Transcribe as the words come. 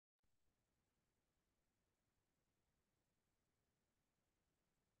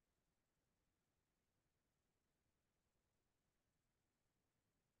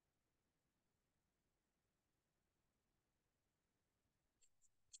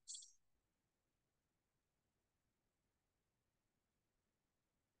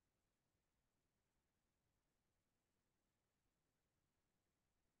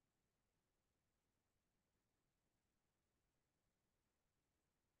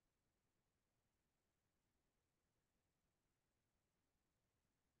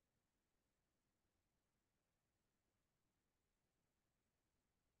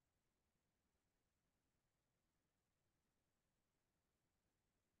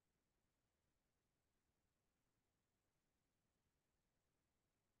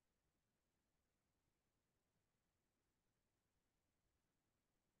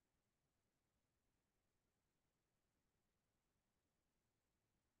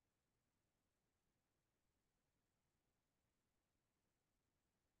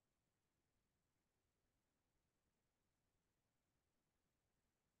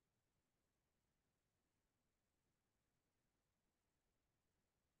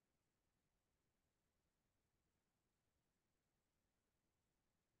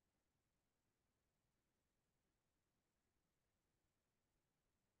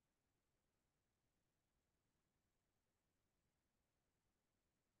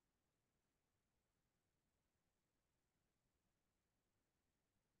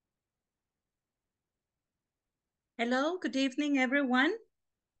Hello, good evening, everyone.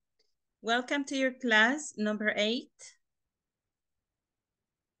 Welcome to your class number 8.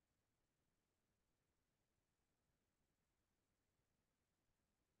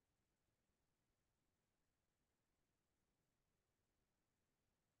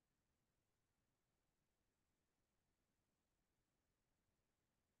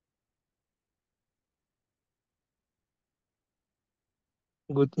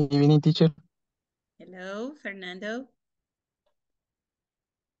 Good evening, teacher. Hello, Fernando.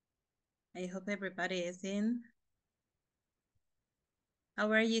 I hope everybody is in.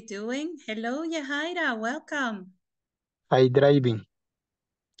 How are you doing? Hello, Yahaira, welcome. I driving.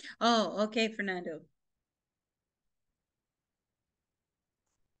 Oh, okay, Fernando.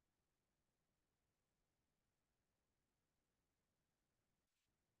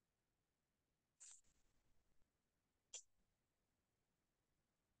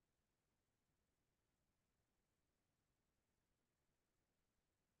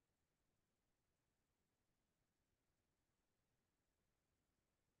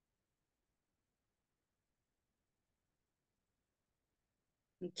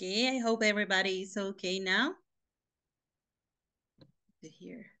 Okay, I hope everybody is okay now.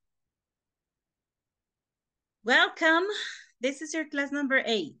 Here. Welcome. This is your class number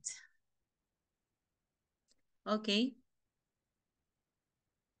 8. Okay.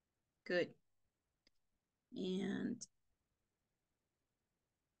 Good. And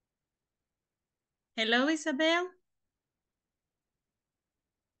hello, Isabel.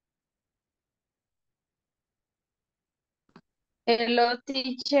 Hello,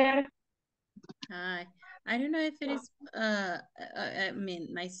 teacher. Hi. I don't know if it is, I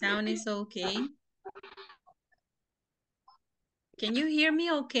mean, my sound is okay. Can you hear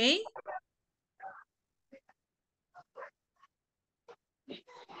me okay?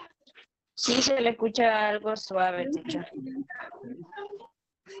 Sí, se le escucha algo suave, teacher.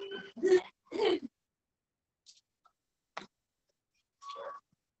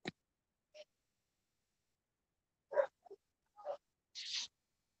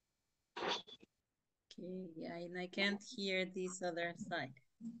 Okay, yeah, and I can't hear this other side.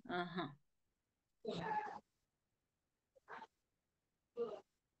 Uh-huh.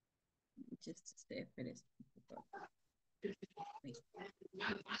 Just to see if it is. Wait.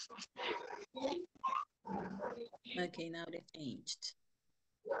 Okay, now it changed.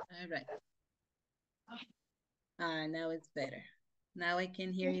 All right. Now it's better. Now I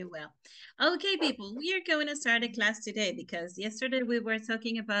can hear you well. Okay, people, we are going to start a class today because yesterday we were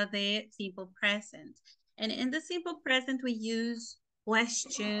talking about the simple present. And in the simple present, we use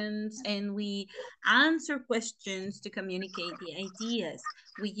questions and we answer questions to communicate the ideas.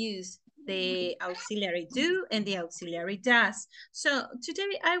 We use the auxiliary do and the auxiliary does. So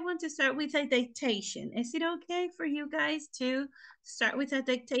today I want to start with a dictation. Is it okay for you guys to start with a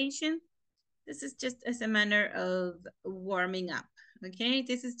dictation? This is just as a manner of warming up, okay?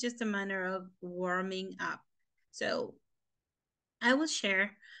 This is just a manner of warming up. So I will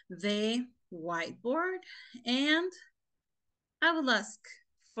share the whiteboard and I will ask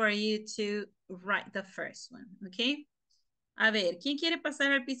for you to write the first one, okay? A ver, ¿quién quiere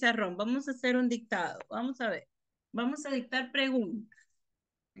pasar al pizarrón? Vamos a hacer un dictado. Vamos a ver. Vamos a dictar preguntas,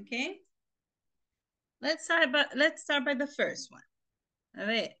 okay? Let's start by the first one. A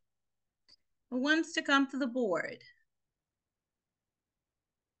ver. Who wants to come to the board?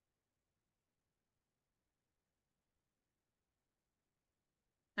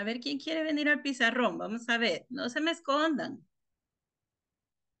 A ver, ¿quién quiere venir al pizarrón? Vamos a ver, no se me escondan.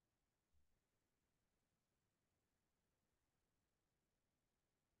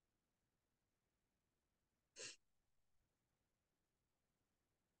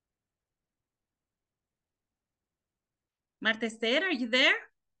 Marta Esther, are you there?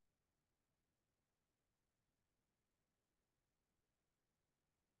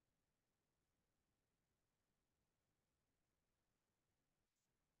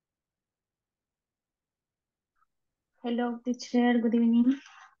 Hello, teacher. Good evening.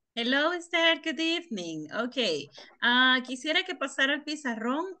 Hello, Esther. Good evening. Ok. Quisiera que pasara al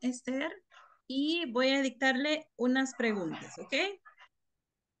pizarrón, Esther, y voy a dictarle unas preguntas, ¿ok?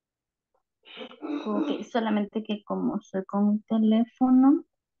 Ok, solamente que como soy con un teléfono.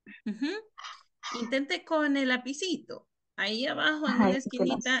 Intente con el lapicito. Ahí abajo en Ajá, una es que no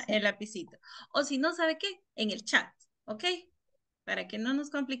esquinita sé. el lapicito. O si no, ¿sabe qué? En el chat, ¿ok? Para que no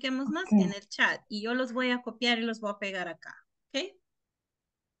nos compliquemos más, en el chat. Y yo los voy a copiar y los voy a pegar acá, ¿ok?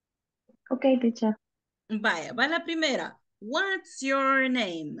 Ok, teacher. Vaya, va la primera. What's your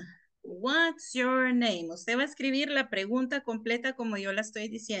name? What's your name? Usted va a escribir la pregunta completa como yo la estoy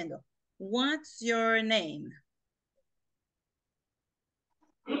diciendo. What's your name?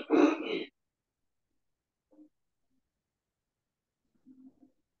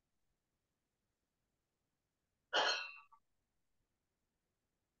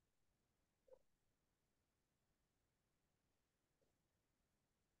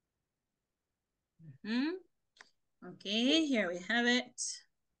 Mhm. Okay, here we have it.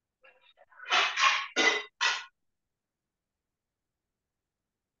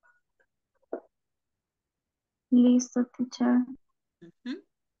 Listo, teacher. Mhm.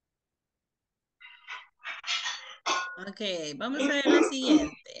 Okay, vamos a ver la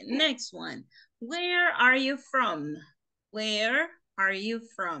siguiente. Next one. Where are you from? Where are you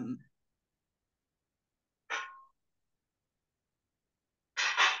from?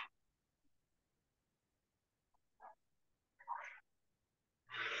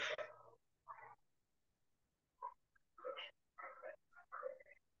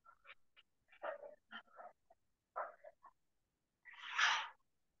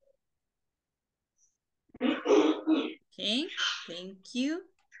 Okay, thank you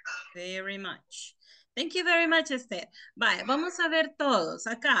very much. Thank you very much, Esther. Vale, vamos a ver todos.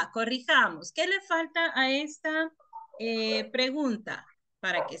 Acá, corrijamos. ¿Qué le falta a esta pregunta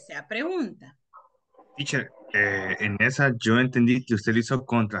para que sea pregunta? Teacher, en esa yo entendí que usted hizo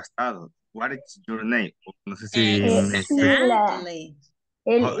contrastado. What is your name? No sé si me explico. Sí, Exactly.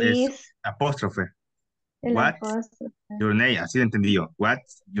 el Oh, es is, apóstrofe. el What apóstrofe. your name? Así lo entendí yo.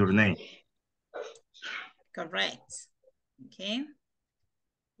 What's your name? Correct. Okay.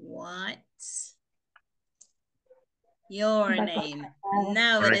 What's your Va name? contrastado.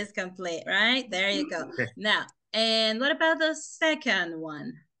 Now it Correct. is complete, right? There you go. Okay. Now, and what about the second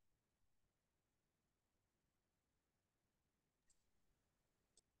one?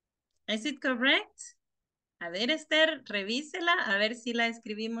 Is it correct? A ver, Esther, revísela, a ver si la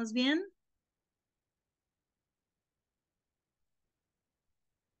escribimos bien.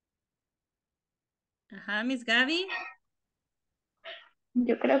 Ajá, Miss Gaby.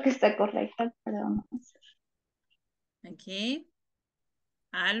 Yo creo que está correcta, pero no sé. Ok.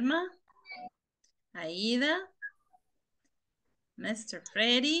 Alma. Aida. Mr.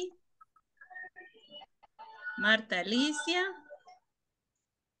 Freddy. Marta Alicia.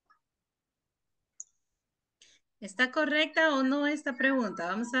 ¿Está correcta o no esta pregunta?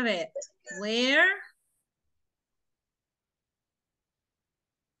 Vamos a ver. Where?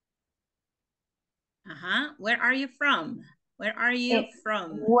 Ajá. Where are you from? Where are you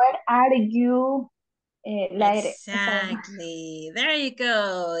from? Where are you? La R, esa de más. Exactly. There you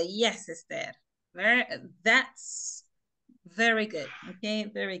go. Yes, Esther. That's very good. Okay,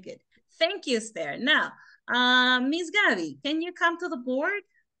 very good. Thank you, Esther. Now, Miss Gaby, can you come to the board?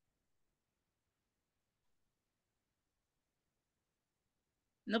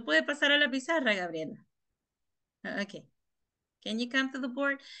 No puede pasar a la pizarra, Gabriela. Okay. Can you come to the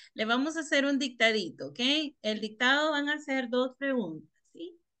board? Le vamos a hacer un dictadito, ¿ok? El dictado van a ser 2 preguntas,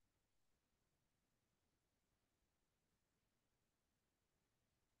 ¿sí?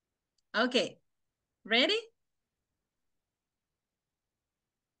 Okay. Ready?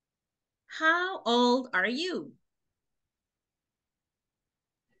 How old are you?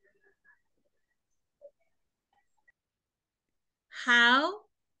 How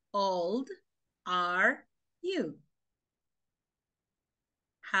old are you?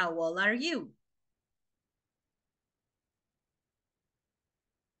 How old are you?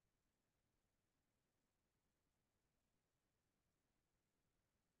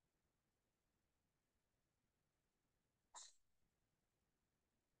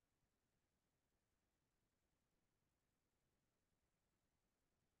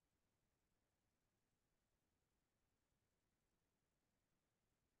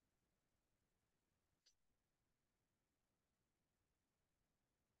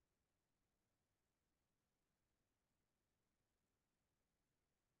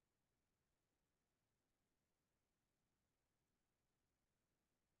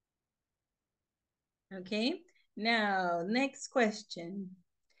 Okay. Now, next question.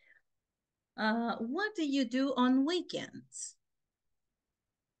 What do you do on weekends?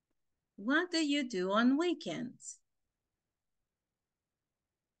 What do you do on weekends?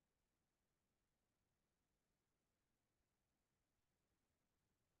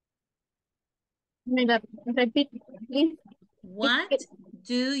 Repeat, please. What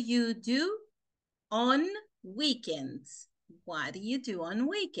do you do on weekends? What do you do on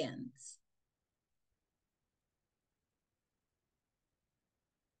weekends?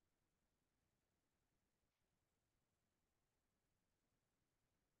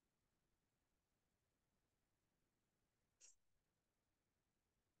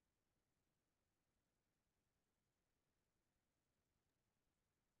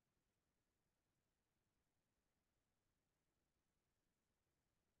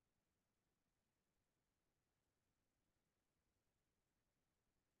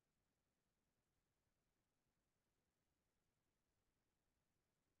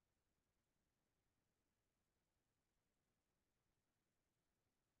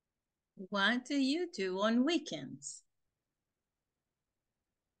 What do you do on weekends?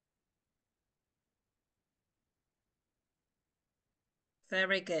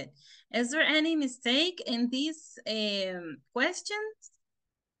 Very good. Is there any mistake in these questions?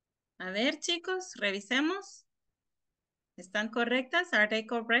 A ver, chicos, revisemos. ¿Están correctas? Are they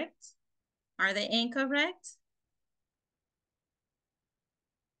correct? Are they incorrect?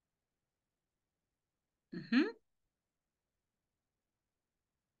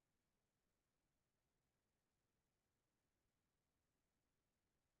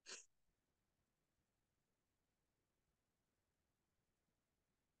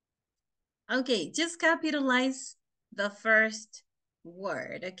 Okay, just capitalize the first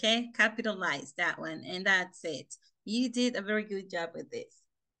word, okay? Capitalize that one, and that's it. You did a very good job with this.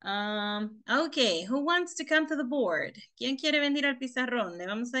 Okay, who wants to come to the board? ¿Quién quiere venir al pizarrón? Le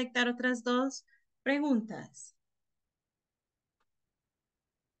vamos a dictar otras dos preguntas.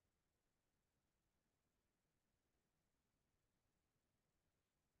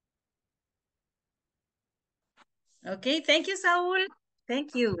 Okay, thank you, Saul.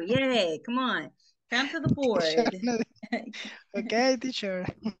 Thank you. Yay, come on. Come to the board. Okay, teacher.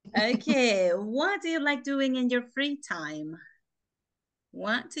 Okay, what do you like doing in your free time?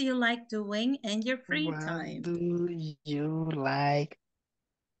 What do you like doing in your free time? What do you like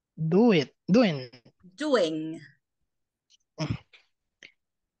doing? Doing.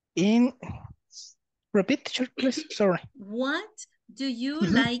 In repeat, teacher, please. Sorry. What do you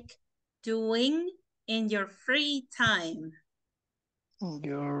like doing in your free time?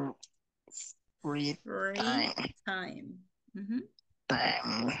 Your free time. Time.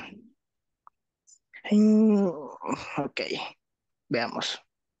 Time. Okay. Veamos.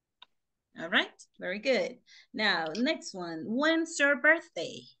 All right, very good. Now, next one. When's your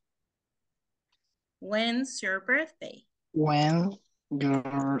birthday? When's your birthday? When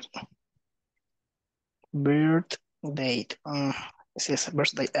your birth date. This is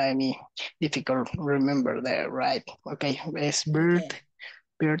birthday. I mean, difficult remember that, right? Okay. It's birth. Okay.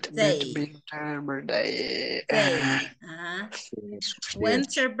 Birthday. Day. Yes,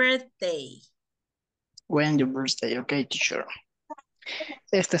 When's your birthday? When your birthday, okay, teacher.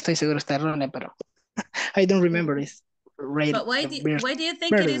 Este estoy seguro está erróneo, pero I don't remember this. Right. But why do you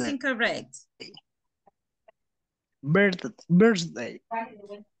think it is incorrect? Birthday.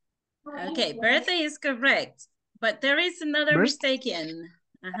 Okay, birthday is correct, but there is another mistake in.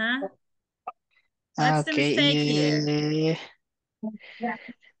 What's the mistake here?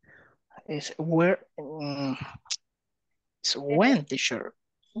 It's where. It's when, teacher.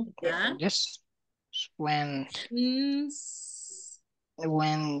 Just when.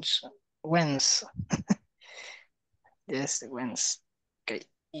 When's. Yes, when's. Okay.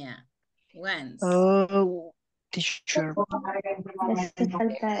 Yeah, when's. Oh, teacher. Les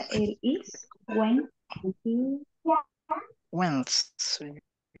falta el is, when, When's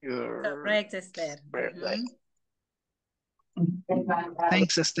your correct, Esther. birthday?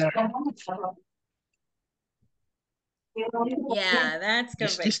 Thanks, Esther. Yeah, that's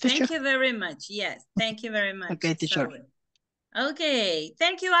correct. Thank you very much. Yes, thank you very much. Okay, teacher. Okay,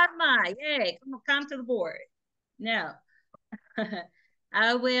 thank you, Alma. Yay, come to the board. Now,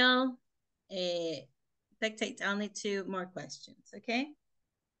 I will dictate only 2 more questions, okay?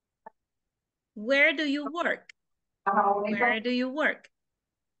 Where do you work? Where do you work?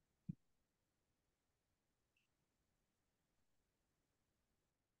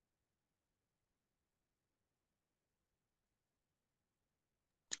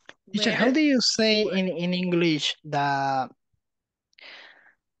 Teacher, how do you say in English the...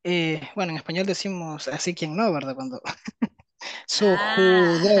 bueno, en español decimos así quien no, ¿verdad? Cuando... So,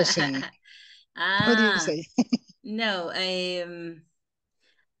 who doesn't? How do you say? No,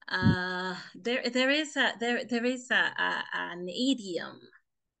 there is an idiom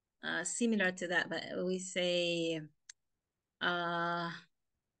similar to that, but we say the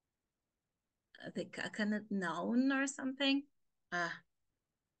kind of noun or something.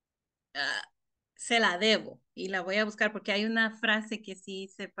 Se la debo y la voy a buscar porque hay una frase que sí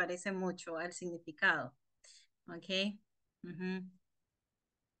se parece mucho al significado. Okay.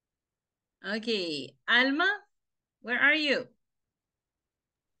 Okay, Alma, where are you?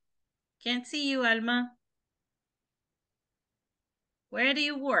 Can't see you, Alma. Where do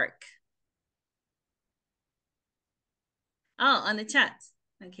you work? Oh, on the chat.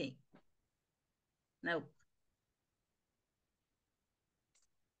 Okay. Nope.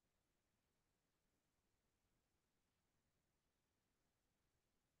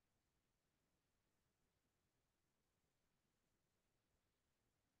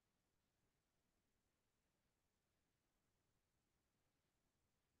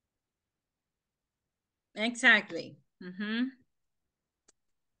 Exactly.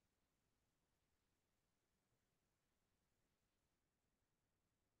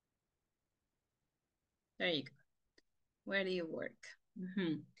 There you go. Where do you work?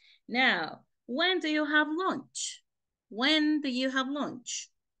 Now, when do you have lunch? When do you have lunch?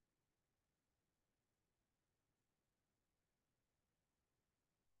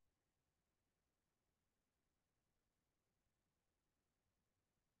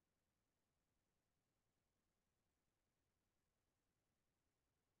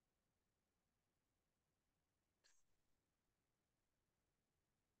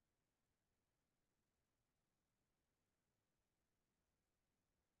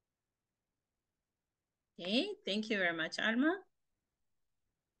 Okay, thank you very much, Alma.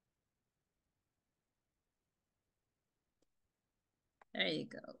 There you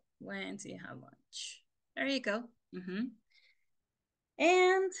go. When do you have lunch? There you go.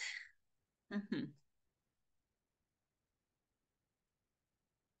 And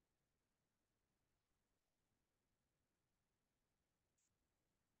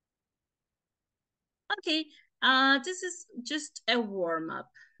okay, this is just a warm-up,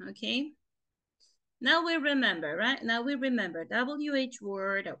 okay? Now we remember, right? Now we remember WH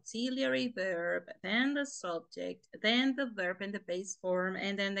word, auxiliary verb, then the subject, then the verb in the base form,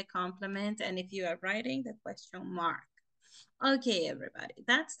 and then the complement, and if you are writing, the question mark. Okay, everybody,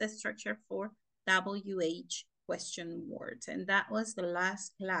 that's the structure for WH question words, and that was the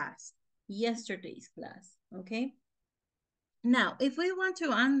last class, yesterday's class, okay? Now, if we want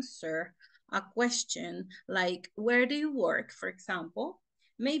to answer a question like, where do you work, for example,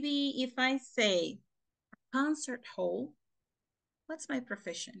 maybe if I say, concert hall, what's my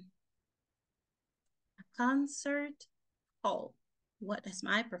profession? A concert hall, what is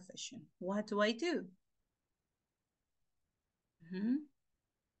my profession? What do I do?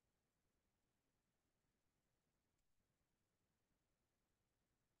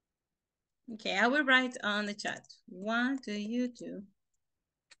 Okay, I will write on the chat. What do you do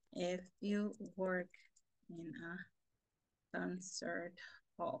if you work in a concert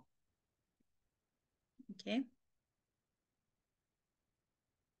hall? Okay.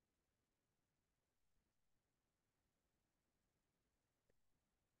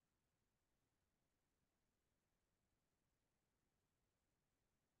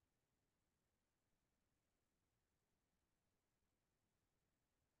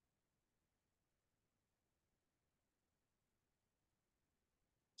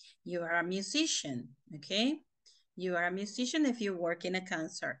 You are a musician, okay? You are a musician if you work in a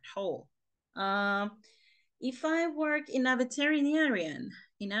concert hall. If I work in a veterinarian,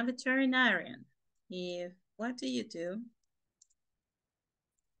 what do you do?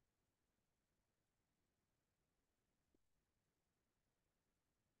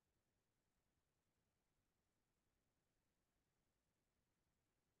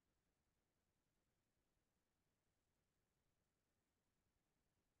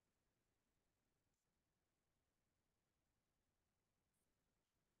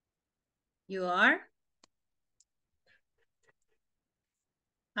 You are?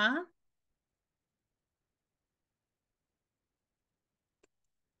 Huh?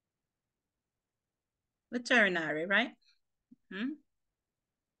 Veterinary, right?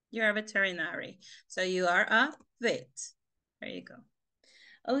 You're a veterinary. So you are a vet. There you go.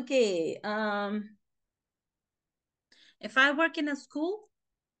 Okay. If I work in a school,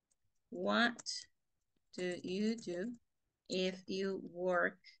 what do you do if you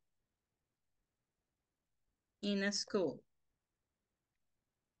work in a school?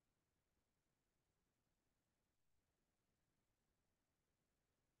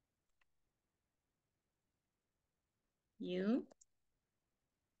 You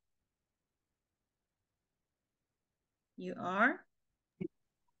are?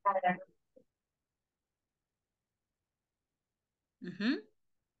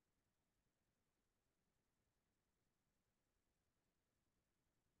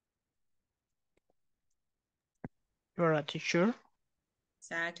 You're a teacher.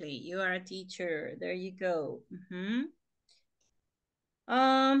 Exactly. You are a teacher. There you go.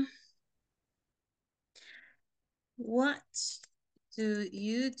 What do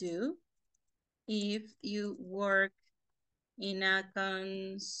you do if you work in a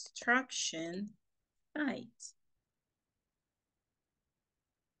construction site?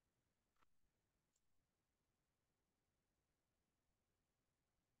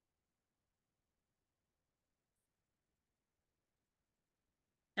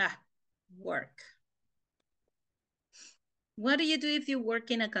 Work. What do you do if you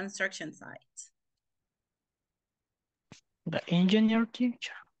work in a construction site? The engineer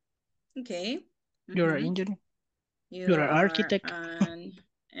teacher. Okay. You're an engineer. You You're an are architect. an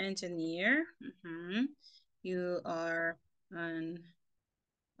engineer. You are an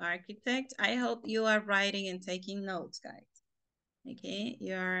architect. I hope you are writing and taking notes, guys. Okay,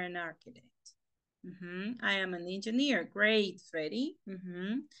 you are an architect. I am an engineer. Great, Freddie.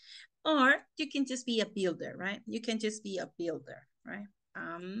 Or you can just be a builder, right? You can just be a builder, right?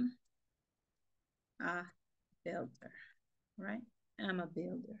 A builder, right? I'm a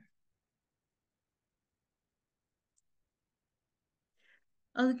builder.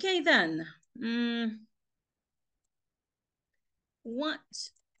 Okay, then. What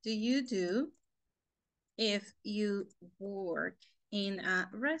do you do if you work in a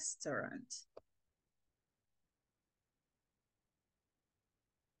restaurant?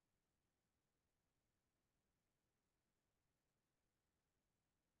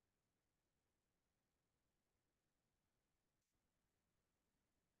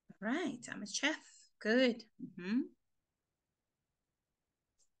 Right, I'm a chef. Good.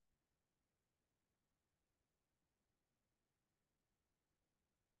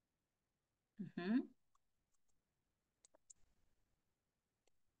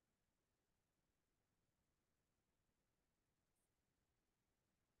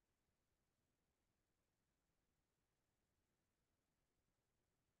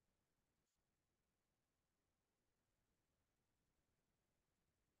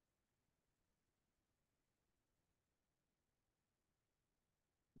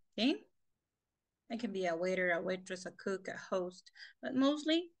 Okay. I can be a waiter, a waitress, a cook, a host, but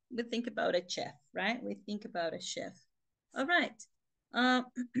mostly we think about a chef, right? We think about a chef. All right.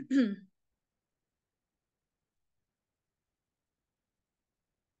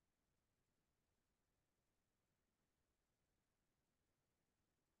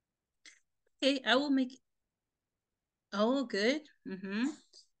 Okay, I will make. Oh, good.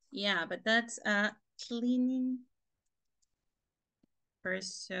 Yeah, but that's cleaning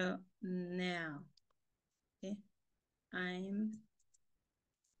personnel. Okay, I'm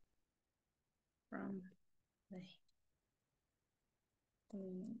from the.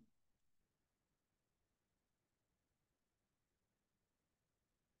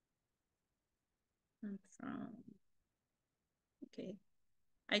 I'm from. Okay,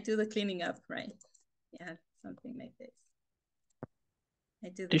 I do the cleaning up, right? Yeah, something like this. I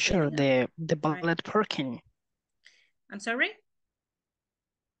do the Sure, cleaning up. the valet right? parking. I'm sorry?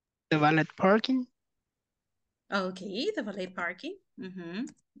 The valet parking? Okay, the valet parking.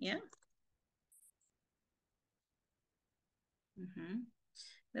 Yeah.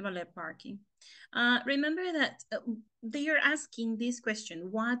 The valet parking. Remember that they are asking this question,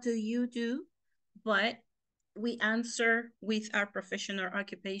 what do you do? But we answer with our profession or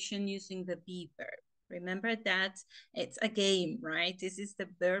occupation using the be verb. Remember that it's a game, right? This is the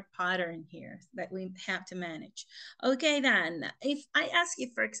verb pattern here that we have to manage. Okay, then, if I ask you,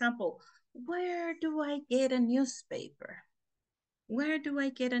 for example, where do I get a newspaper? Where do I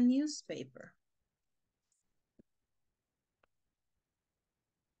get a newspaper?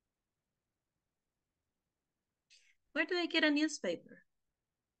 Where do I get a newspaper?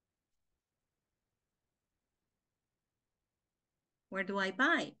 Where do I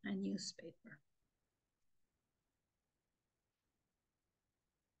buy a newspaper?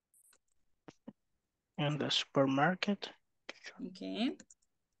 In the supermarket. Okay.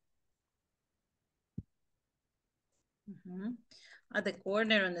 At the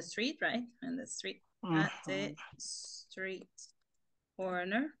corner on the street, right? On the street, at the street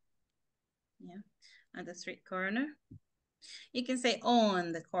corner. Yeah, at the street corner. You can say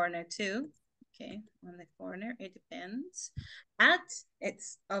on the corner too. Okay, on the corner, it depends. At,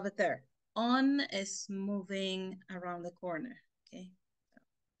 it's over there. On is moving around the corner. Okay, so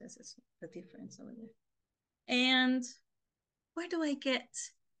this is the difference over there. And where do I get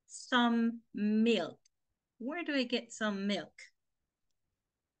some milk? Where do I get some milk?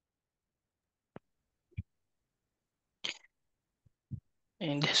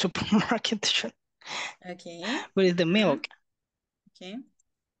 In the supermarket. Okay. Where is the milk? Okay.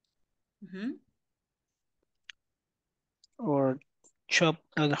 Or shop,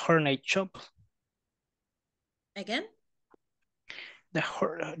 the Hornet shop. Again? The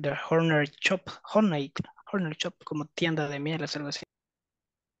Hornet shop. Hornet shop, como tienda de mieles, algo así.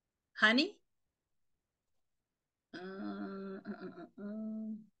 Honey?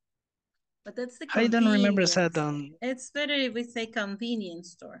 But that's the I don't remember convenience. that. It's better if we say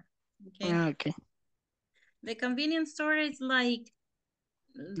convenience store. Okay. Okay. The convenience store is like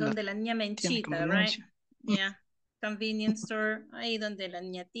donde la niña menchita, right? Yeah. Convenience store, ahí donde la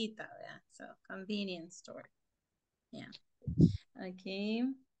niñatita, ¿verdad? So convenience store. Yeah. Okay.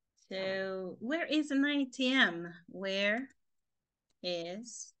 So, where is an ATM? Where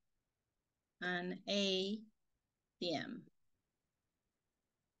is an ATM?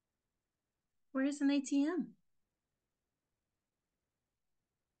 Where is an ATM?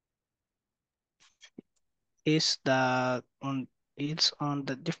 Is that on it's on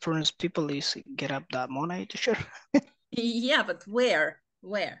the difference people is get up the money, teacher. Yeah, but where?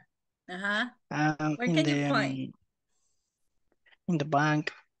 Where? Uh-huh. Where In can you the find? in the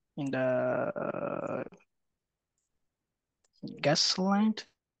bank, in the gas line.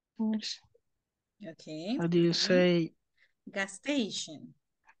 Okay. How do you say? Gas station.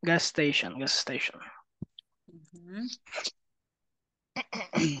 Gas station, gas station. Mhm.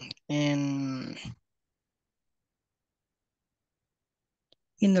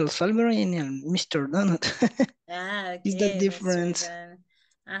 In El Salvador, in El Mr. Donut. Ah, Is that okay, Mr. different? Dunn.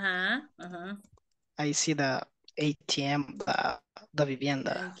 Uh-huh, uh-huh. I see the ATM, the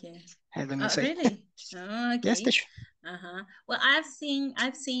vivienda. Okay. Let me Oh, say. really? Oh, Yes, okay. teacher. Uh-huh. Well, I've seen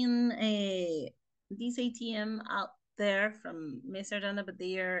a these ATM out there from Mr. Donna, but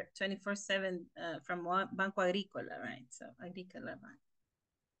they are 24/7 from Banco Agrícola, right? So Agrícola Bank.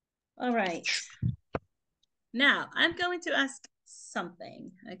 All right. Now I'm going to ask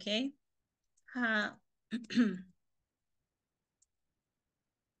something, okay? How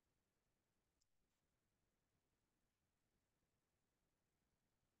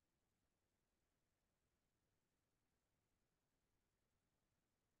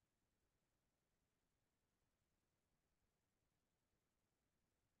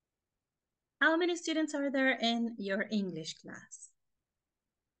many students are there in your English class?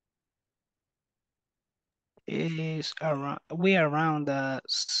 Is around we around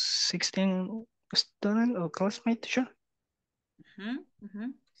 16 student or classmate, teacher?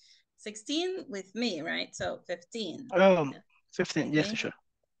 16 with me, right? So 15. 15, Okay. yes, teacher.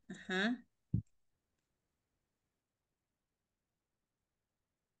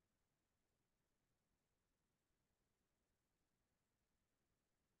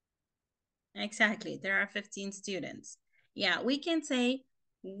 Exactly. There are 15 students. Yeah, we can say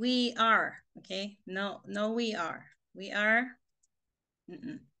we are, okay? No, we are. We are.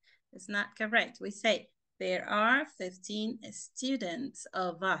 It's not correct. We say there are 15 students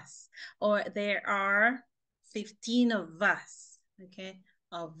of us, or there are 15 of us, okay?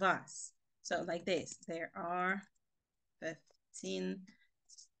 Of us. So like this, there are 15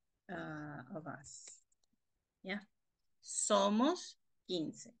 of us. Yeah. Somos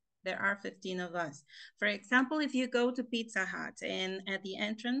 15. There are 15 of us. For example, if you go to Pizza Hut and at the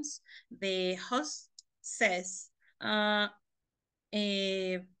entrance, the host says, a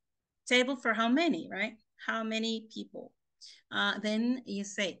table for how many, right? How many people? Then you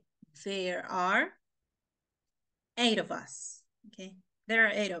say, there are 8 of us, okay? There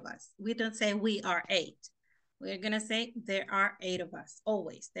are 8 of us. We don't say we are 8. We're gonna say there are 8 of us.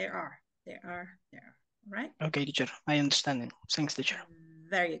 Always, there are, right? Okay, teacher, I understand. Thanks, teacher.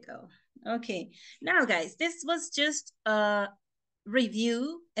 There you go. Okay, now guys, this was just a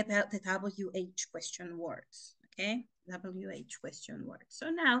review about the WH question words, okay? WH question words. So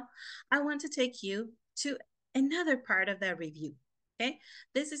now I want to take you to another part of that review, okay?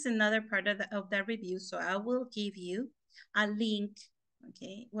 This is another part of that review, so I will give you a link,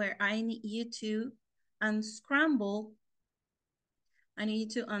 okay, where I need you to unscramble. I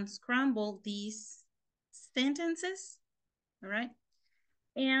need you to unscramble these sentences, all right?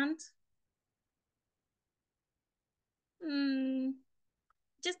 And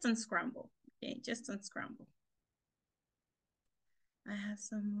just unscramble, okay? Just unscramble. I have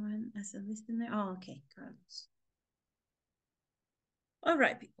someone as a listener. Oh, okay, Carlos. All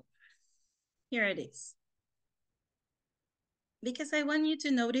right, people. Here it is. Because I want you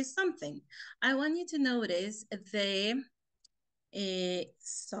to notice something. I want you to notice the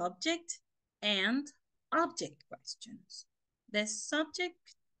subject and object questions. The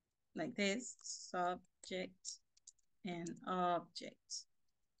subject, like this, subject and object.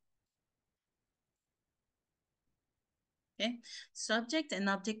 Okay. Subject and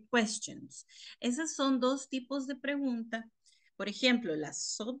object questions. Esos son dos tipos de pregunta. Por ejemplo, las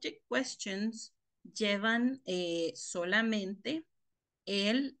subject questions llevan solamente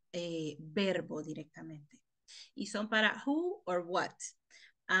el verbo directamente. Y son para who or what.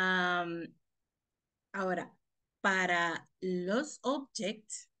 Ahora, para los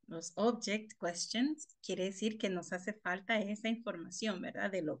object questions, quiere decir que nos hace falta esa información,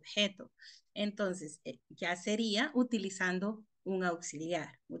 ¿verdad? Del objeto. Entonces, ya sería utilizando un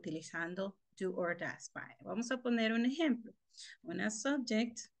auxiliar, utilizando do or does. Vamos a poner un ejemplo. Una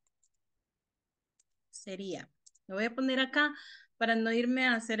subject sería, lo voy a poner acá para no irme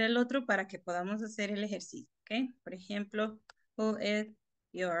a hacer el otro para que podamos hacer el ejercicio, ¿ok? Por ejemplo, who is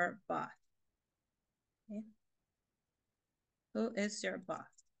your boss? Okay. Who is your boss?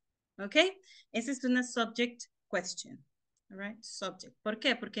 ¿Ok? Esa es una subject question. All right? Subject. ¿Por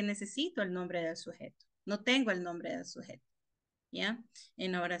qué? Porque necesito el nombre del sujeto. No tengo el nombre del sujeto. ¿Ya?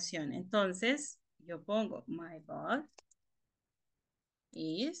 En la oración. Entonces, yo pongo my boss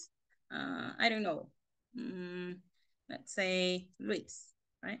is, I don't know, let's say Luis,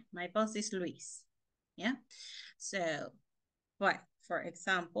 right? My boss is Luis. Yeah? So, what? For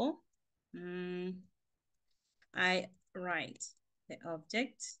example, I write the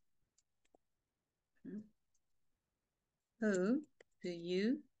object. Who do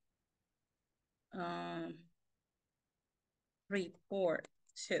you report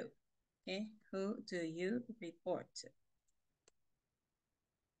to? Okay, who do you report to?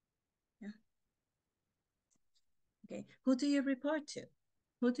 Yeah. Okay, who do you report to?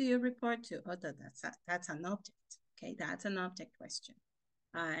 Who do you report to? Oh, that's an object. Okay, that's an object question.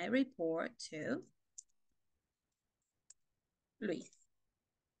 I report to Luis.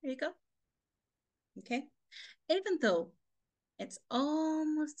 There you go. Okay, even though it's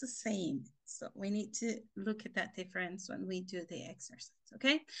almost the same. So we need to look at that difference when we do the exercise,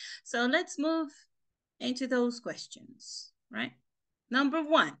 okay? So let's move into those questions, right? Number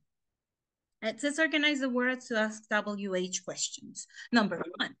 1. It says organize the words to ask WH questions. Number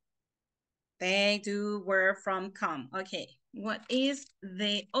 1. They, do, were, from, come. Okay, what is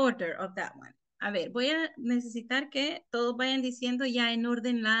the order of that one? A ver, voy a necesitar que todos vayan diciendo ya en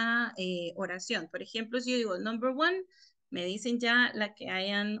orden la oración. Por ejemplo, si yo digo number 1, me dicen ya la que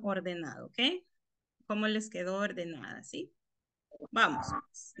hayan ordenado, ¿ok? ¿Cómo les quedó ordenada, sí? Vamos.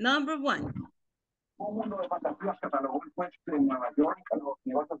 Number 1.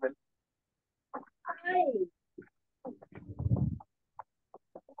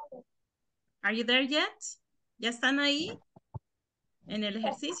 Are you there yet? ¿Ya están ahí? ¿En el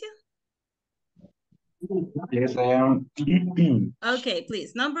ejercicio? Yes, I am. Okay,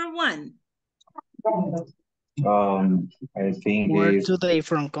 please. Number 1. I think Where is do they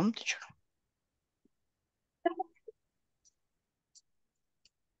from come, teacher?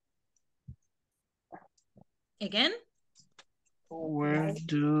 Again? Where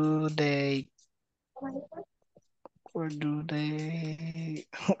do they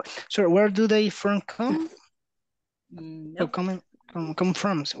sorry, where do they from come? Or Nope. come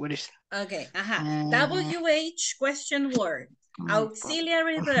from? So what is Okay, WH question word,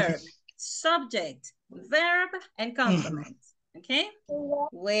 auxiliary verb, subject, verb, and complement. Okay?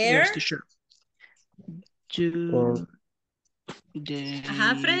 Where? Yes, teacher. Do they,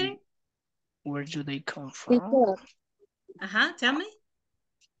 Freddy? where do they come from? Tell me.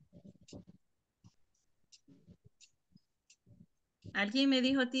 ¿Alguien me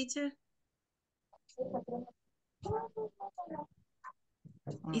dijo, teacher?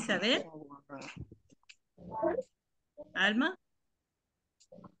 Isabel? ¿Alma?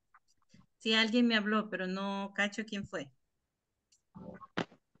 Sí, alguien me habló, pero no cacho quién fue.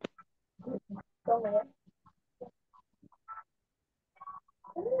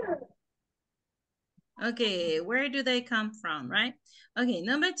 Okay, where do they come from, right? Okay,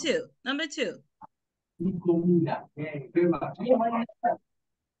 number 2. Number 2.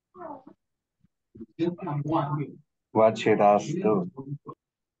 what she does do.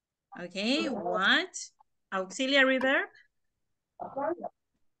 Okay, what? Auxiliary verb?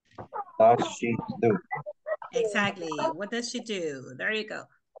 Does she do? Exactly. What does she do? There you go.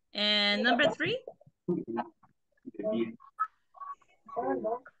 And number 3?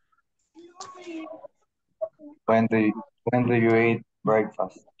 When do you eat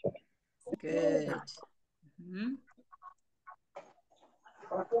breakfast? Good.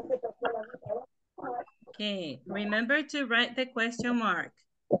 Okay, remember to write the question mark.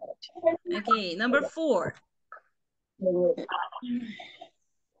 Okay, number 4.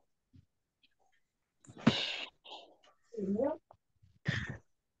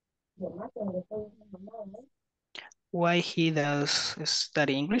 Why he does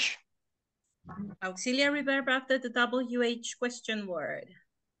study English? Auxiliary verb after the WH question word.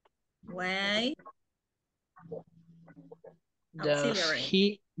 Why?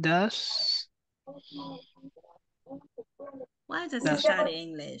 Auxiliary. Why does he study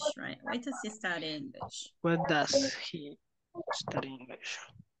English, right? Why does he study English? What does he study English?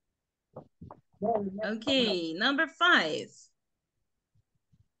 Okay, number 5.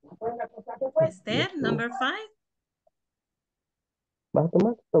 Esther, number 5. ¿Vas a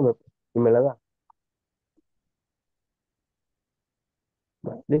tomar? Tome, y me la da.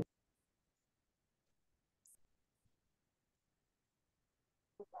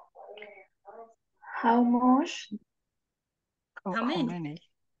 How much? How many?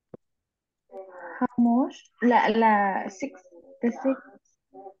 How much? La six. The six.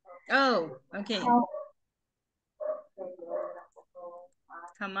 Oh, okay. How,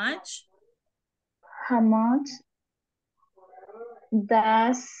 How much? how much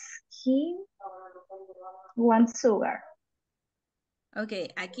does he want sugar?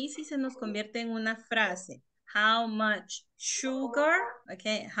 Ok, aquí sí se nos convierte en una frase. How much sugar?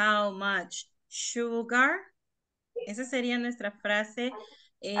 Ok, how much sugar? Esa sería nuestra frase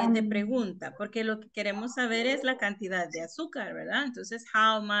de pregunta, porque lo que queremos saber es la cantidad de azúcar, ¿verdad? Entonces,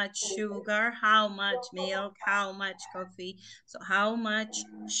 how much sugar, how much milk, how much coffee. So, how much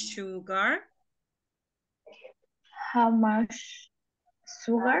sugar? How much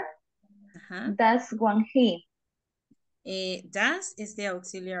sugar Ajá. does want he? Does is the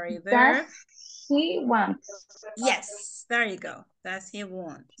auxiliary Does verb. he want? Yes, there you go. Does he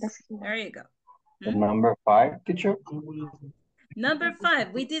want? Does he want? There you go. The number 5, teacher. Number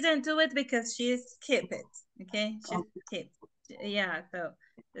 5, we didn't do it because she skipped it. Okay, she skipped. Yeah, so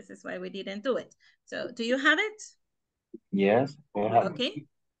this is why we didn't do it. So do you have it? Yes. I have. Okay.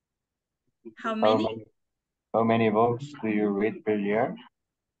 How How many? How many books do you read per year?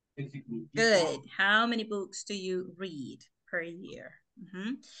 Good. How many books do you read per year?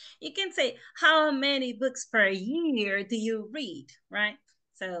 You can say, how many books per year do you read, right?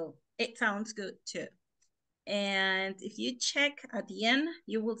 So it sounds good too. And if you check at the end,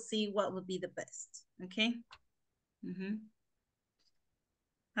 you will see what would be the best, okay?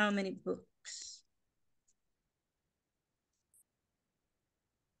 How many books?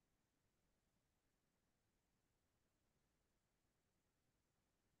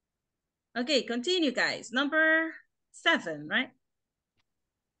 Okay, continue, guys. Number 7, right?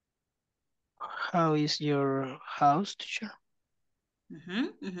 How is your house, teacher?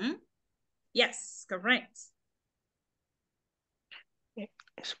 Yes, correct.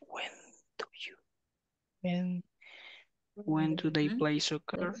 It's when do they play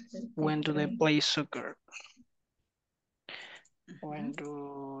soccer? When do they play soccer? When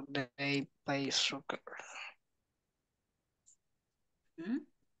do they play soccer?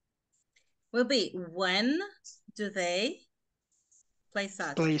 Will be when do they play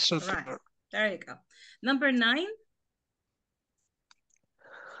soccer? Play soccer. Right. There you go. Number 9.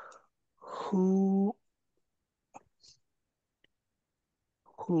 Who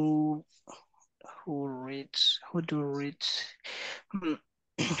reads? Who do reads? Who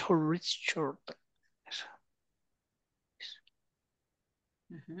reads short?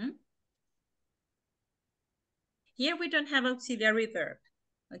 Here we don't have auxiliary verb,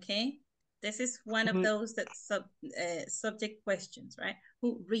 okay? This is one of those that subject questions, right?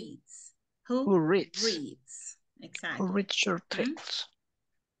 Who reads? Who reads? Reads, exactly. Who reads short tales?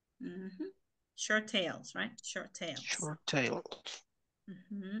 Short tales, right? Short tales. Short tales.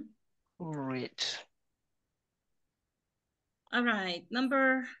 Who reads? All right,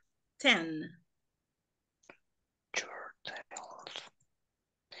 number 10. Short tales.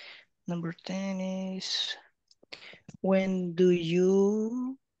 Number 10 is, when do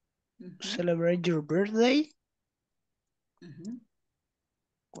you celebrate your birthday?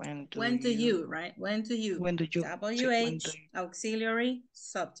 When do you, right? When do you? When do you? WH, auxiliary,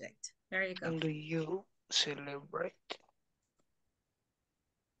 subject. There you go. When do you celebrate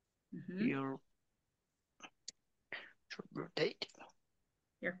your birthday?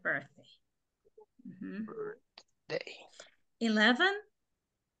 Your birthday. Birthday. 11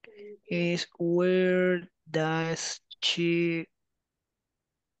 is, where does she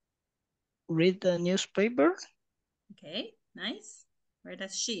read the newspaper? Okay, nice. Where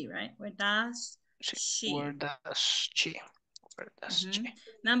does she, right? Where does she? Where does she? Where does she?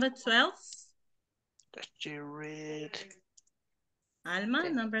 Number 12. Does she read? Alma,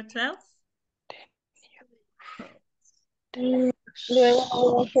 number 12. Luego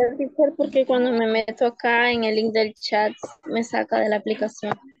no voy a hacer teacher porque cuando me meto acá en el link del chat me saca de la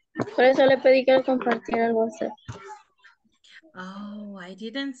aplicación. Por eso le pedí que lo compartiera al WhatsApp. Oh, I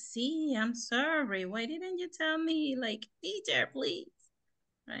didn't see. I'm sorry. Why didn't you tell me? Like, teacher, please.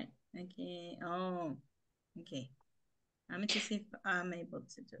 Right. Okay. Oh, okay. I'm going to see if I'm able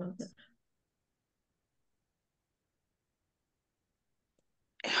to do it.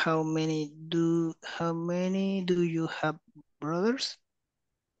 How many do you have brothers?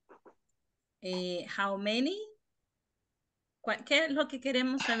 How many? ¿Qué es lo que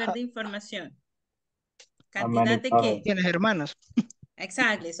queremos saber de información? ¿Cantidad de qué? ¿Tienes hermanos?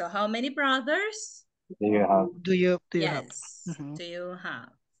 Exactly. So how many brothers? Do you have? Do you Yes. have? Do you have?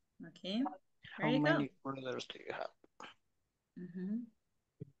 Okay. There How you many go. brothers do you have?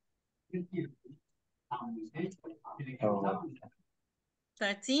 Oh,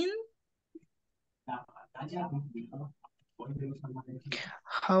 13.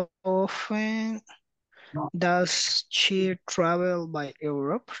 How often does she travel by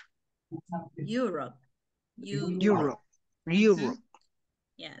Europe? Europe. Europe. Mhm. Europe.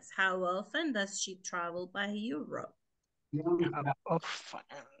 Yes. How often does she travel by Europe? How often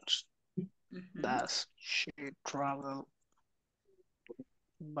Mhm. does she travel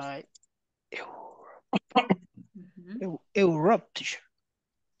by Europe? Mhm. Europe, teacher.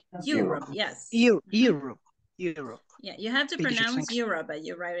 Europe. Yes. Europe. Europe. Yeah, you have to Okay, teacher, pronounce thanks. Europe, but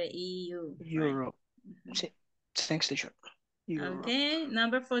you write it EU, right? Europe. Thanks, teacher. Europe. Okay,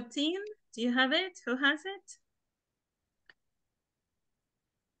 number 14. Do you have it? Who has it?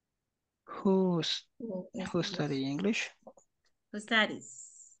 Who study English? Who studies?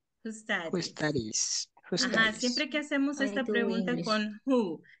 Who Who studies? studies? Who Ajá, studies? siempre que hacemos I esta do pregunta English. con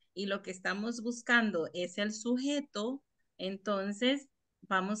who y lo que estamos buscando es el sujeto, entonces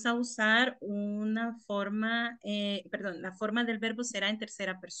vamos a usar una forma, perdón, la forma del verbo será en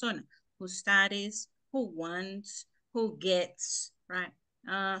tercera persona. Who studies, who wants, who gets, right?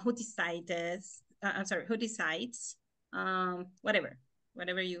 Who decides, I'm sorry, who decides, whatever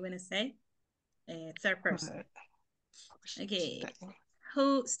you want to say, third person. Okay,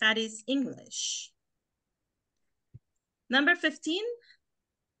 who studies English? Number 15,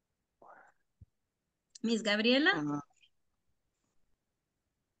 Miss Gabriela.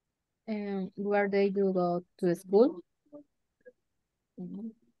 Where they do go to school?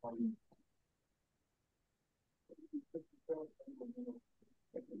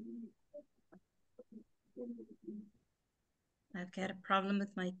 I've got a problem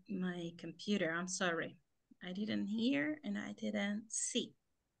with my computer. I'm sorry. I didn't hear and I didn't see.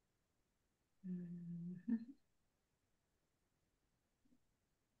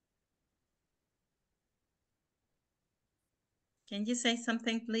 Can you say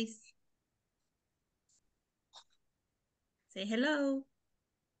something, please? Say hello.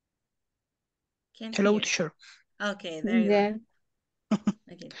 Can't Hello, hear. teacher. Okay, there you are.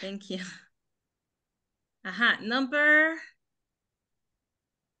 Okay, thank you. Number.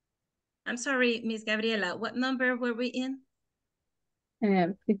 I'm sorry, Miss Gabriela. What number were we in?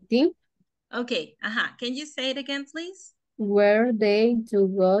 15. Okay, Can you say it again, please? Where they do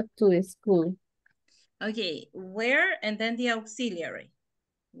go to school? Okay, where and then the auxiliary.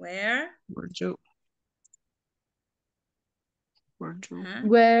 Where? Where do?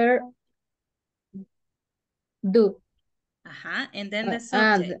 Where do? And then the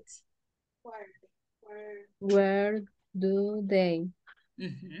subject. Where do they?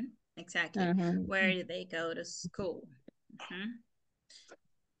 Exactly. Where do they go to school?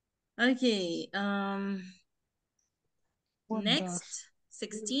 Okay. Next,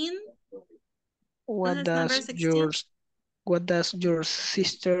 16. What number does 16? your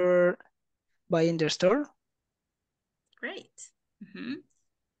sister buy in the store? Great.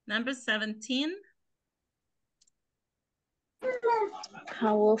 Number 17.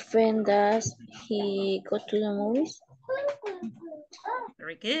 How often does he go to the movies?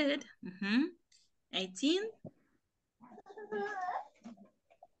 Very good. 18.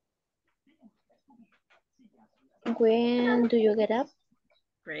 When do you get up?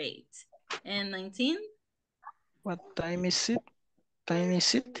 Great. And 19. What time is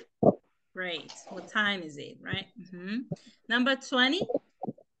it? Great. What time is it, right? Number 20.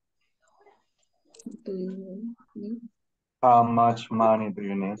 how much money do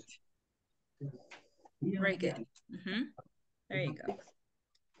you need? Very good. There you go.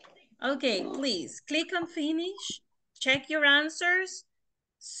 Okay, please click on finish, check your answers,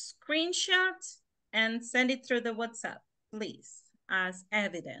 screenshot, and send it through the WhatsApp, please, as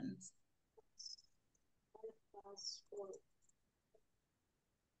evidence.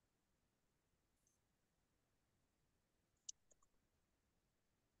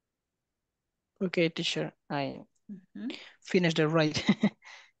 Okay, teacher, I finished the right.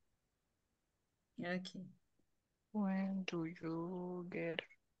 Okay. When do you get?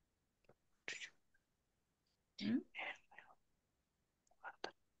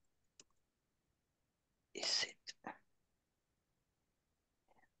 Is it?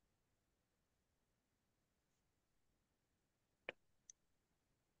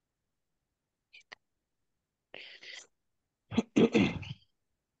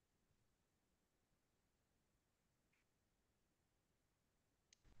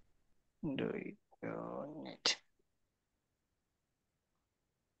 Do you need?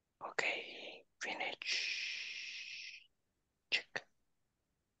 Okay, finish. Check.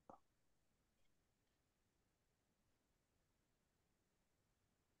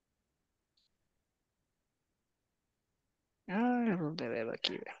 Ah, error de dedo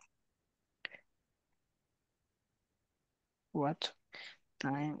aquí. What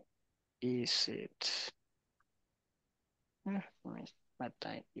time is it? What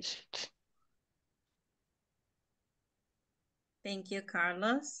time is it? Thank you,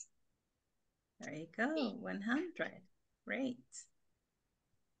 Carlos. There you go, 100. Great.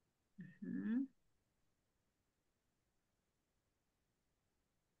 Mhm.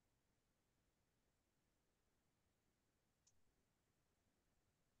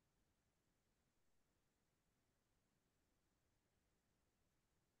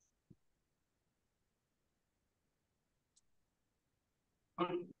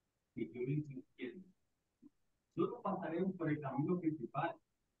 Solo pasaremos por el camino principal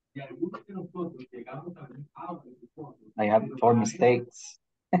y algunos de nosotros llegamos a ver autos y fotos. I have 4 mistakes.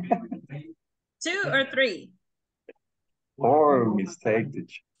 2 or 3? 4 mistakes,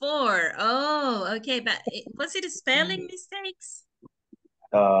 teacher. 4. Oh, okay. But was it spelling mistakes?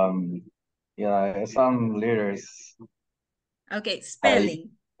 Yeah, some letters. Okay,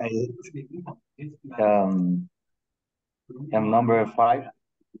 spelling. I, am number 5.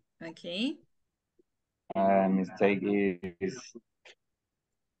 Okay. Mistake is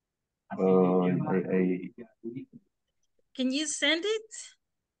I Can you send it?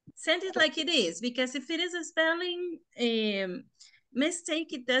 Send it like it is, because if it is a spelling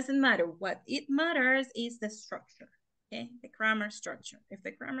mistake, it doesn't matter. What it matters is the structure, okay? The grammar structure. If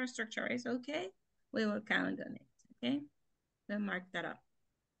the grammar structure is okay, we will count on it, okay? We'll mark that up.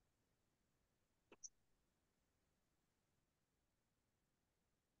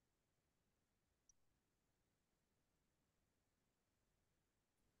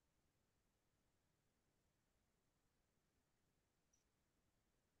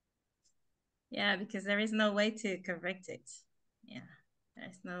 Yeah, because there is no way to correct it. Yeah,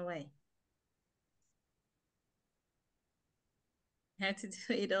 there's no way. Had to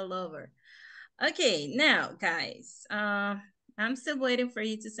do it all over. Okay, now, guys, I'm still waiting for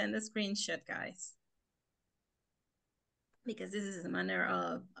you to send a screenshot, guys, because this is a manner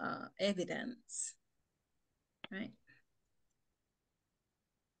of evidence, right?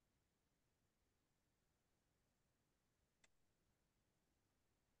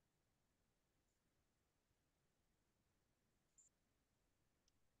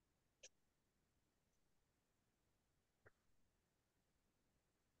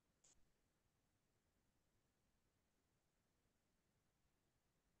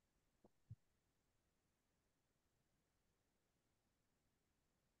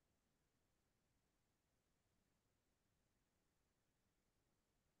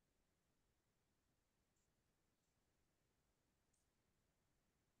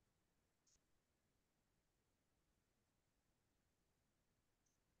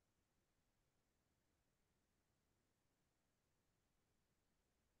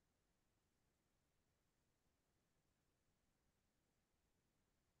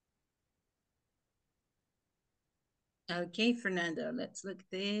 Okay, Fernando, let's look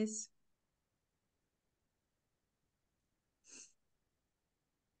at this.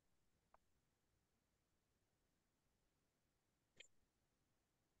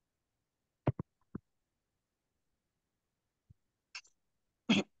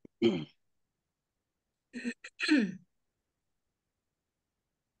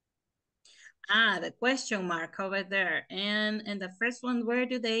 The question mark over there. And the first one, where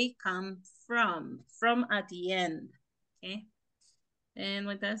do they come from? From at the end, okay? And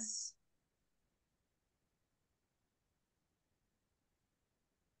with this.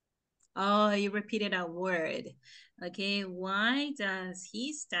 Oh, you repeated a word. Okay, why does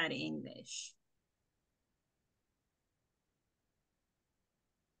he study English?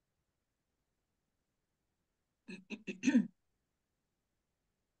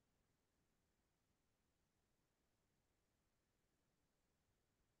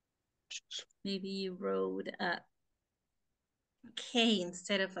 Maybe you wrote a K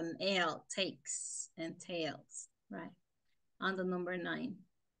instead of an L, takes and tails, right? On the number 9.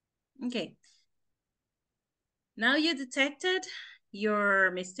 Okay. Now you detected your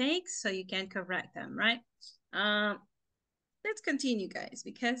mistakes, so you can correct them, right? Let's continue, guys,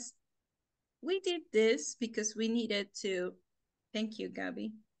 because we did this because we needed to, thank you,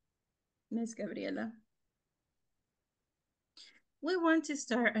 Gabby, Miss Gabriela. We want to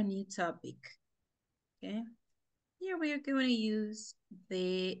start a new topic, okay? Here we are going to use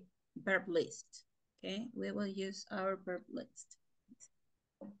the verb list, okay? We will use our verb list.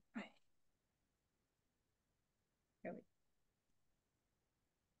 Right. Here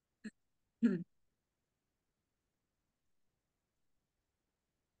we go.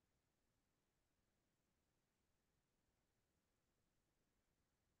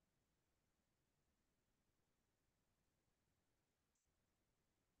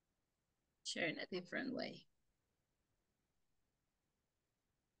 share in a different way.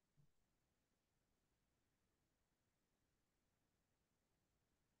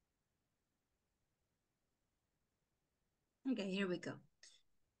 Okay, here we go.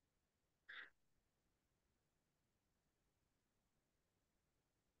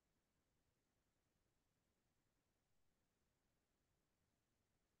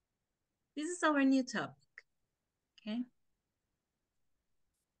 This is our new topic, okay?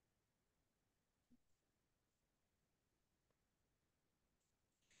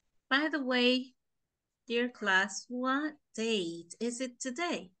 By the way, dear class, what date is it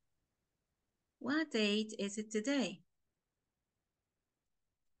today? What date is it today?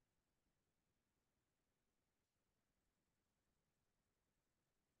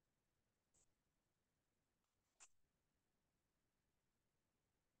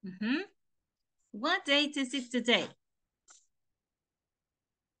 What date is it today?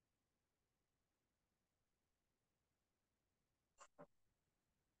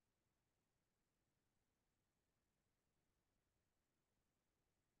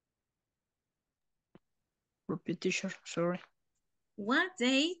 Repeat, teacher, sorry. What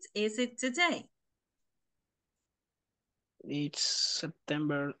date is it today? It's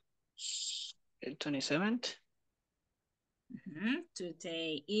September 27th.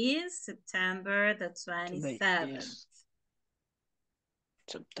 Today is September the 27th. Today is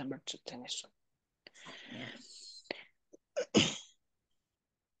September 27th. Yes.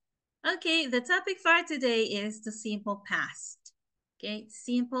 Okay, the topic for today is the simple past. Okay,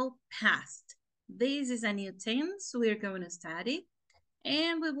 simple past. This is a new tense we're going to study,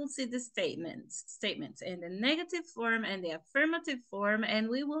 and we will see the statements in the negative form and the affirmative form, and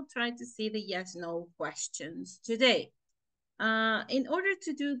we will try to see the yes/no questions today. In order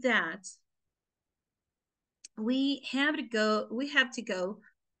to do that, we have to go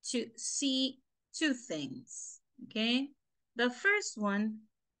to see two things. Okay, the first one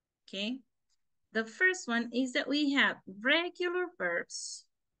is that we have regular verbs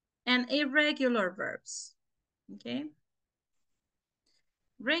and irregular verbs. Okay,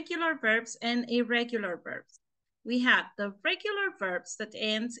 regular verbs and irregular verbs. We have the regular verbs that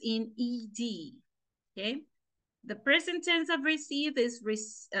ends in ed. Okay, the present tense of receive is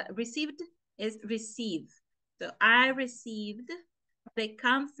received is receive. So I received the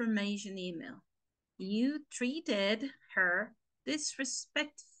confirmation email. You treated her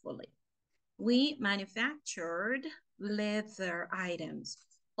disrespectfully. We manufactured leather items.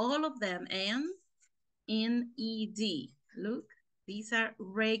 All of them end in ed. Look, these are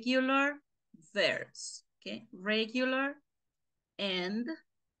regular verbs. Okay, regular and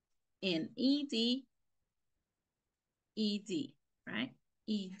in ed, right?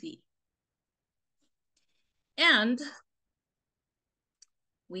 Ed. And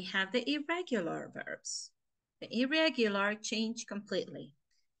we have the irregular verbs. The irregular change completely.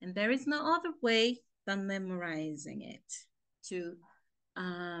 And there is no other way than memorizing it to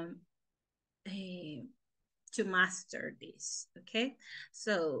master this, okay?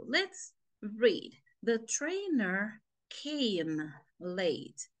 So let's read. The trainer came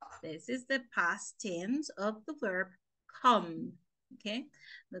late. This is the past tense of the verb come, okay?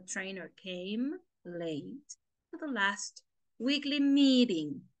 The trainer came late to the last weekly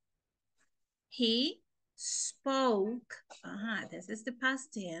meeting. He spoke, this is the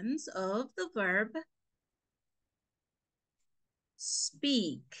past tense of the verb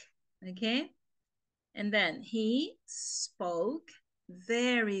speak, okay? And then he spoke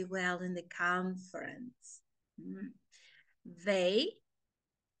very well in the conference. They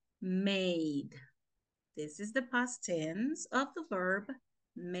made. This is the past tense of the verb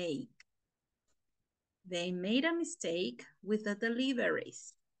make. They made a mistake with the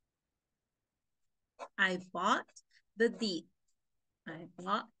deliveries. I bought the deed. I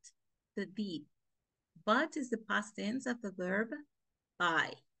bought the deed. But is the past tense of the verb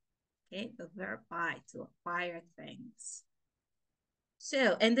buy. Okay, the verb buy, to acquire things.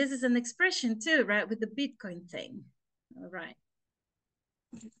 So, and this is an expression too, right, with the Bitcoin thing. All right.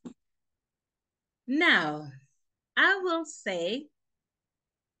 Now, I will say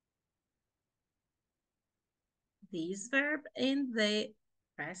this verb in the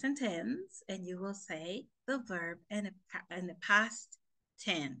present tense, and you will say the verb in the past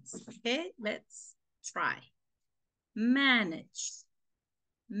tense. Okay, let's try. Manage.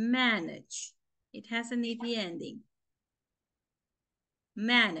 Manage. It has an ed ending.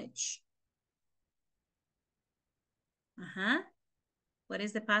 Manage. What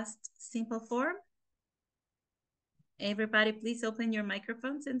is the past simple form? Everybody, please open your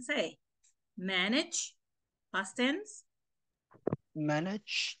microphones and say, manage, past tense.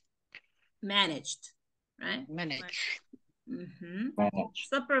 Manage. managed, right? Manage. Manage.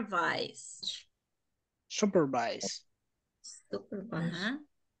 Supervise. Supervise. Uh-huh.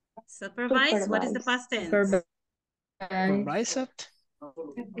 Supervise. What is the past tense? Supervised.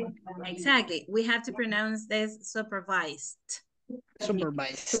 Exactly. We have to pronounce this supervised.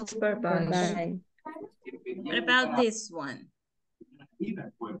 Supervised. Supervise. What about this one?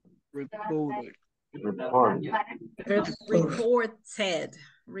 Reported. Report. Reported.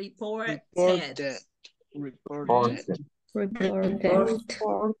 Reported. Reported.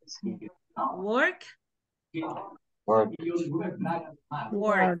 Report. Work. Work.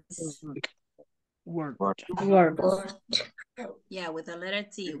 Worked. Worked. Yeah, with the letter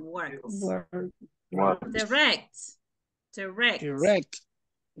T. Worked. Work. Direct. Direct. Direct.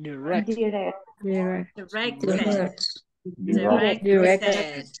 Directed.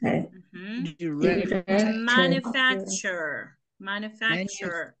 Directed. Mhm. Direct. Manufacture.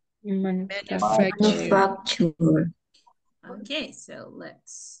 Manufacture. Manufacture. Okay, so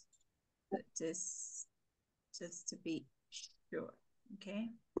let's put this just to be sure.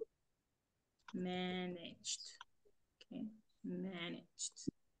 Okay. Managed. Okay. Managed.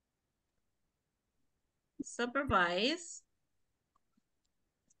 Supervise.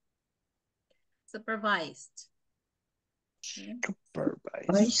 Supervised. Okay.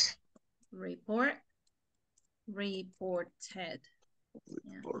 Supervise. Report. Reported.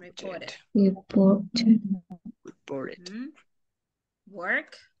 Yeah, reported. Reported. Mhm.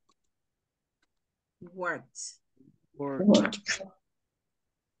 Work. Worked. Worked.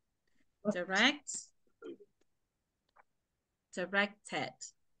 Direct. Directed.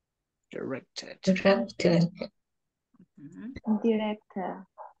 Directed. Mhm. Director.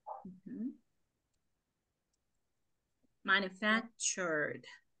 Mhm. Manufactured.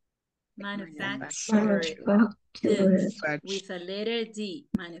 Manufactured. With a letter D.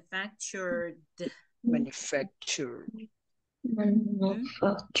 Manufactured. Manufactured.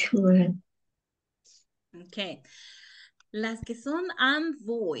 Okay. Las que son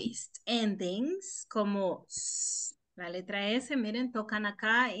unvoiced endings, como s, la letra S, miren, tocan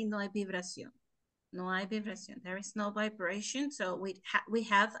acá y no hay vibración. No hay vibración. There is no vibration. So we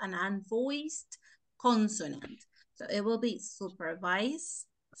have an unvoiced consonant. So it will be supervise,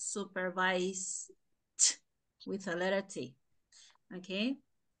 supervised with a letter T. Okay.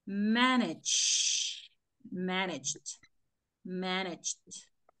 Manage, managed, managed.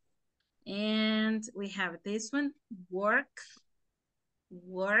 And we have this one, work,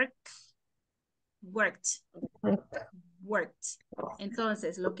 worked.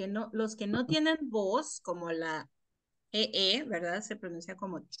 Entonces, los que no tienen voz, como la EE, ¿verdad? Se pronuncia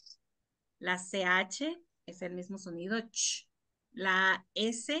como ch. La CH es el mismo sonido, ch. La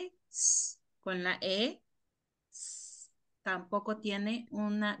S con la E tampoco tiene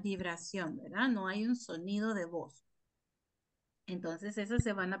una vibración, ¿verdad? No hay un sonido de voz. Entonces, esas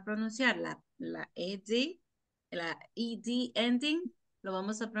se van a pronunciar. La ED, la ED ending, lo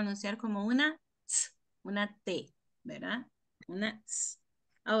vamos a pronunciar como una T, ¿verdad? Una T.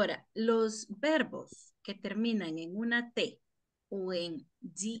 Ahora, los verbos que terminan en una T o en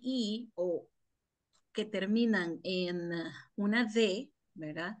DE o que terminan en una D,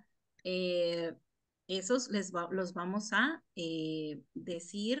 ¿verdad? Esos los vamos a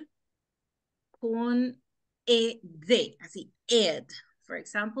decir con ed, así, ed. For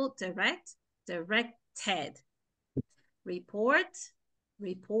example, direct, directed. Report,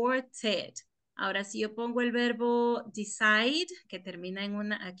 reported. Ahora, si yo pongo el verbo decide, que termina en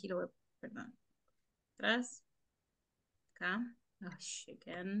una, aquí lo voy, perdón, atrás, acá,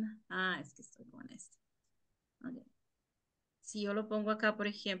 again. Es que estoy con este. Okay. Si yo lo pongo acá, por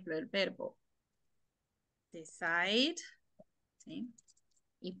ejemplo, el verbo decide, ¿sí?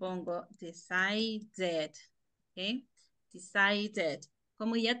 Y pongo decided, ¿ok? Decided.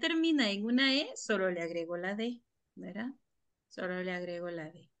 Como ya termina en una E, solo le agrego la D, ¿verdad? Solo le agrego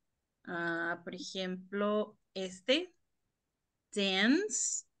la D. Por ejemplo, este,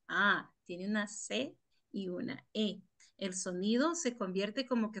 dance, tiene una C y una E. El sonido se convierte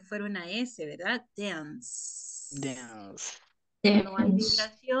como que fuera una S, ¿verdad? Dance. Dance. No hay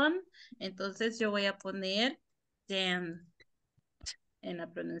vibración, entonces yo voy a poner dance en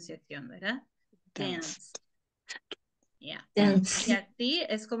la pronunciación, ¿verdad? Dance. Yeah. Y así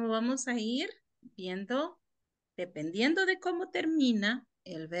es como vamos a ir viendo, dependiendo de cómo termina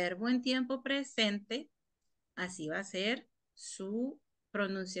el verbo en tiempo presente, así va a ser su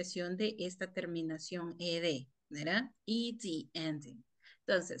pronunciación de esta terminación ed, ¿verdad? Ed ending.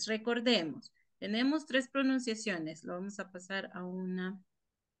 Entonces, recordemos, tenemos 3 pronunciaciones. Lo vamos a pasar a una.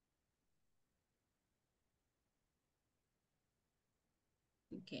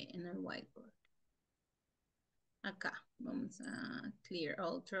 Ok, Ok, en el whiteboard. Acá, vamos a clear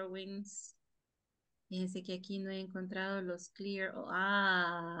all drawings. Fíjense que aquí no he encontrado los clear.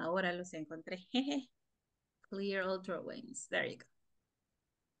 Ahora los encontré. Clear all drawings. There you go.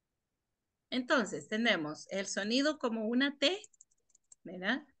 Entonces, tenemos el sonido como una T,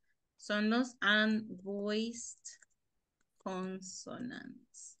 ¿verdad? Son los unvoiced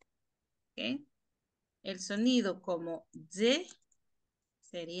consonants. ¿Ok? El sonido como D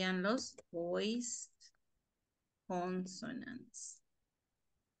serían los voiced consonants.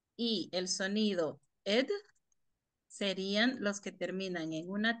 Y el sonido ed serían los que terminan en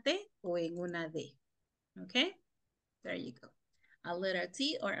una T o en una D. ¿Ok? There you go. A letter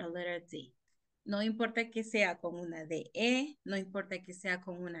T or a letter D. No importa que sea con una DE, no importa que sea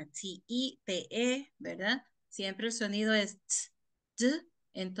con una TI, TE, ¿verdad? Siempre el sonido es t, d,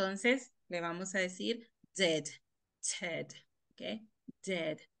 entonces le vamos a decir dead, TED, ¿ok?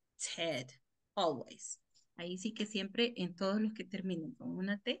 Dead, TED, always. Ahí sí que siempre en todos los que terminen con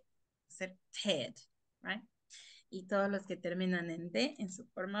una T, va a ser TED, right? Y todos los que terminan en D, en su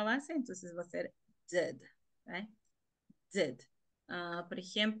forma base, entonces va a ser dead, right? Did. Por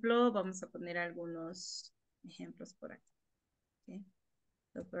ejemplo, vamos a poner algunos ejemplos por aquí. Okay.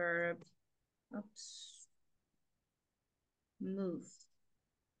 The verb, move.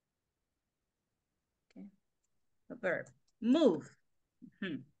 Okay. The verb, move.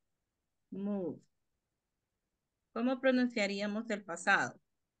 Move. ¿Cómo pronunciaríamos el pasado?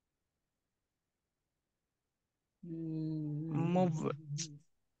 Move.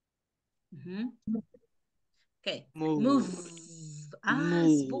 Okay. Move. Move. Es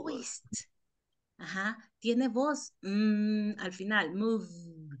Move. voiced. Ajá. Tiene voz. Al final. Move.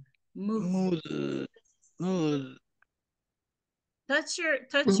 Move. Move. Move. Touch your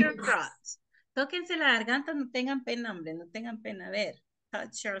throat. Tóquense la garganta, no tengan pena, hombre, no tengan pena. A ver,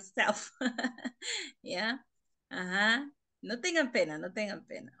 touch yourself. ¿Ya? Ajá. No tengan pena, no tengan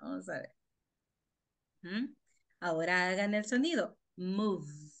pena. Vamos a ver. Ahora hagan el sonido. Move.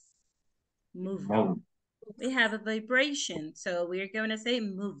 Move. Move. We have a vibration, so we're going to say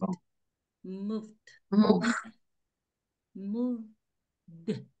moved. Moved. Move. Moved.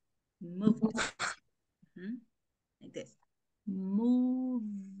 Moved. Like this. Moved.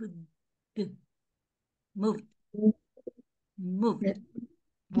 Moved. Moved.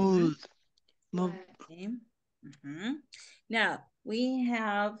 Move. Move. Okay. Now, we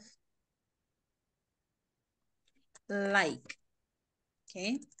have like.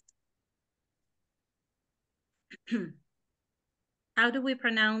 Okay. How do we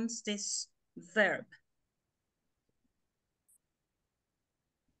pronounce this verb?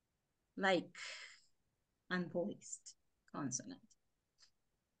 Like, unvoiced consonant.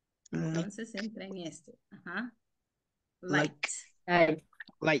 Entonces entra en este. Light. Like.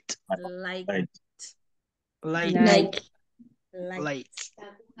 Light. Light. Light. Like. Light.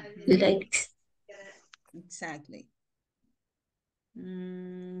 Like. Exactly.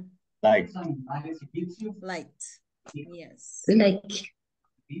 Like. Light. Yes. Like.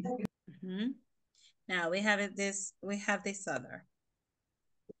 Now we have this other.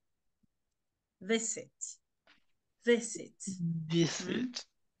 Visit. Visit. Visit.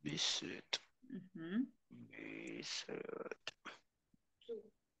 Visit.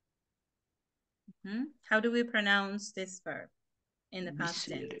 How do we pronounce this verb in the past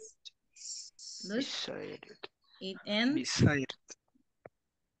tense? Look. Decided. It ends. Decided.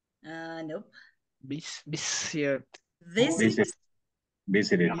 Nope. Visit. Visit.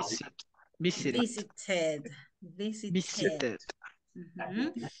 Visited. Visited. Visited.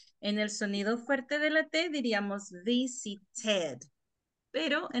 En el sonido fuerte de la T diríamos visited.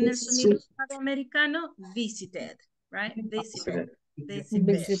 Pero en el sonido americano, visited, right? Visited.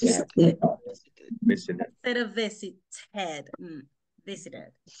 Visited. Visited. Instead of visited.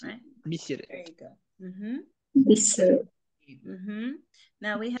 Visited, right? Visited. There you go. Visited.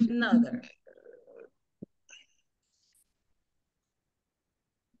 Now we have another.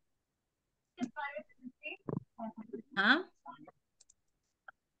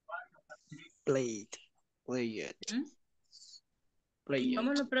 Played. Played. Played.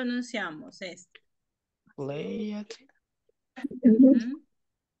 ¿Cómo lo pronunciamos este? Played.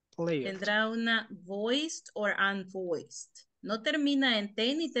 Played. Tendrá una voiced or unvoiced. No termina en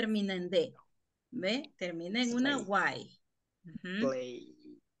T ni termina en D. ¿Ve? Termina en una Y. Play.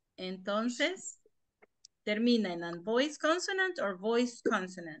 Entonces, termina en unvoiced consonant or voiced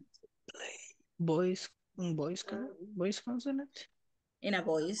consonant. Voice consonant. In a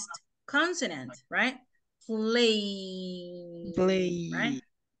voiced consonant, right? Play. Play. Right?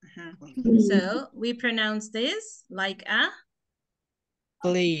 So we pronounce this like a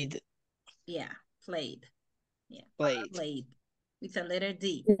Played. Yeah, played. Yeah, Played. played. With a letter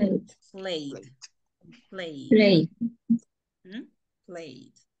D. Played. Played. Play. Hmm?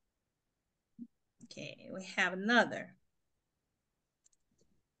 Played. Okay, we have another.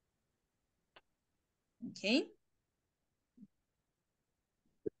 Okay.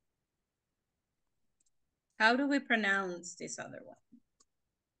 How do we pronounce this other one?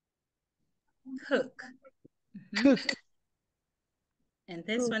 Cook. Mhm. Cook. And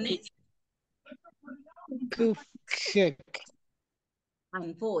this one is Cook. Cook.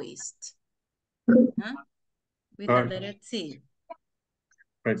 unvoiced. Huh? With a letter T.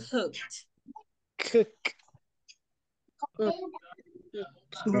 Right. Cooked. Cook. Cook.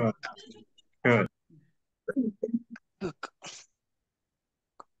 Good. Good. Cook.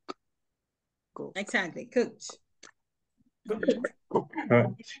 Cook. Exactly, cooked. Mhm. Good.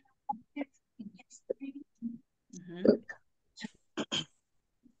 Mhm.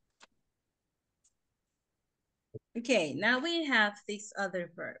 Okay, now we have this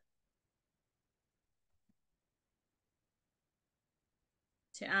other verb.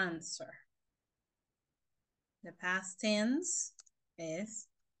 To answer. The past tense is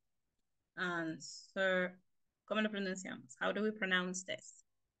answer. ¿Cómo lo pronunciamos? How do we pronounce this?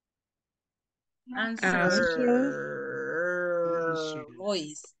 Answer. Answer.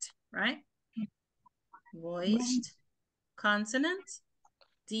 Voiced, right? Voiced. Consonant.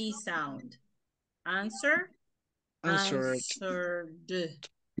 D sound. Answer. Answered. Answered.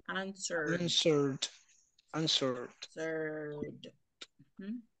 Answered. Answered. Answered. Answered.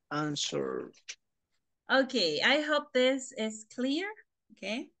 Hmm? Answered. Okay, I hope this is clear.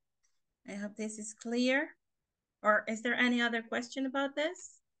 Okay, I hope this is clear. Or is there any other question about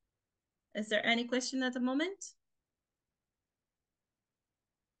this? Is there any question at the moment?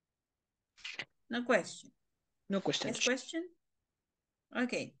 No question. No questions. Yes question?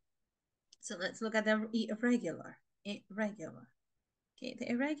 Okay, so let's look at the irregular. Irregular. Okay,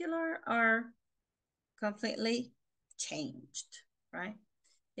 the irregular are completely changed, right?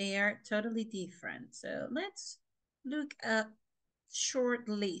 They are totally different. So let's look at short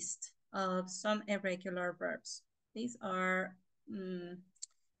list of some irregular verbs. These are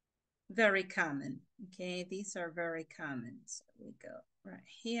very common. Okay, these are very common. So we go right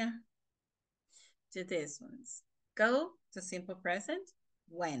here to these ones. Go to simple present,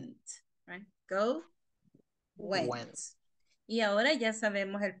 went, right? Go, went. Y ahora ya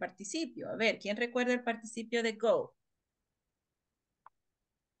sabemos el participio. A ver, ¿quién recuerda el participio de go?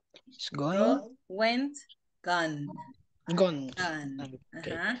 It's going. Go, went, gone. Gone. Gone.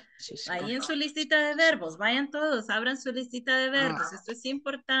 Okay. Ajá. Sí, sí. Ahí en su listita de verbos, vayan todos, abran su listita de verbos. Esto es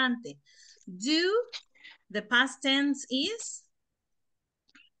importante. Do, the past tense is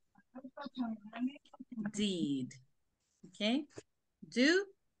did. Okay. Do,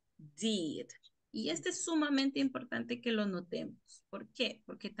 did. Y este es sumamente importante que lo notemos. ¿Por qué?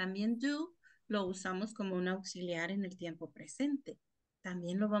 Porque también do lo usamos como un auxiliar en el tiempo presente.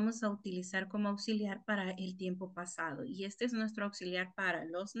 También lo vamos a utilizar como auxiliar para el tiempo pasado. Y este es nuestro auxiliar para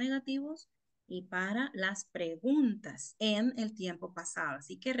los negativos y para las preguntas en el tiempo pasado.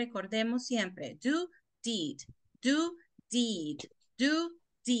 Así que recordemos siempre, do, did, do, did, do,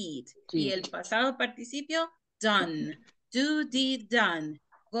 did. Y el pasado participio, done. Do, did, done.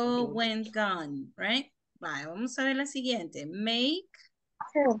 Go, went, gone, right? Vale, vamos a ver la siguiente. Make,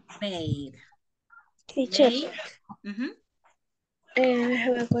 made. Teacher, Make. I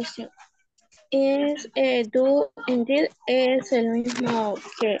have a question. Es do indeed es el mismo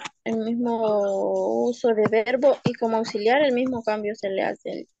uso de verbo y como auxiliar el mismo cambio se le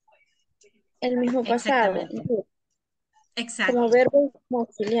hace el mismo pasado. Exactamente. Exacto. Como verbo y como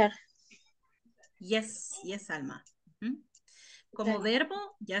auxiliar. Yes, yes, Alma. Como verbo,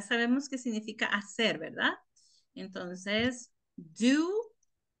 ya sabemos que significa hacer, ¿verdad? Entonces, do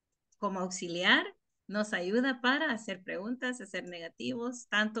como auxiliar nos ayuda para hacer preguntas, hacer negativos,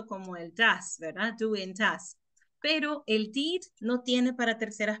 tanto como el does, ¿verdad? Do and does. Pero el did no tiene para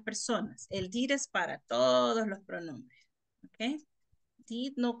terceras personas. El did es para todos los pronombres, ¿ok?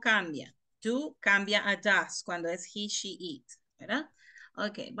 Did no cambia. Do cambia a does cuando es he, she, it, ¿verdad?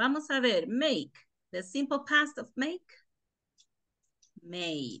 Ok, vamos a ver. Make. The simple past of make.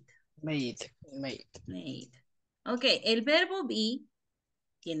 Made. Made. Made. Ok, el verbo be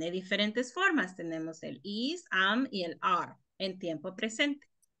tiene diferentes formas. Tenemos el is, am y el are en tiempo presente.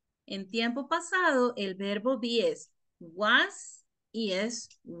 En tiempo pasado, el verbo be es was y es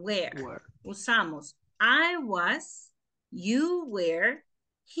were. Usamos I was, you were,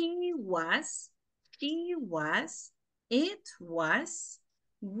 he was, she was, it was,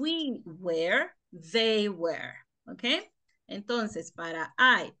 we were, they were. ¿Ok? Entonces, para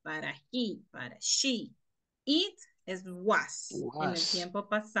I, para he, para she, it es was en el tiempo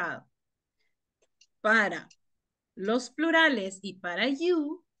pasado. Para los plurales y para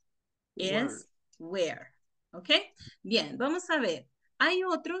you es were. ¿Ok? Bien, vamos a ver. Hay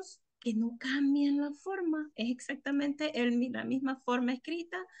otros que no cambian la forma. Es exactamente la misma forma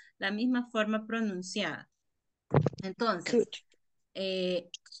escrita, la misma forma pronunciada. Entonces,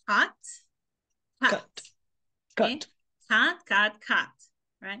 cat, cat. Okay? Cat,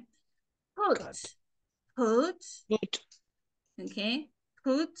 right? Put, okay?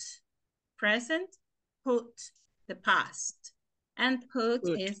 Put, present, put, the past. And put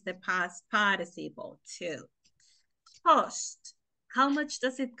is the past participle too. Cost, how much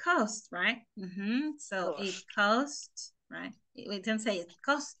does it cost, right? So it cost, right? We can say it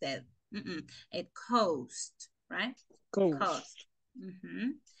costed. It cost, right? Cost.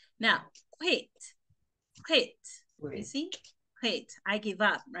 Now, quit. You see? Quit. I give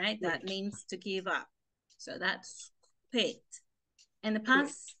up, right? That means to give up. So that's quit. And the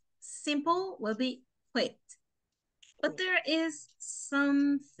past simple will be quit. But there is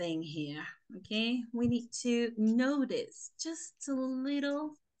something here, okay? We need to notice just a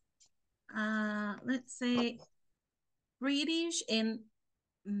little, let's say, British in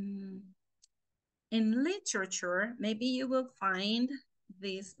literature, maybe you will find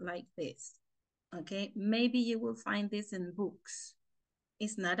this like this, okay? Maybe you will find this in books.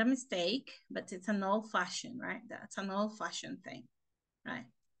 It's not a mistake, but it's an old-fashioned, right? That's an old-fashioned thing, right?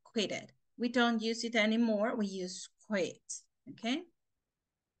 Quitted. We don't use it anymore. We use quit, okay?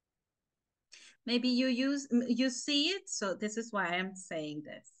 Maybe you see it, so this is why I'm saying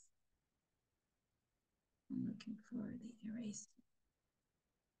this. I'm looking for the eraser.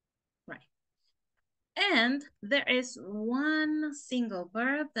 Right. And there is one single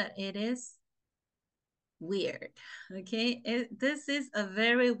verb that it is weird, okay? This is a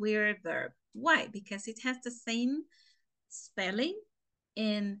very weird verb. Why? Because it has the same spelling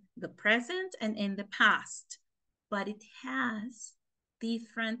in the present and in the past, but it has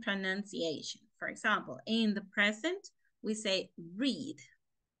different pronunciation. For example, in the present, we say read,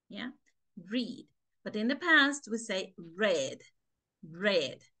 yeah, read. But in the past, we say red.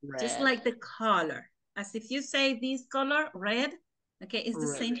 Just like the color. As if you say this color, red, okay, it's the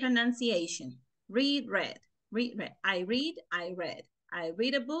same pronunciation. Read, red. I read, I read. I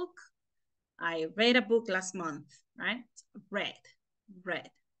read a book. I read a book last month, right? Read.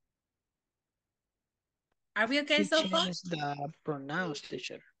 Are we okay so far? The pronouns,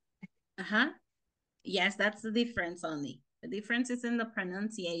 teacher. Yes, that's the difference only. The difference is in the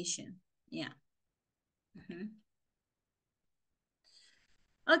pronunciation. Yeah.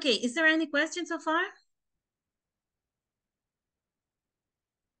 Okay, is there any questions so far?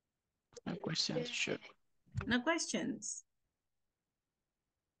 No questions, teacher. No questions.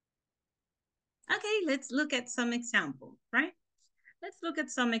 Okay, let's look at some examples, right? Let's look at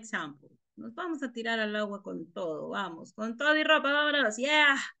some examples. Nos vamos a tirar al agua con todo. Vamos, con todo y ropa, vámonos.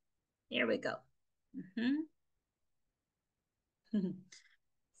 Yeah. Here we go.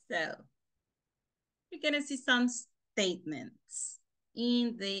 So, you're going to see some statements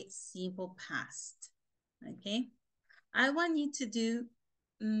in the simple past. Okay? I want you to do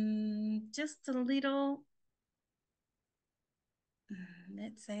just a little,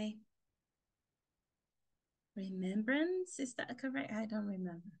 let's say, remembrance. Is that correct? I don't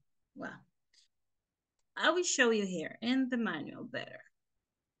remember. Well, I will show you here in the manual better.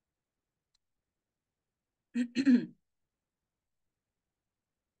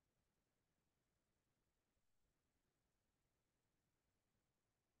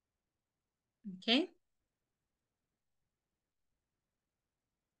 Okay.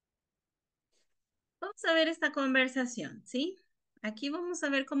 Vamos a ver esta conversación, ¿sí? Aquí vamos a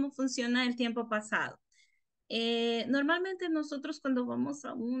ver cómo funciona el tiempo pasado. Normalmente nosotros cuando vamos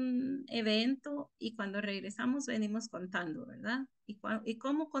a un evento y cuando regresamos venimos contando, ¿verdad? ¿Y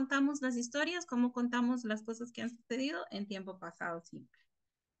cómo contamos las historias? ¿Cómo contamos las cosas que han sucedido? En tiempo pasado siempre.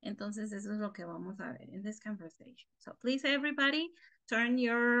 Entonces eso es lo que vamos a ver in this conversation. So please everybody turn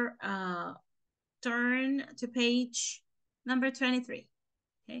to page number 23.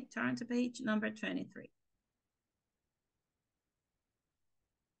 Okay, turn to page number 23.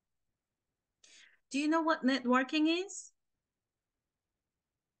 Do you know what networking is?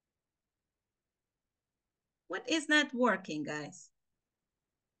 What is networking, guys?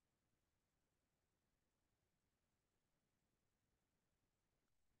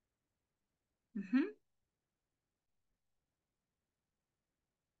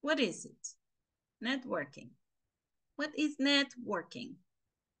 What is it? Networking. What is networking?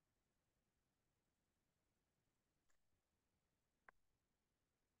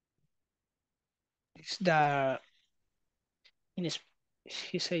 It's the,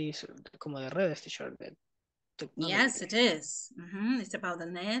 he says como de redes, teacher, the technology. Yes, it is. It's about the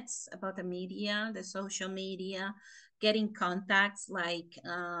nets, about the media, the social media, getting contacts like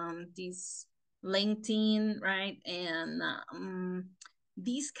this LinkedIn, right? And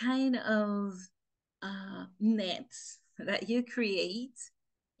these kind of nets that you create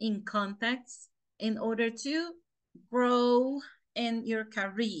in contacts in order to grow in your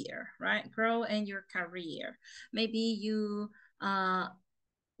career, right? Grow in your career. Maybe you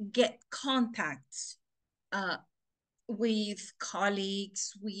get contacts with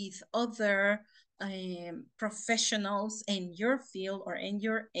colleagues, with other professionals in your field or in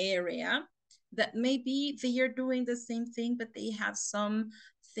your area that maybe they are doing the same thing, but they have some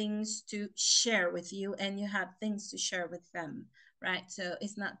things to share with you and you have things to share with them, right? So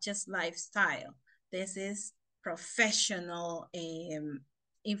it's not just lifestyle. This is professional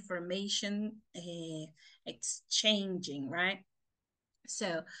information exchanging, right?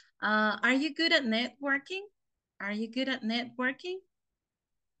 So are you good at networking? Are you good at networking?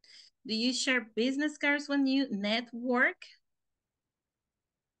 Do you share business cards when you network?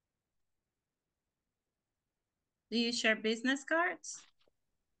 Do you share business cards?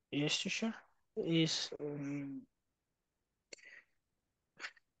 Yes, teacher. Is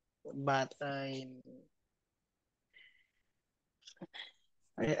but I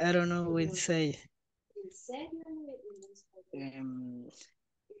don't know what to say.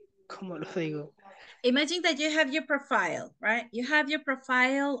 ¿Cómo lo digo? Imagine that you have your profile, right? You have your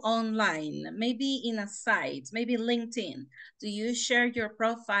profile online, maybe in a site, maybe LinkedIn. Do you share your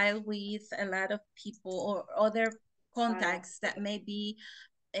profile with a lot of people or other contacts that maybe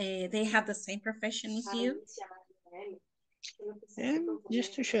they have the same profession as you?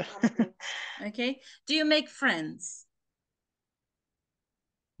 Just to share. Okay. Do you make friends?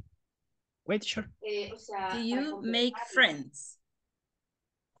 Wait, sure. Do you make friends?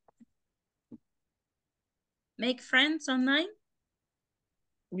 Make friends online?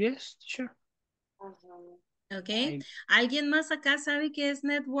 Yes, sure. Ok. ¿Alguien más acá sabe qué es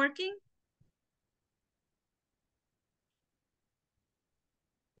networking?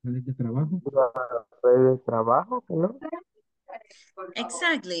 ¿Redes de trabajo? ¿Redes de trabajo? ¿No?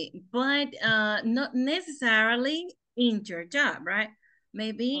 Exactly, but not necessarily in your job, right?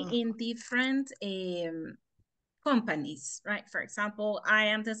 Maybe in different companies, right? For example, I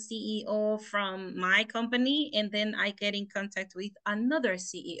am the CEO from my company and then I get in contact with another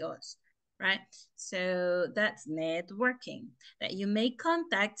CEOs, right? So that's networking, that you make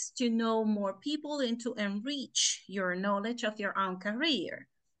contacts to know more people and to enrich your knowledge of your own career,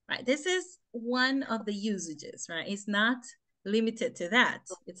 right? This is one of the usages, right? It's not limited to that.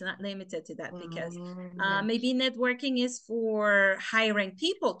 It's not limited to that because maybe networking is for hiring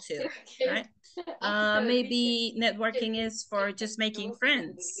people too, right? Maybe networking is for just making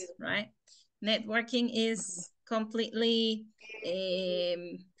friends, right? Networking is completely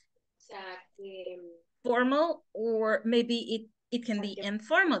formal, or maybe it can be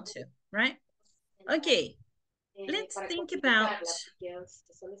informal too, right? Okay, let's think about,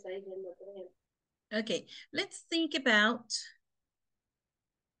 okay, let's think about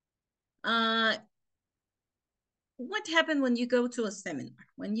what happened when you go to a seminar,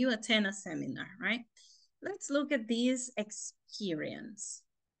 when you attend a seminar, right? Let's look at this experience.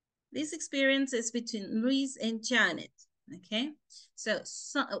 This experience is between Luis and Janet, okay? So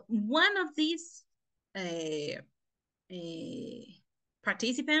one of these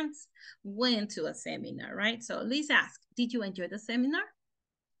participants went to a seminar, right? So Luis asked, did you enjoy the seminar?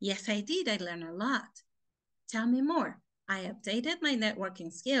 Yes, I did. I learned a lot. Tell me more. I updated my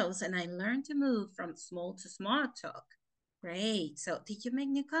networking skills and I learned to move from small to small talk. Great. So did you make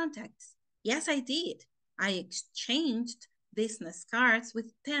new contacts? Yes, I did. I exchanged business cards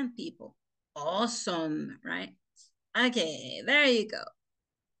with 10 people. Awesome, right? Okay, there you go.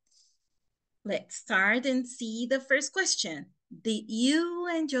 Let's start and see the first question. Did you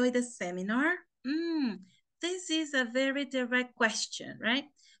enjoy the seminar? This is a very direct question, right?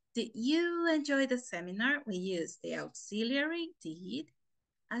 Did you enjoy the seminar? We use the auxiliary did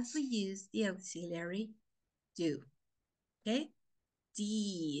as we use the auxiliary do. Okay?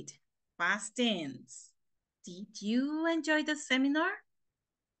 Did, past tense. Did you enjoy the seminar?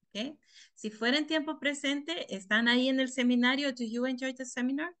 Okay. Si fuera en tiempo presente, ¿están ahí en el seminario? Do you enjoy the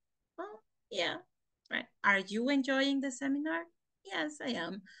seminar? Well, yeah. Right. Are you enjoying the seminar? Yes, I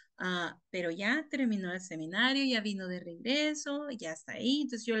am. Pero ya terminó el seminario, ya vino de regreso, ya está ahí.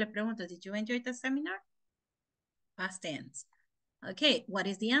 Entonces yo le pregunto, did you enjoy the seminar? Past tense. Okay, what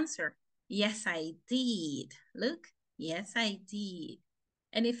is the answer? Yes, I did. Look, yes, I did.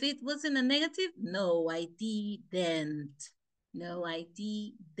 And if it wasn't a negative, no, I didn't. No, I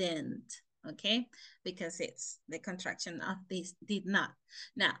didn't. Okay? Because it's the contraction of this did not.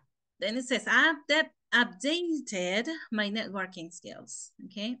 Now, then it says, I've updated my networking skills.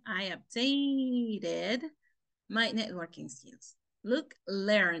 Okay? I updated my networking skills. Look,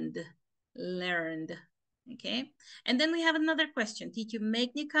 learned. Okay? And then we have another question. Did you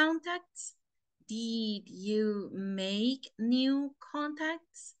make new contacts? Did you make new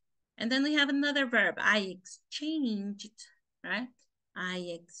contacts? And then we have another verb. I exchanged, right?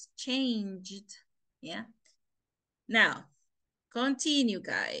 I exchanged, yeah. Now, continue,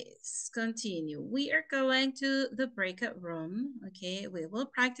 guys. Continue. We are going to the breakout room, okay? We will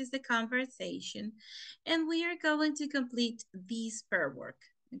practice the conversation, and we are going to complete this pair work,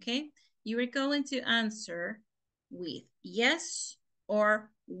 okay? You are going to answer with yes or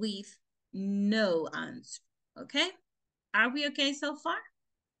with no answer, okay? Are we okay so far?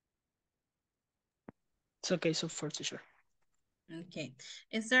 It's okay so far, teacher. Okay.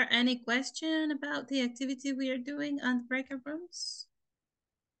 Is there any question about the activity we are doing on the breakout rooms?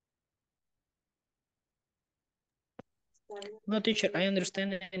 No, teacher, I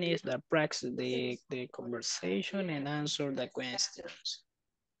understand it is the practice, the conversation and answer the questions.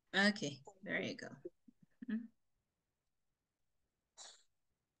 Okay, there you go. Mhm.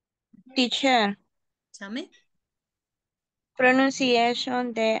 Teacher, Tell me.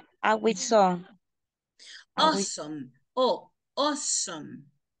 pronunciation de awesome. Awesome. Oh, awesome.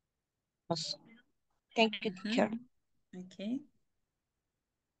 Thank you, teacher. Okay.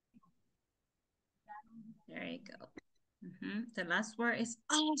 There you go. The last word is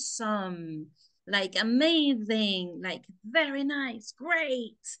awesome. Like amazing, like very nice,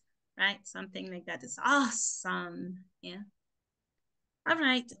 great, right? Something like that is awesome. Yeah. All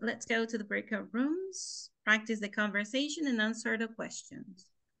right, let's go to the breakout rooms, practice the conversation and answer the questions.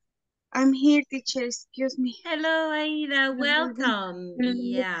 I'm here, teacher. Excuse me. Hello, Aida. Welcome.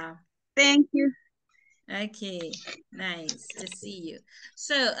 Yeah. Thank you. Okay, nice to see you.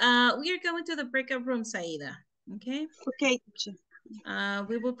 So we are going to the breakout rooms, Aida. Okay. Okay, teacher.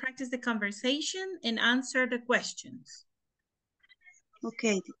 We will practice the conversation and answer the questions.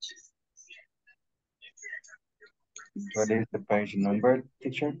 Okay, teacher. What is the page number,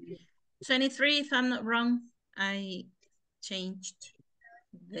 teacher? 23, if I'm not wrong. I changed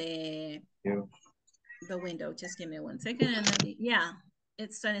the window. Just give me 1 second and let me, yeah,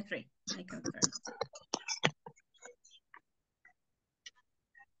 it's 23. I confirmed.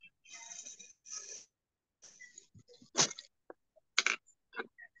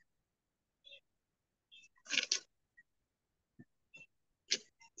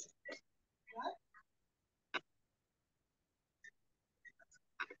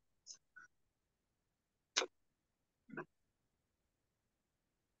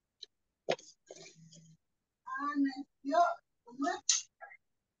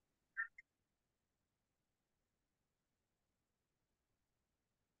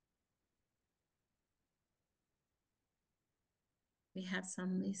 We have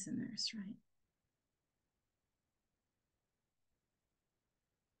some listeners, right?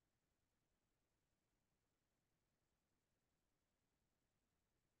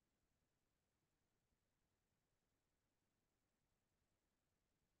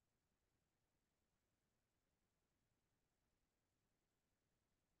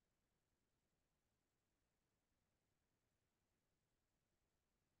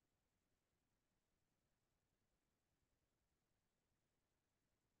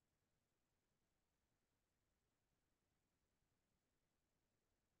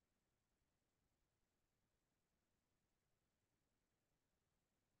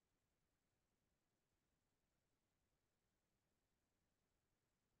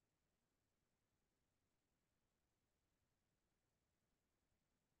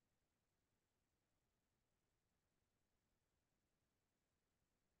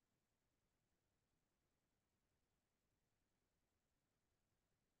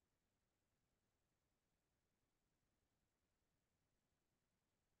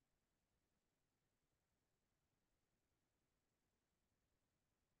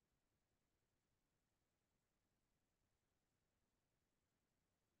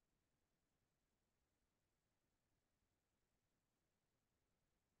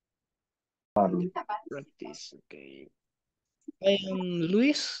 Practice, okay. I am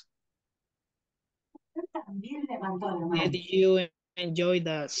Luis. Did you enjoy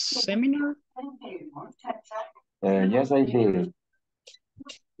the seminar? Yes, I did.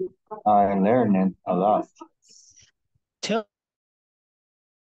 I learned a lot. Tell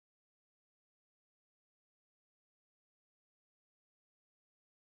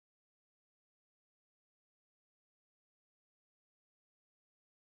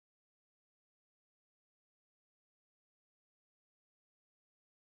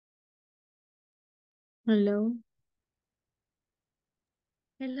Hello.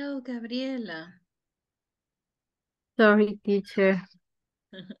 Hello, Gabriela. Sorry, teacher.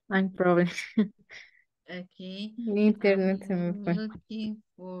 I'm probably. Okay. Mi internet se me I'm fue. looking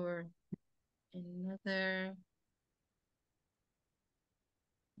for another.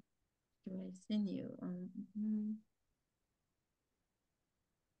 Do I send you?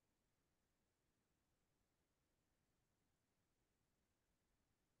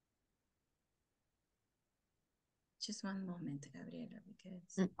 Just one moment, Gabriela,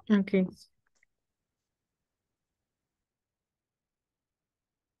 because. Okay.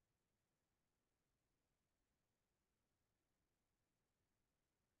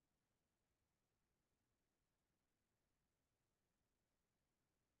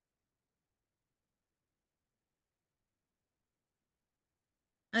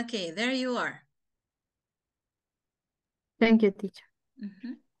 Okay, there you are. Thank you, teacher.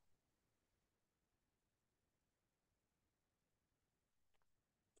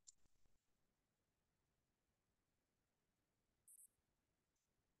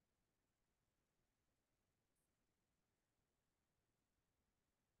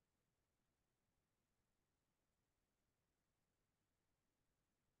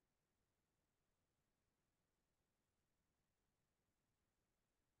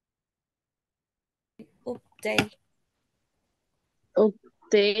 Update.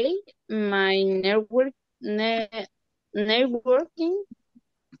 Update my networking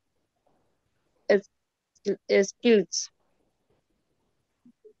skills.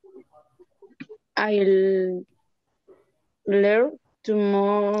 I learn to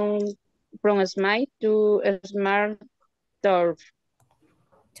move from smart to smart talk.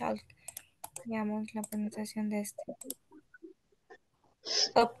 Veamos la pronunciación de este.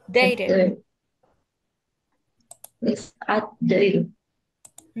 Updated. It's updated.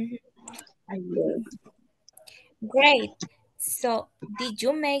 Great. So, did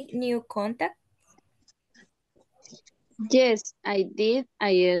you make new contact? Yes, I did. I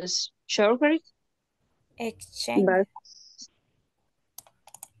use shortcut. Exchange. But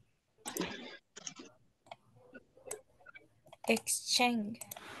Exchange.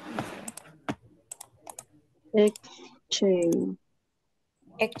 exchange.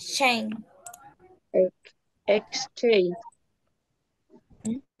 Exchange. Exchange.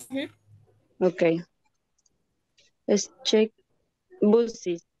 Okay. Let's check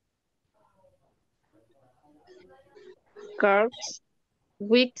buses, cars,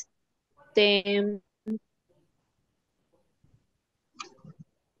 weeks, them,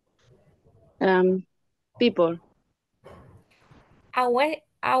 people. Away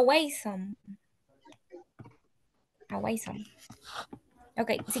some.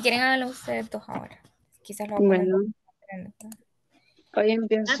 Ok, si quieren háganlo ustedes dos ahora. Quizás lo voy a poner Bueno, hoy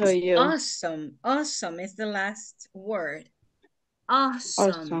empiezo That's yo. awesome. Awesome is the last word.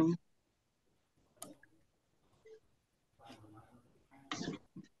 Awesome. Awesome.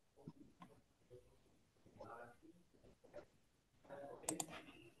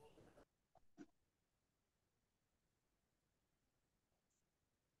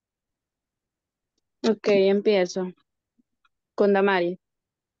 Ok, empiezo. Con Damari.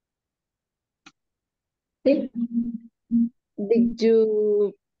 Sí. Did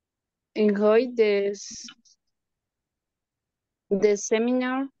you enjoy the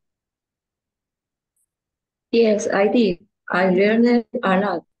seminar? Yes, I did. I learned a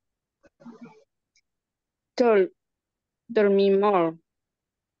lot. Tell me more.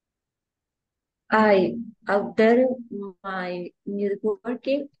 I altered my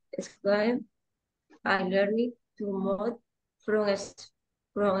networking skills. I learned to move from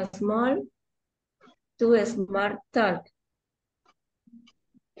small to a smart talk.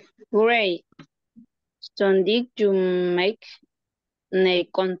 Great. So did you make new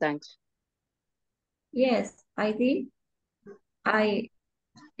contacts? Yes, I did. I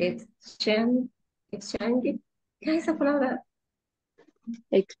exchanged. ¿Qué es esa palabra?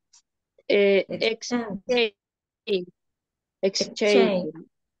 Exchange. Exchange.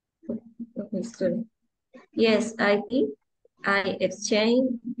 Okay, sorry. Yes, I did. I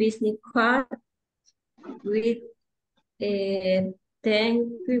exchanged business cards with 10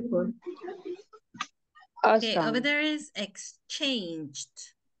 people. Okay, Awesome. over there is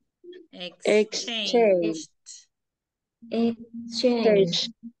exchanged. Exchange. Exchange.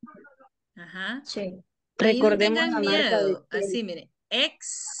 Ajá. Exchange. Ahí no Recordemos tengan la marca de miedo. Así, mire.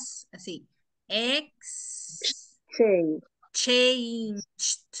 Así. Change.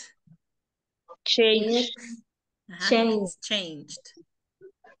 Changed. Change. Ajá. Change. Exchanged.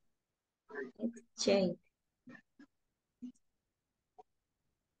 Exchange.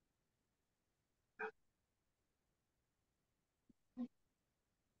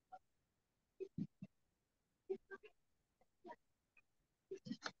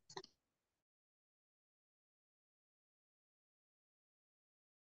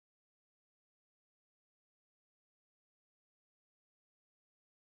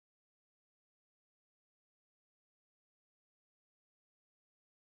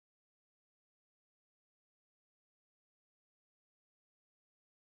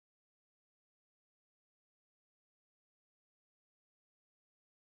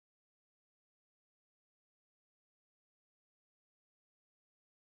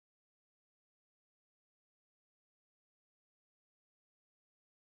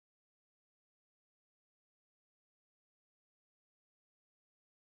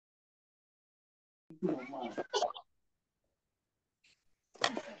 La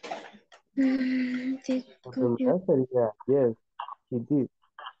primera sería yes, he did.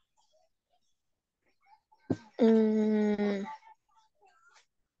 Mm,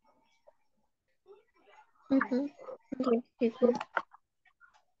 ujú. Yes, he did.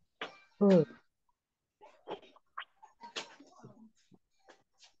 Oh,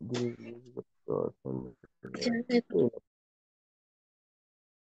 did use the person. Sí,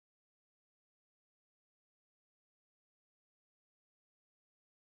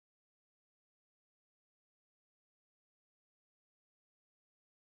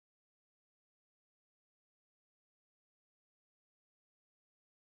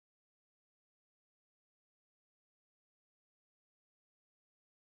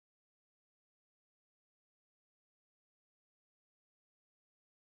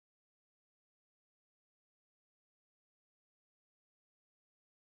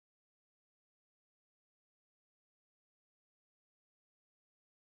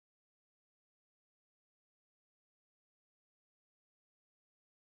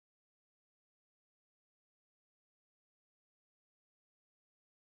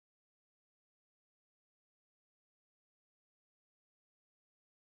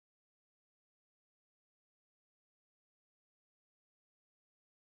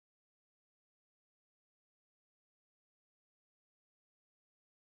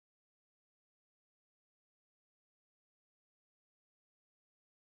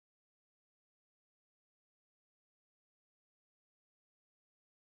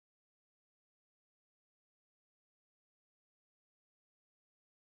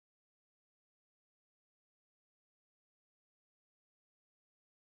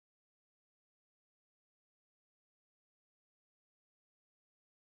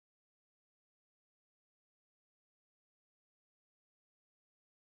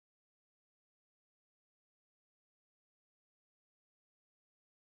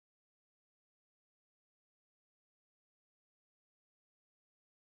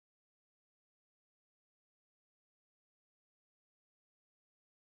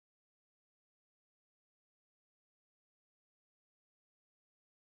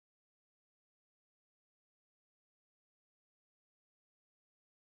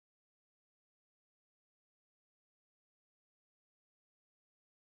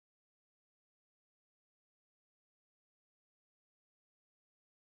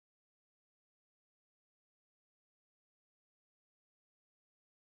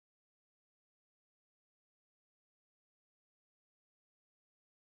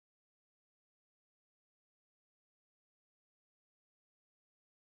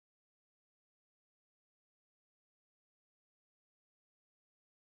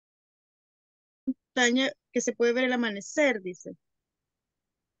 Montaña que se puede ver el amanecer, dice.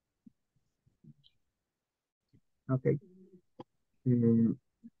 ok. Mm,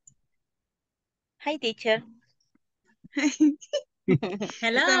 Hi, teacher. Estamos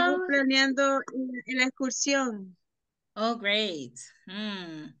Hello. planeando la excursión. Oh, great.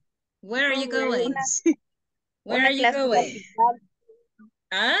 Where are Oh, you great. going? Where are Una you clase de going? hospital.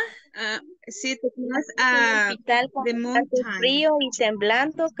 ¿Ah? Sí, te quedas En el a hospital con the bastante mountain. frío y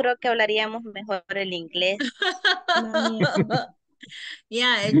temblando, creo que hablaríamos mejor el inglés. La nieve.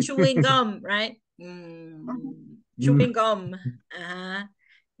 Yeah, chewing gum, right? Chewing gum.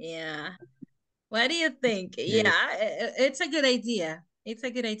 Yeah. What do you think? Yeah, eh, it's a good idea. It's a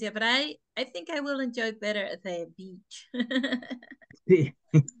good idea, but I think I will enjoy better at the beach. sí.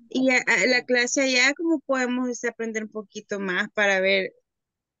 Y a la clase allá, ¿cómo podemos aprender un poquito más para ver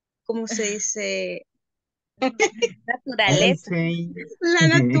cómo se dice Naturaleza. la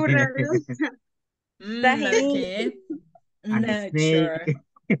naturaleza? Okay. An snake. Nature.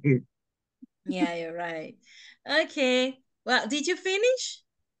 Yeah, you're right. Okay. Well, did you finish?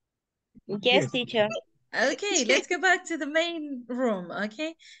 Yes, Yes. teacher. Okay, let's go back to the main room.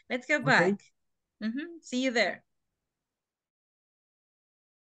 Okay, let's go back. Okay. See you there.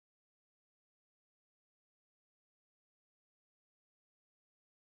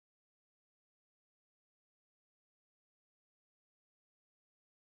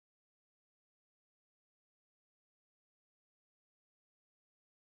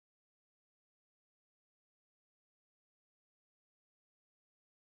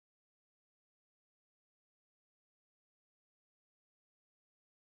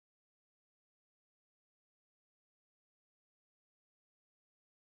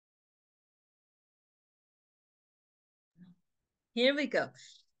 Here we go.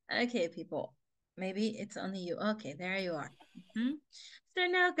 Okay, people. Maybe it's only you. Okay, there you are. So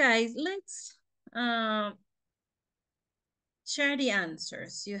now, guys, let's share the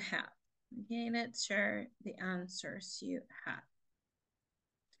answers you have. Okay, let's share the answers you have.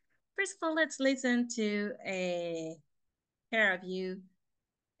 First of all, let's listen to a pair of you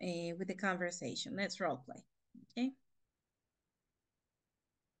with the conversation. Let's role play, okay?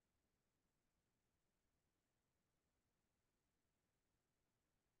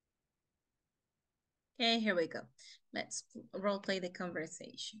 Okay, here we go. Let's role play the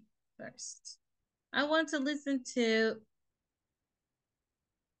conversation first. I want to listen to,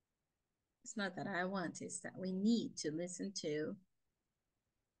 it's not that I want, it's that we need to listen to.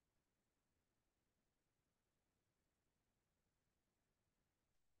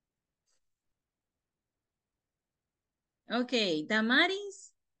 Okay,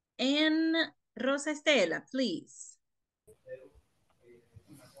 Damaris and Rosa Estela, please.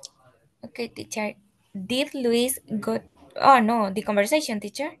 Okay, teacher. Did Luis go? Oh no, the conversation,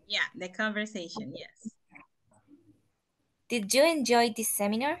 teacher. Yeah, the conversation, yes. Did you enjoy this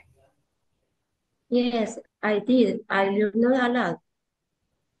seminar? Yes, I did. I learned a lot.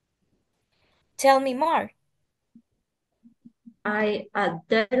 Tell me more. I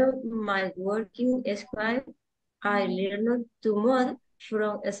adapted my working style. I learned to move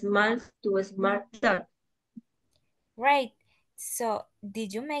from smart to smart start. Right. So,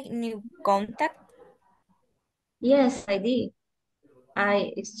 did you make new contact? Yes, I did.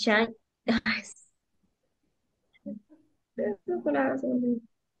 I exchanged.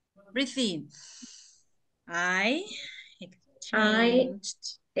 Breathe in. I I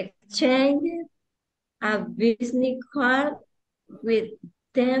exchanged. exchanged a business card with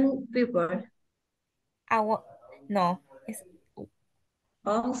 10 people. No. It's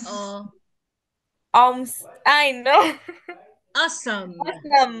Oh, I know. Awesome.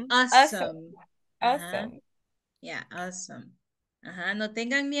 Awesome. Awesome. Ajá. Awesome. Yeah, awesome. Ajá, no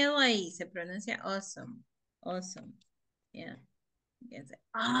tengan miedo ahí, se pronuncia awesome. Awesome. Yeah. Yes.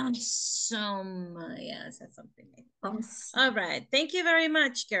 Awesome. Yeah, I said something like that. awesome. All right. Thank you very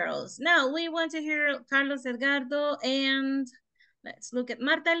much, girls. Now we want to hear Carlos Edgardo and let's look at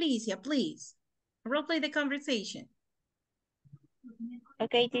Marta Alicia, please. Role play the conversation.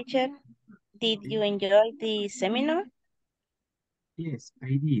 Okay, teacher. Did you enjoy the seminar? Yes,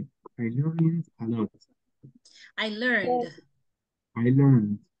 I did. I learned a lot. I learned. I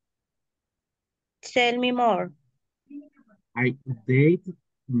learned. Tell me more. I updated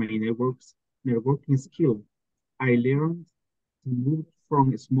my networking skill. I learned to move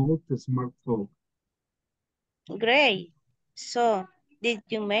from small to smart talk. Great. So, did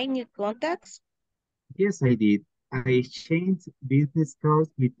you make new contacts? Yes, I did. I exchanged business cards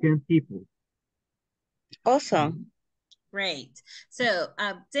with 10 people. Awesome. Great. So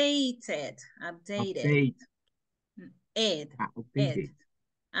updated. Update. Ed. Updated.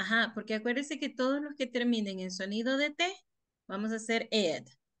 Ajá, porque acuérdense que todos los que terminen en sonido de T, vamos a hacer ed.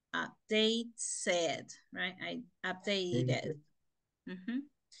 Update said, right? I updated.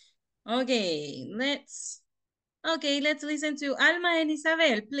 Okay, let's listen to Alma and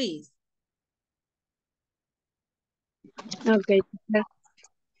Isabel, please. Okay.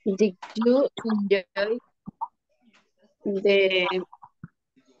 Did you enjoy the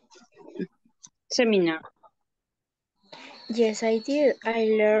seminar? Yes, I did. I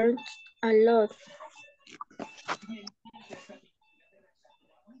learned a lot.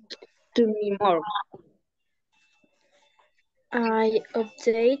 Tell me more. I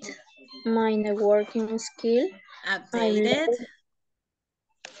update my networking skill. Updated.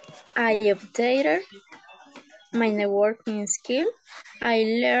 I updated my networking skill. I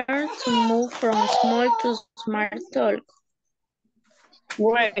learned to move from small to smart talk.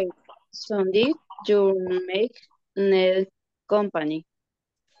 Great. So did you make new company?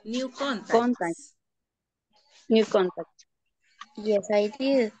 New contacts. New contact. Yes, I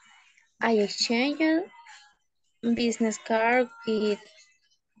did. I exchanged business card with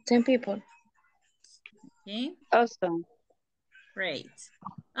 10 people. Okay. Awesome. Great.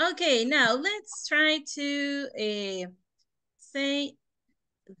 Okay, now let's try to say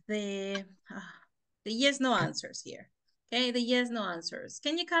the yes-no answers here. Okay, the yes-no answers.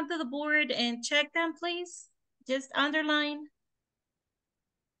 Can you come to the board and check them, please? Just underline.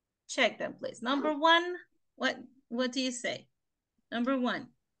 Check them, please. Number one, what do you say? Number one.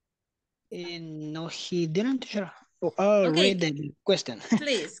 No, he didn't. Okay. Read the question.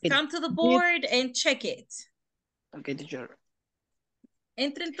 Please, come to the board and check it. Okay, teacher.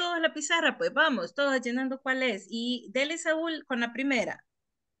 Entren todos a la pizarra, pues vamos, todos llenando cuál es. Y dele Saúl con la primera.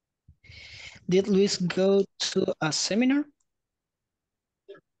 Did Luis go to a seminar?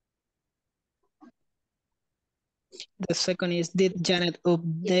 The second is, did Janet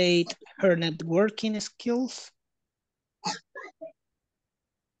update her networking skills?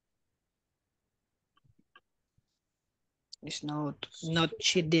 It's not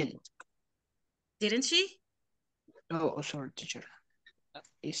she didn't. Didn't she? Oh, sorry, teacher.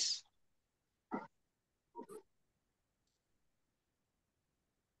 Is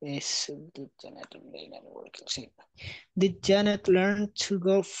did Janet learn and work? See, did Janet learn to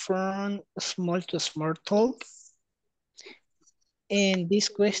go from small to smart talk? And this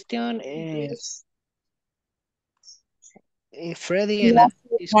question is Freddie and Last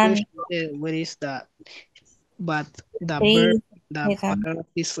this one. question, what is that? But the Three. verb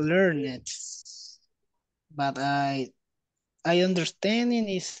is learned. But I understanding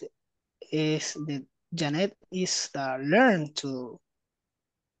is that Janet is learn to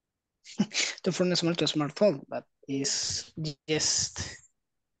from small to smart phone, but is just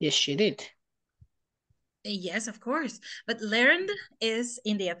yes she did. Yes, of course. But learned is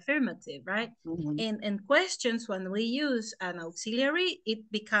in the affirmative, right? Mm-hmm. In questions, when we use an auxiliary, it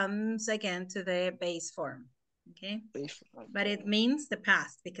becomes again to the base form. Okay. But it means the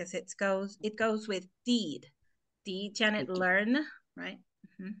past because it goes with did. Did Janet learn, right?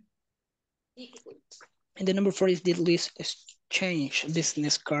 Mm-hmm. And the number 4 is did Liz exchange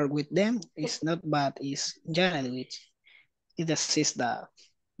business card with them? It's not bad, it's Janet which it assists the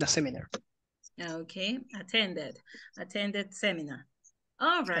seminar. Okay, attended seminar.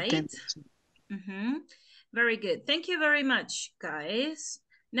 All right. Mm-hmm. Very good. Thank you very much, guys.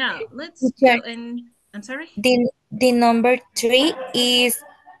 Now let's go and I'm sorry. The number 3 is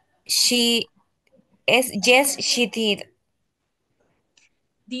yes she did.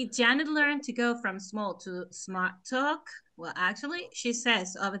 Did Janet learn to go from small to smart talk? Well, actually, she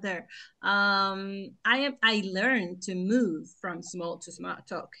says over there, I learned to move from small to smart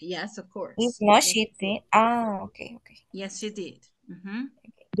talk. Yes, of course. It's not she did. Ah, okay. Yes, she did. Mm-hmm.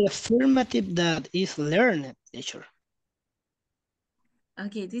 The affirmative that is learned, teacher.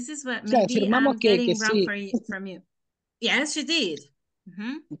 Okay, this is what maybe I'm getting wrong from you. Yes, she did.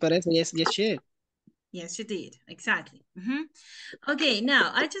 Mm-hmm. Parece, yes, she did. Yes, you did. Exactly. Mm-hmm. Okay,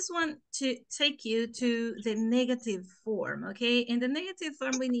 now I just want to take you to the negative form, okay? In the negative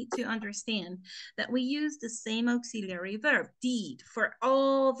form, we need to understand that we use the same auxiliary verb, did, for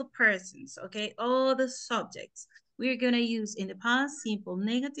all the persons, okay? All the subjects. We're going to use in the past simple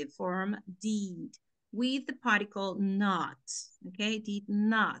negative form, did, with the particle not, okay? Did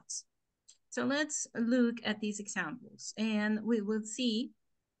not. So let's look at these examples, and we will see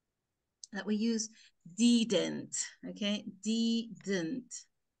that we use didn't, okay? Didn't.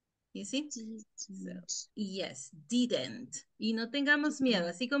 You see? So, yes, didn't. Y no tengamos miedo,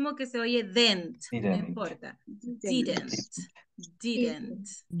 así como que se oye didn't. No importa. Didn't.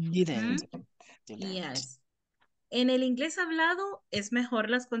 Yes. En el inglés hablado es mejor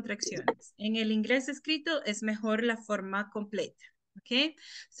las contracciones. En el inglés escrito es mejor la forma completa. Okay,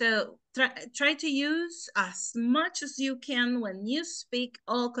 so try to use as much as you can when you speak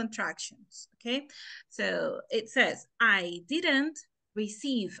all contractions. Okay, so it says, I didn't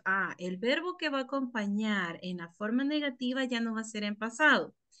receive. El verbo que va a acompañar en la forma negativa ya no va a ser en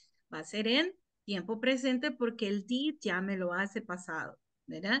pasado, va a ser en tiempo presente porque el did ya me lo hace pasado,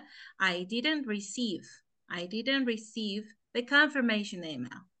 ¿verdad? I didn't receive the confirmation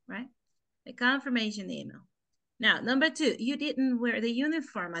email, right? The confirmation email. Now, number 2, you didn't wear the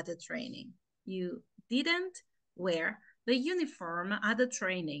uniform at the training. You didn't wear the uniform at the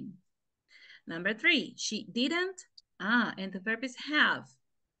training. Number 3, she didn't, and the verb is have,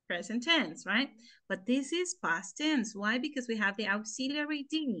 present tense, right? But this is past tense. Why? Because we have the auxiliary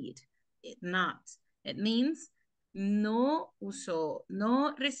did, not. It means no usó,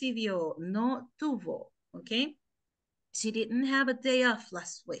 no recibió, no tuvo, okay? She didn't have a day off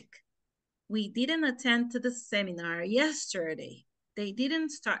last week. We didn't attend to the seminar yesterday. They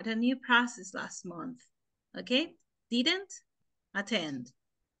didn't start a new process last month. Okay? Didn't attend.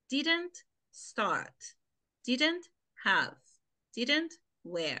 Didn't start. Didn't have. Didn't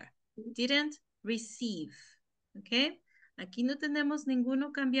wear. Didn't receive. Okay? Aquí no tenemos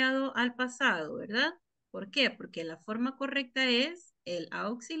ninguno cambiado al pasado, ¿verdad? ¿Por qué? Porque la forma correcta es el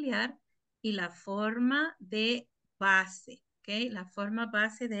auxiliar y la forma de base. Okay? La forma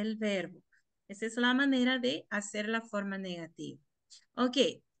base del verbo. Esa es la manera de hacer la forma negativa.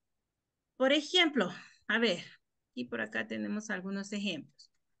 Ok. Por ejemplo, a ver, y por acá tenemos algunos ejemplos.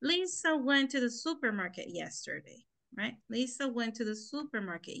 Lisa went to the supermarket yesterday, right? Lisa went to the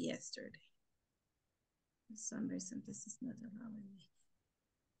supermarket yesterday. For some reason, this is not allowing me.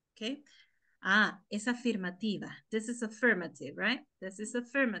 Okay. Es afirmativa. This is affirmative, right? This is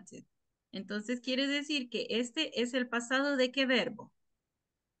affirmative. Entonces quiere decir que este es el pasado de qué verbo?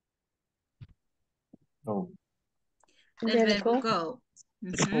 Go. Del verbo go.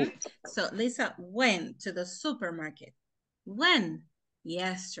 Mm-hmm. So Lisa went to the supermarket. When?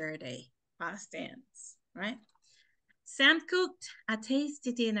 Yesterday. Past tense, right? Sam cooked a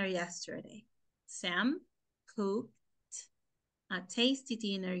tasty dinner yesterday. Sam cooked a tasty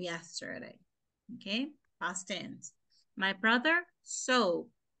dinner yesterday. Okay, past tense. My brother sew.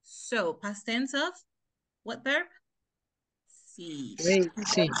 Past tense of what verb? See. See.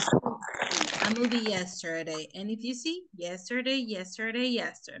 A movie yesterday. And if you see, yesterday,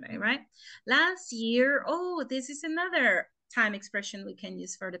 right? Last year, oh, this is another time expression we can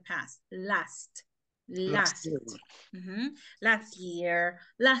use for the past. Last. Last year,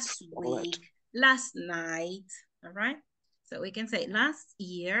 last week, last night, all right? So we can say, last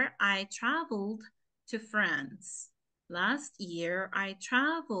year, I traveled to France. Last year, I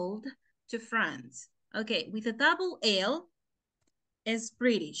traveled to France. Okay, with a double L is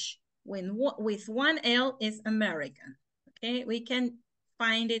British. With one L is American. Okay, we can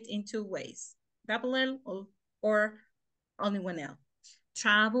find it in two ways. Double L or only one L.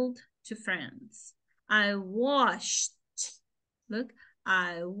 Traveled to France. I washed, look,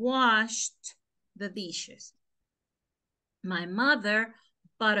 I washed the dishes. My mother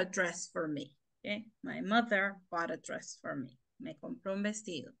bought a dress for me. Okay, my mother bought a dress for me. Me compró un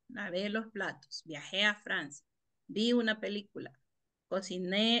vestido. Lavé los platos. Viajé a Francia. Vi una película.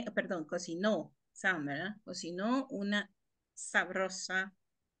 Cocinó, Sam, ¿verdad? Cocinó una sabrosa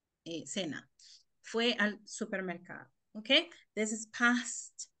cena. Fue al supermercado. Okay, this is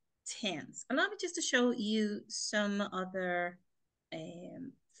past tense. Allow me just to show you some other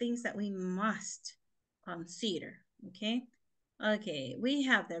things that we must consider. Okay, we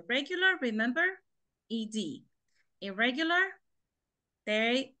have the regular, remember, ed. Irregular,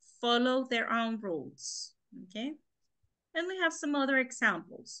 they follow their own rules. Okay, and we have some other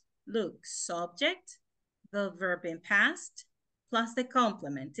examples. Look, subject, the verb in past, plus the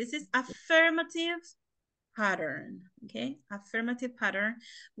complement. This is affirmative pattern, okay? Affirmative pattern.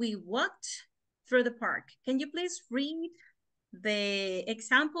 We walked through the park. Can you please read the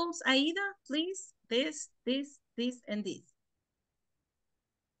examples, Aida, please? This, and this.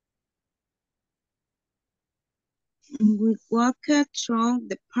 We walked through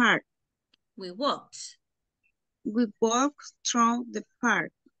the park. We walked. We walked through the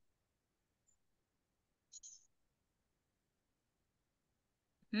park.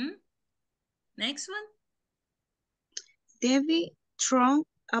 Next one. Debbie thought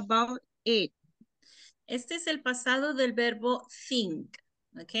about it. Este es el pasado del verbo think,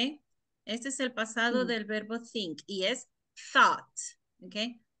 ¿ok? Este es el pasado del verbo think y es thought, ¿ok?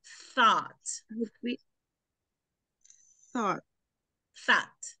 Thought. Thought.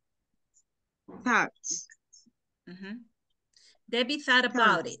 Thought. Thoughts. Debbie thought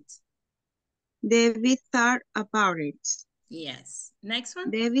about it. Debbie thought about it. Yes. Next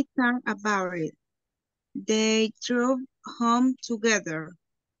one. Debbie thought about it. They drove home together.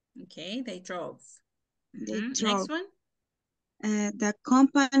 Okay, they drove. They drove. Next one. The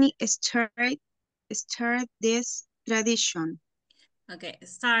company started this tradition. Okay,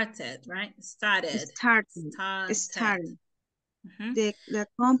 started, right? Started. Started. The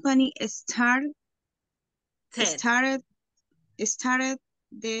company started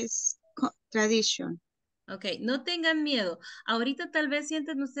this tradition. Ok, no tengan miedo. Ahorita tal vez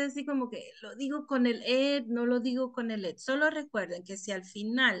sienten ustedes así como que lo digo con el ed, no lo digo con el ed. Solo recuerden que si al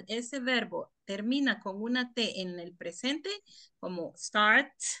final ese verbo termina con una T en el presente, como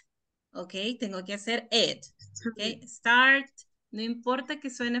start, ok, tengo que hacer ed. Ok, start, no importa que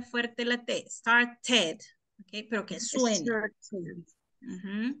suene fuerte la T, started, ok, pero que suene.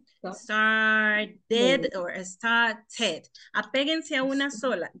 Started or started. Apéguense a una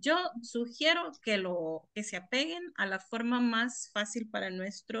sola. Yo sugiero que se apeguen a la forma más fácil para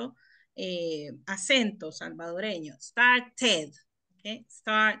nuestro acento salvadoreño. Started. Okay?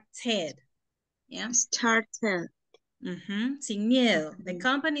 Started. Yeah? Started. Sin miedo. The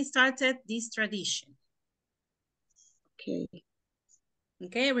company started this tradition. Okay.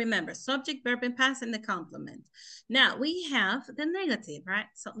 Okay, remember, subject, verb, and past, and the complement. Now, we have the negative, right?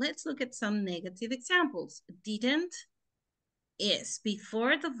 So let's look at some negative examples. Didn't is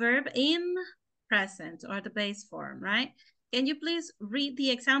before the verb in present or the base form, right? Can you please read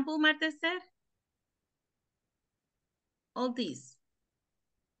the example, Marta Esther? All these.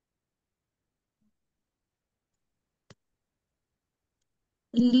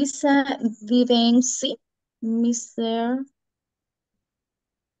 Lisa didn't see Mr.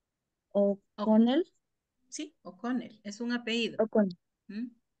 O'Connell. Sí, O'Connell, es un apellido. O'Connell.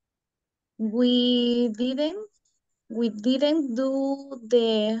 We didn't do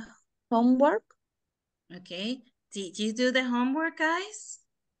the homework. Okay, did you do the homework, guys?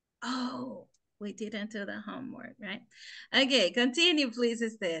 Oh, We didn't do the homework, right? Okay, continue, please,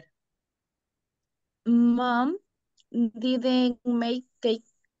 Esther. Mom didn't make cake.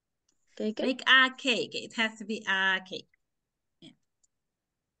 Make a cake. It has to be a cake. Yeah.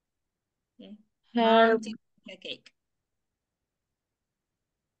 Okay. Her Mom didn't make a cake.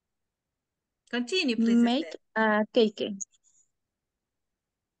 Continue, please, make Esther. a cake.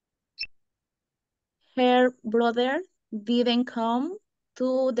 Her brother didn't come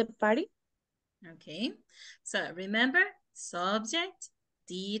to the party. Okay, so remember, subject,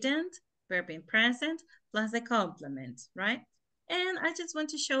 didn't, verb in present, plus the complement, right? And I just want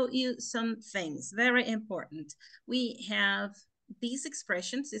to show you some things, very important. We have these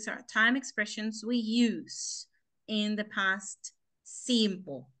expressions, these are time expressions we use in the past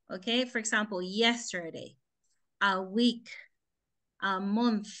simple, okay? For example, yesterday, a week, a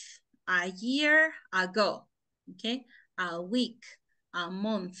month, a year ago, okay? A week, a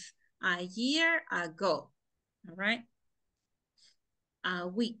month, a year ago, all right? A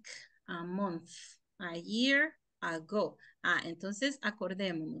week, a month, a year ago. Entonces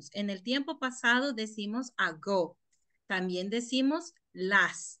acordémonos. En el tiempo pasado decimos ago. También decimos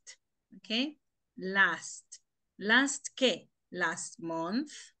last, ¿ok? Last. ¿Last qué? Last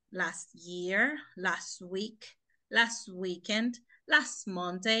month, last year, last week, last weekend, last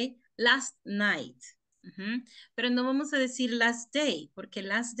Monday, last night. Pero no vamos a decir last day, porque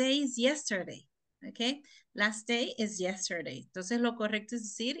last day is yesterday, ¿ok? Last day is yesterday. Entonces lo correcto es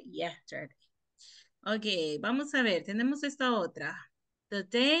decir yesterday. Ok, vamos a ver, tenemos esta otra. The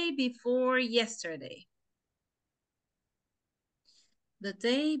day before yesterday. The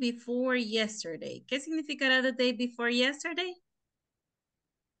day before yesterday. ¿Qué significará the day before yesterday?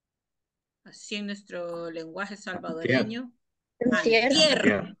 Así en nuestro lenguaje salvadoreño.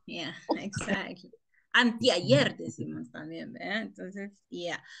 Antier. Yeah, exactly. Anteayer decimos también, ¿verdad? Entonces,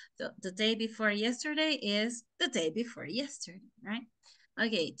 yeah. So the day before yesterday is the day before yesterday, right?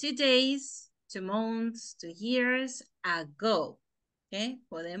 Okay, 2 days, 2 months, 2 years ago. Okay,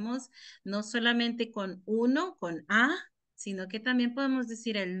 podemos no solamente con uno, con a, sino que también podemos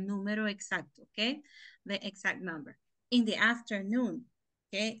decir el número exacto, okay? The exact number. In the afternoon,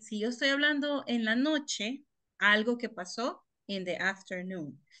 okay? Si yo estoy hablando en la noche, algo que pasó, in the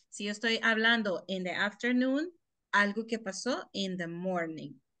afternoon. Si yo estoy hablando in the afternoon, algo que pasó in the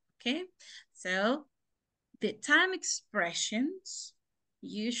morning, okay? So, the time expressions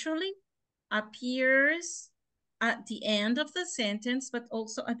usually appears at the end of the sentence, but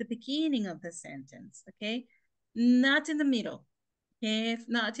also at the beginning of the sentence, okay? Not in the middle. If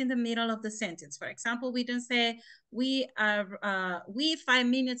not in the middle of the sentence. For example, we don't say, we 5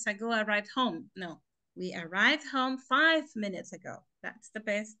 minutes ago arrived home. No, we arrived home 5 minutes ago. That's the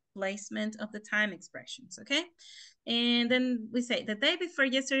best placement of the time expressions, okay? And then we say, the day before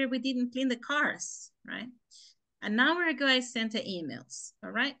yesterday, we didn't clean the cars, right? An hour ago, I sent the emails, all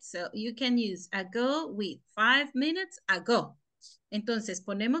right? So you can use ago with 5 minutes ago. Entonces,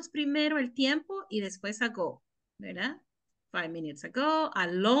 ponemos primero el tiempo y después ago, ¿verdad? 5 minutes ago, a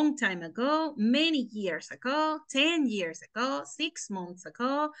long time ago, many years ago, 10 years ago, 6 months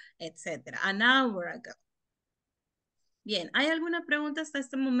ago, etc. An hour ago. Bien, ¿hay alguna pregunta hasta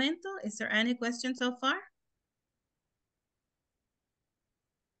este momento? Is there any question so far?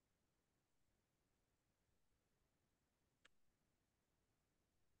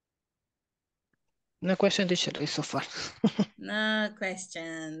 No question, teacher, so far. No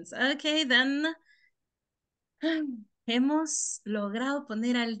questions. Okay, then. Hemos logrado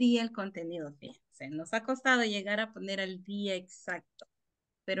poner al día el contenido, fíjense. Nos ha costado llegar a poner al día exacto,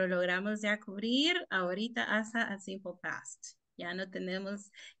 pero logramos ya cubrir ahorita hasta a simple past. Ya no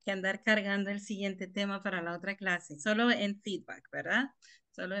tenemos que andar cargando el siguiente tema para la otra clase, solo en feedback, ¿verdad?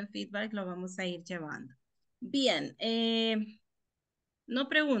 Solo en feedback lo vamos a ir llevando. Bien, no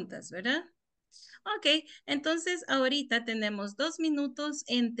preguntas, ¿verdad? Ok, entonces ahorita tenemos 2 minutos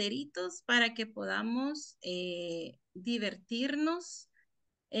enteritos para que podamos divertirnos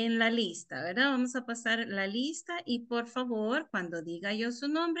en la lista, ¿verdad? Vamos a pasar la lista y por favor, cuando diga yo su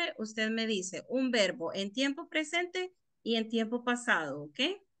nombre, usted me dice un verbo en tiempo presente y en tiempo pasado, ¿ok?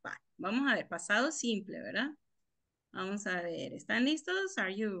 Vamos a ver, pasado simple, ¿verdad? Vamos a ver, ¿están listos?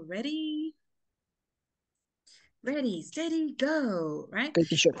 Are you ready? Ready, steady, go, right? Okay,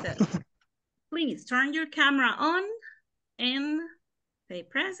 teacher. So, please turn your camera on and say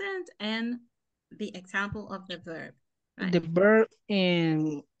present and the example of the verb. Right? The verb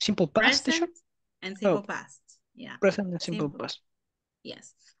in simple past, teacher? Present and simple past. Yeah. Present and simple past.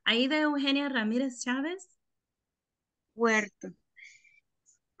 Yes. Aida Eugenia Ramírez Chávez. Huerto.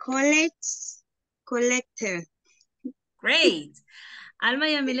 Collector. Great. Alma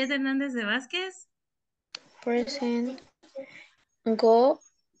y Amilet Hernández de Vázquez. Present. Go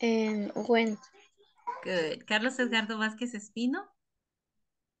and went. Good. Carlos Edgardo Vázquez Espino.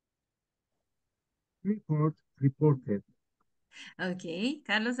 Report, reported. Okay.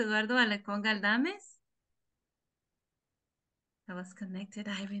 Carlos Eduardo Alarcón Galdames. I was connected,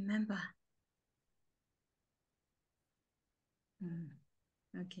 I remember.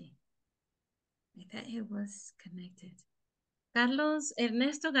 Okay. I thought it was connected. Carlos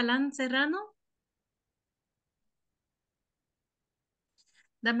Ernesto Galán Serrano.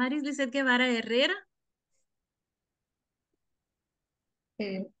 Damaris Lizeth Guevara Herrera.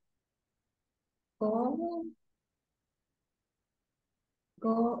 Go,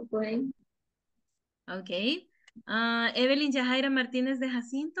 going. Okay. Evelyn Yajaira Martínez de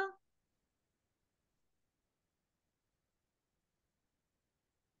Jacinto.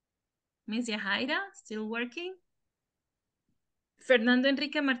 Miss Yajaira, still working. Fernando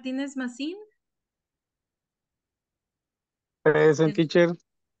Enrique Martínez Macín. Present, teacher.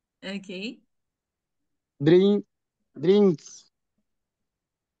 Okay. Drinks.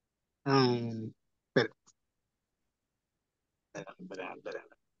 Espera. Espera.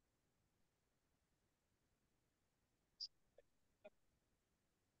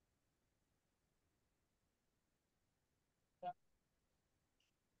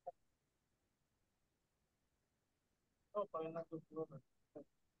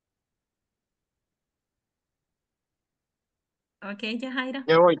 Okay, Yajaira.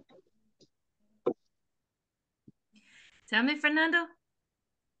 Ya voy. Tell me, Fernando.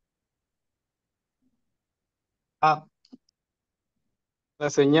 La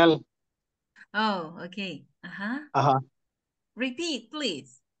señal. Oh, okay. Ajá. Repeat,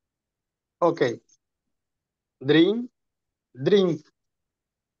 please. Ok. Drink. Drink,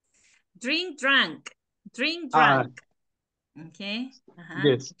 drank. Drink, drank. Okay.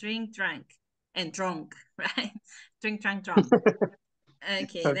 Yes. Drink, drank. And drunk, right? Drink, drank, drunk.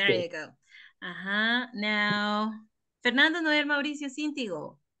 Okay, there you go. Now, Fernando Noel Mauricio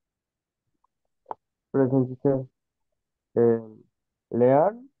Cíntigo. Present, teacher.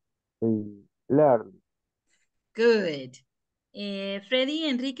 Learn y learn. Good. Freddy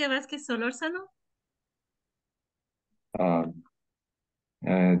Enrique Vázquez Solórzano.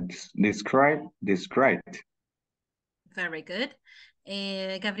 Described. Very good.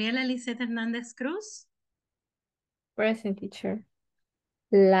 Gabriela Lisette Hernández Cruz. Present, teacher.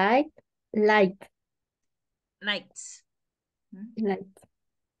 Light. Light.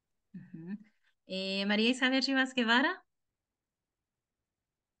 María Isabel Rivas Guevara.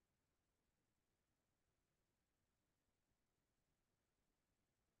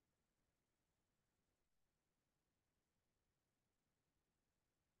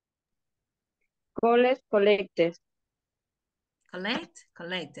 Collected.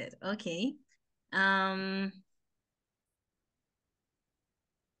 Collected. Okay.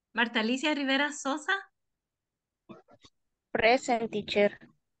 Marta Alicia Rivera Sosa. Present, teacher.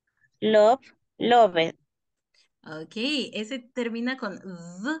 Loved. Okay, ese termina con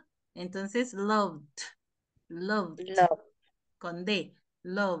v, entonces loved. Love. Con D,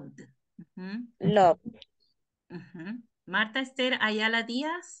 loved. Love. Marta Esther Ayala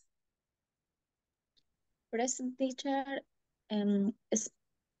Díaz. Present, teacher.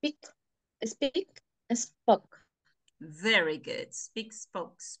 Spoke. Very good. Speak,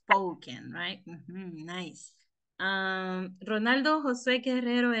 spoke, spoken, right? Nice. Ronaldo Josué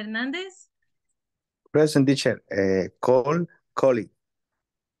Guerrero Hernández. Present, teacher. Calling.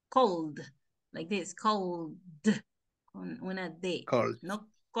 Cold, like this, cold, con una D. Cold. No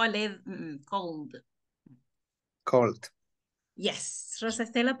cold, cold. Cold. Yes. Rosa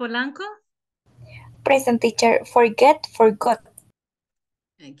Estela Polanco. Present, teacher. Forget, forgot.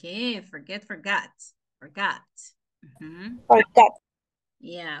 Okay, forget, forgot. Forgot. Forgot.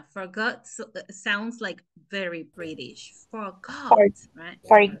 Yeah, forgot sounds like very British. Forgot, right?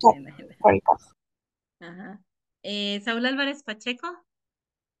 Forgot. Saúl Álvarez Pacheco.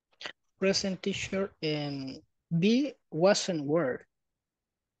 Present, teacher. Be wasn't word.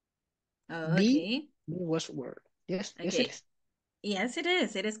 Oh, okay. Be was word. Yes, Okay. yes it is. Yes, it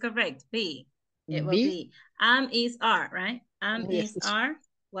is. It is correct. Be. It will Be. be. Is are, right? Yes, is are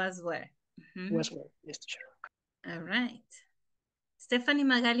was were. Was word. Yes, teacher. All right. Stephanie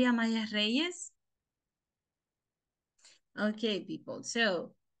Magalia Maya Reyes. Okay, people.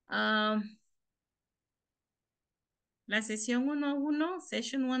 So, la sesión 1-1,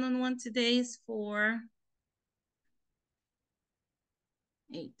 session 1-on-1 today is for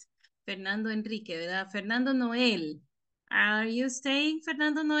 8. Fernando Enrique, ¿verdad? Fernando Noel. Are you staying,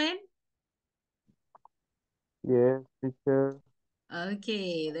 Fernando Noel? Yes, teacher. Ok,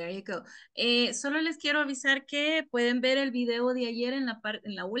 there you go. Solo les quiero avisar que pueden ver el video de ayer en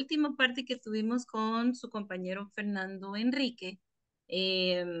la última parte que tuvimos con su compañero Fernando Enrique.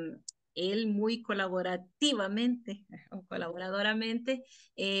 Él muy colaborativamente o colaboradoramente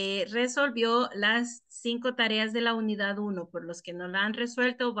resolvió las 5 tareas de la unidad 1. Por los que no la han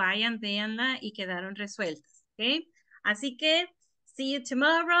resuelto, vayan, véanla y quedaron resueltas. ¿Ok? Así que, see you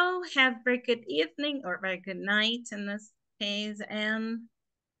tomorrow. Have a very good evening or very good night. And case and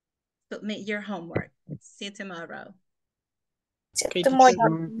submit your homework. See you tomorrow. Okay,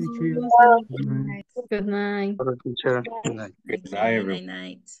 Tomorrow. teacher. Teacher. Good night. Good night. Hello, teacher. Good night. Okay, night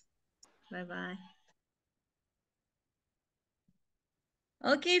night. Bye-bye.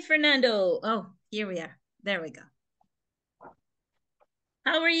 Okay, Fernando. Oh, here we are. There we go.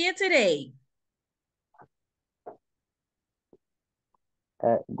 How are you today?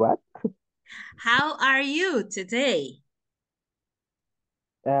 What? How are you today?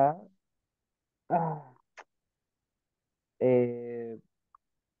 Uh, ah, eh,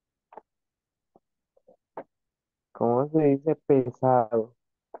 ¿Cómo se dice pesado?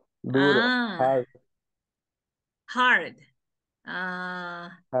 Duro, hard, Hard.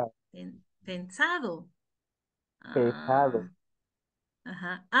 Ah, hard, pensado. pesado,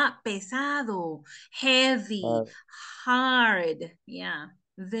 Ajá. Pesado. Heavy. hard, Hard. Yeah.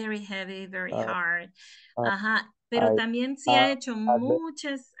 Very heavy, very hard, hard. hard, Ajá. Pero hard, también si ha hard, hecho hard,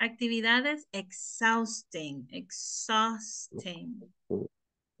 muchas actividades, exhausting. Exhausting.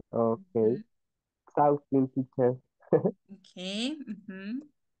 okay. Exhausting, teacher. Okay. Mhm.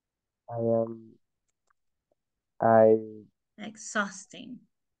 I am, I, Exhausting.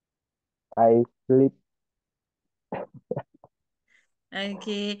 I sleep,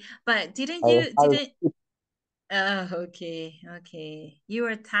 Okay. But I have didn't, okay. Okay. You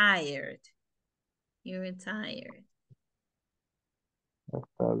were tired. You were tired.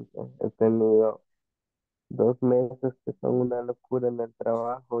 bastante. He tenido 2 meses que son una locura en el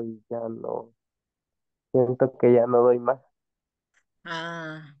trabajo y ya no, siento que ya no doy más.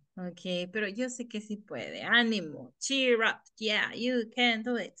 Okay, pero yo sé que sí puede. Ánimo, cheer up. Yeah, you can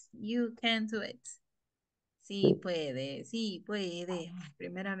do it. You can do it. Sí Sí, puede, sí puede.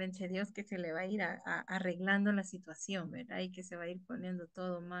 Primeramente Dios que se le va a ir arreglando la situación, ¿verdad? Y que se va a ir poniendo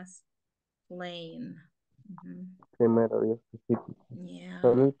todo más plain. Ujú. primero Dios que sí. Yeah.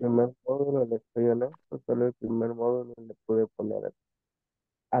 Solo el primer módulo, le estoy honesto, solo el primer módulo le pude poner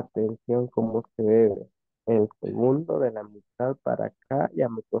atención como se debe. El segundo de la mitad para acá ya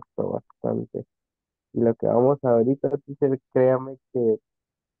me costó bastante. Y lo que vamos ahorita, teacher, créame que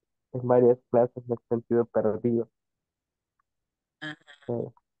en varias clases me he sentido perdido. Ajá.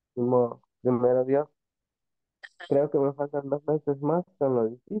 Ni modo, primero Dios, creo que me faltan 2 meses más con lo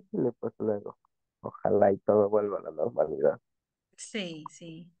difícil y pues luego, ojalá y todo vuelva a la normalidad. Sí,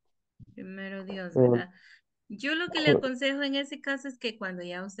 sí. Primero Dios, Eh, ¿verdad? Yo lo que le aconsejo en ese caso es que cuando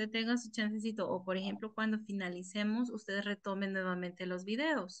ya usted tenga su chancecito o por ejemplo cuando finalicemos, usted retome nuevamente los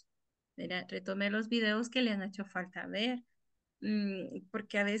videos. ¿Verdad? Retome los videos que le han hecho falta ver.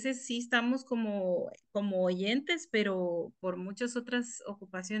 Porque a veces sí estamos como oyentes, pero por muchas otras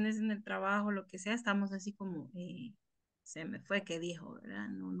ocupaciones en el trabajo, lo que sea, estamos así como, se me fue que dijo, ¿verdad?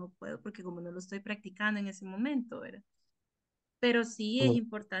 No, no puedo porque como no lo estoy practicando en ese momento, ¿verdad? Pero sí es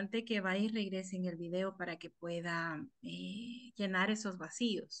importante que vaya y regrese en el video para que pueda llenar esos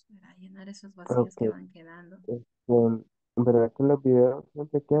vacíos, ¿verdad? Llenar esos vacíos ok, que van quedando. ¿verdad que los videos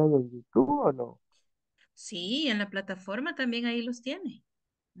siempre quedan en YouTube o no? Sí, en la plataforma también ahí los tiene.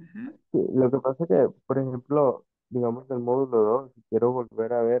 Ujú, Sí, lo que pasa es que, por ejemplo, digamos del módulo 2 si quiero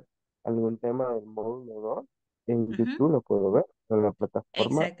volver a ver algún tema del módulo 2 en ujú. YouTube lo puedo ver, pero en la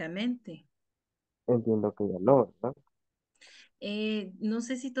plataforma Exactamente. entiendo que ya no, ¿verdad? No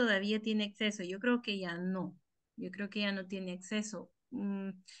sé si todavía tiene acceso. Yo creo que ya no. Yo creo que ya no tiene acceso.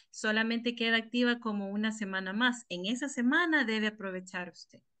 Solamente queda activa como una semana más. En esa semana debe aprovechar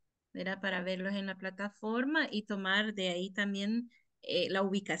usted, ¿verdad? Para verlos en la plataforma y tomar de ahí también la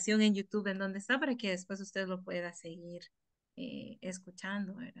ubicación en YouTube en donde está para que después usted lo pueda seguir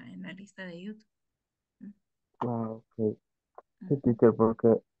escuchando, ¿verdad? En la lista de YouTube. Ah, ok. Sí, Ujú. teacher, porque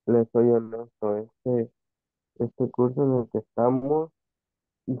le soy honesto, este curso en el que estamos,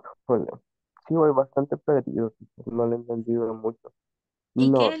 híjole, sí voy bastante perdido, teacher, no lo he entendido mucho.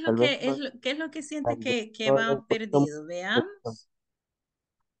 ¿Y qué No, es lo tal vez que no, qué es lo que siente tal vez que no le va encuentro mucha perdido? atención. Veamos.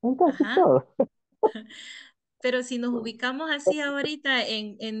 En casi Ajá. todo. Pero si nos ubicamos así ahorita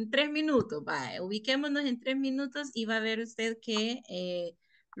en 3 minutos, vaya, ubiquémonos en 3 minutos y va a ver usted que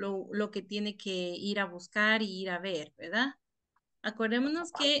lo que tiene que ir a buscar y ir a ver, ¿verdad?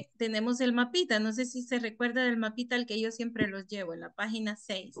 Acordémonos que tenemos el mapita. No sé si se recuerda del mapita al que yo siempre los llevo en la página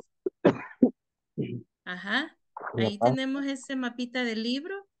 6. Ajá. La Ahí tenemos ese mapita del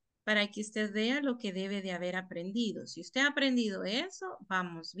libro para que usted vea lo que debe de haber aprendido. Si usted ha aprendido eso,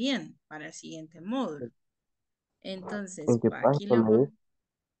 vamos bien para el siguiente módulo. Entonces, ¿En qué aquí página le me voy. dice?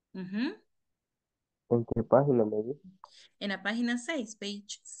 Ujú. ¿En qué página me dice? En la página 6,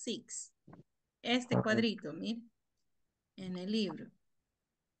 page 6. Este Ajá. cuadrito, mire, en el libro.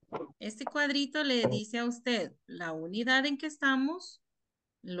 Este cuadrito le dice a usted la unidad en que estamos,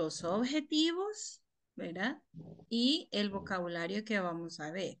 los objetivos, ¿verdad? Y el vocabulario que vamos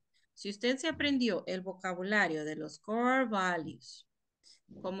a ver. Si usted se aprendió el vocabulario de los core values,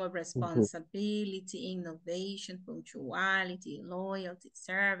 como responsibility, innovation, punctuality, loyalty,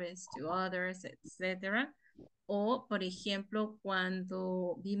 service to others, etc. O, por ejemplo,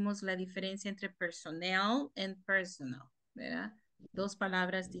 cuando vimos la diferencia entre personnel y personal, ¿verdad? Dos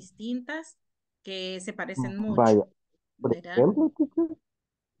palabras distintas que se parecen mucho, Vaya, por ¿verdad? ejemplo, teacher,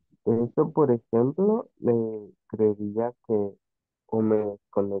 eso, por ejemplo, creería que o me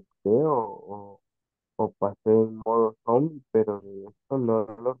desconecté o pasé en modo zombie, pero de esto no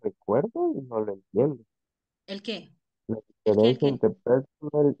lo recuerdo y no lo entiendo. ¿El qué? La ¿El qué? ¿El diferencia qué? entre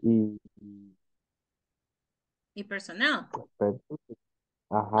personal Y personal. personal. Ok,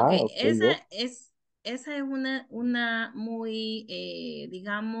 Ajá, ok, esa es una muy,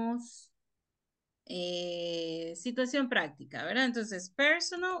 digamos, situación práctica, ¿verdad? Entonces,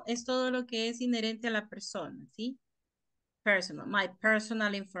 personal es todo lo que es inherente a la persona, ¿sí? Personal, my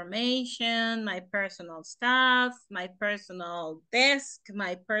personal information, my personal stuff, my personal desk,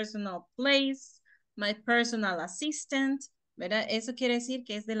 my personal place, my personal assistant, ¿verdad? Eso quiere decir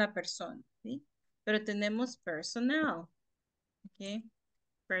que es de la persona, ¿sí? Pero tenemos personal, ¿ok?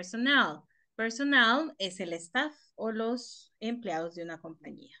 Personal. Personal es el staff o los empleados de una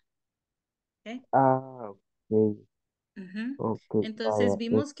compañía, ¿ok? Ah, ok, Ujú. ok, Entonces vaya,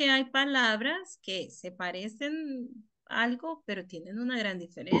 vimos que hay palabras que se parecen algo, pero tienen una gran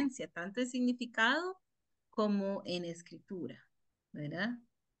diferencia, tanto en significado como en escritura, ¿verdad?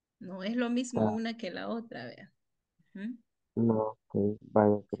 No es lo mismo ah, una que la otra, ¿verdad? Ujú. no, ok,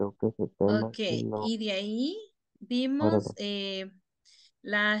 vaya, creo que ese tema Ok, sí no, y de ahí ahora vimos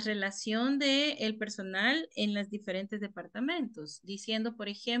la relación de el personal en los diferentes departamentos, diciendo, por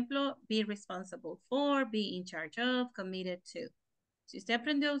ejemplo, be responsible for, be in charge of, committed to. Si usted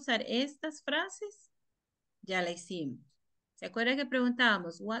aprendió a usar estas frases, ya la hicimos. ¿Se acuerda que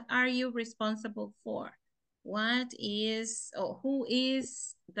preguntábamos, what are you responsible for? What is, or who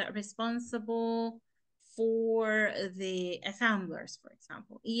is the responsible for the assemblers, for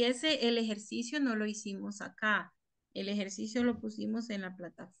example? Y el ejercicio no lo hicimos acá. El ejercicio lo pusimos en la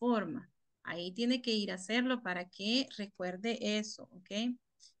plataforma. Ahí tiene que ir a hacerlo para que recuerde eso, ¿ok?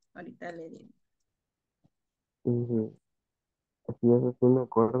 Ahorita le digo. ujú, sí, eso sí me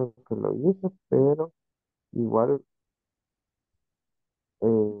acuerdo que lo hice, pero igual,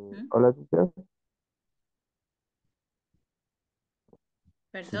 Ujú. hola, teacher,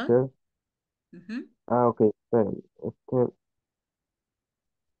 ¿Perdón? teacher, Ujú. ok, esperen, es que,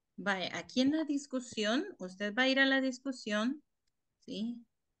 Vaya, aquí en la discusión, usted va a ir a la discusión, ¿sí?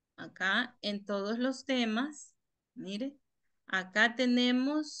 Acá en todos los temas, mire, acá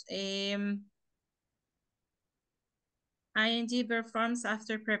tenemos ing performs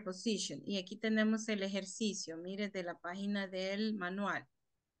after preposition y aquí tenemos el ejercicio, mire, de la página del manual.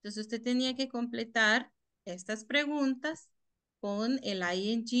 Entonces usted tenía que completar estas preguntas con el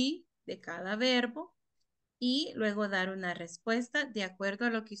ing de cada verbo y luego dar una respuesta de acuerdo a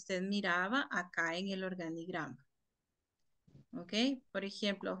lo que usted miraba acá en el organigrama. ¿Ok? Por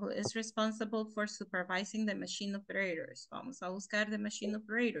ejemplo, who is responsible for supervising the machine operators? Vamos a buscar the machine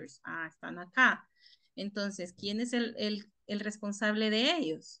operators. Ah, están acá. Entonces, ¿quién es el responsable de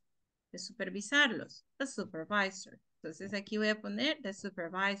ellos? De supervisarlos. The supervisor. Entonces, aquí voy a poner the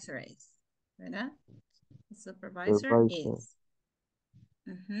supervisor is. ¿Verdad? The supervisor supervisor, is.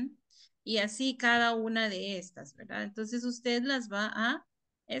 Ujú. Y así cada una de estas, ¿verdad? Entonces usted las va a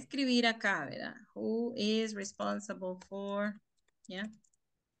escribir acá, ¿verdad? Who is responsible for, ¿ya?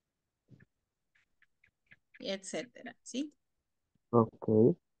 Y etcétera, ¿sí?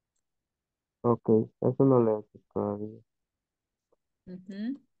 ok, ok, eso no lo he hecho todavía.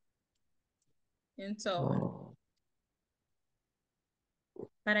 Ujú. And so on. Ah,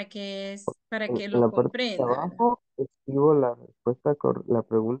 para que en lo la parte de comprenda, ¿verdad? abajo escribo la respuesta, la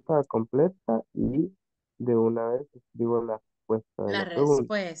pregunta completa y de una vez escribo la respuesta de La la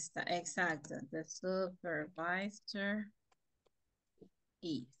pregunta. respuesta, exacto. The supervisor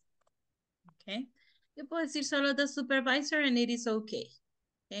is. ¿Ok? Yo puedo decir solo the supervisor and it is okay.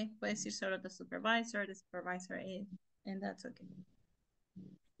 Okay, puedo decir solo the supervisor is, and that's okay.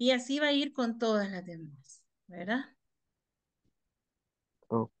 Y así va a ir con todas las demás, ¿verdad?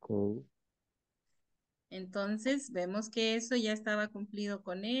 Ok. Entonces, vemos que eso ya estaba cumplido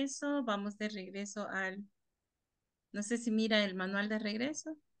con eso. Vamos de regreso al... No sé si mira el manual de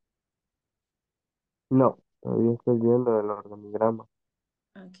regreso. No, todavía estoy viendo el organigrama.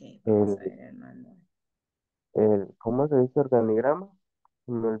 Ok, vamos El, a ver el manual. ¿Cómo se dice organigrama?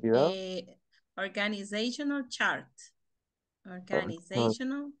 Se me olvidó. Organizational chart. Ah,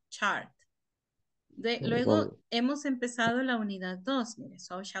 Organizational chart. organ- Luego hemos empezado la unidad 2, mire,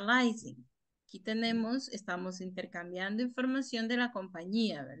 socializing. Aquí estamos intercambiando información de la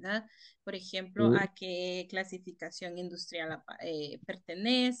compañía, ¿verdad? Por ejemplo, sí, a qué clasificación industrial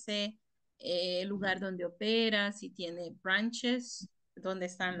pertenece, el lugar donde opera, si tiene branches, dónde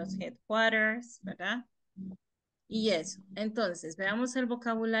están los headquarters, ¿verdad? Y eso. Entonces, veamos el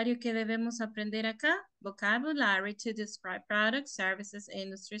vocabulario que debemos aprender acá. Vocabulary to describe products, services,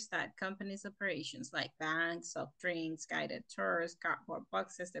 industries that companies operations like banks, soft drinks, guided tours, cardboard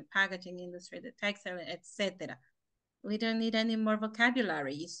boxes, the packaging industry, the textile, etc. We don't need any more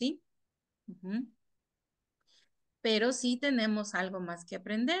vocabulary, you see? Pero sí tenemos algo más que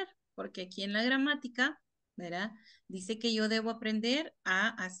aprender, porque aquí en la gramática, ¿verdad? Dice que yo debo aprender a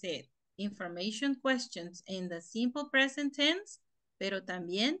hacer information questions in the simple present tense, pero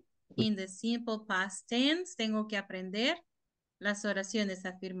también in the simple past tense tengo que aprender las oraciones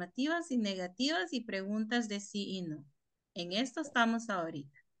afirmativas y negativas y preguntas de sí y no. En esto estamos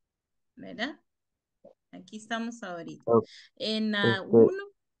ahorita, ¿verdad? Aquí estamos ahorita. o- En la este, 1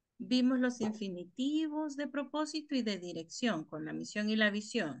 vimos los infinitivos de propósito y de dirección con la misión y la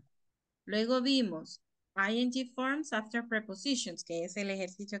visión. Luego vimos ing forms after prepositions, que es el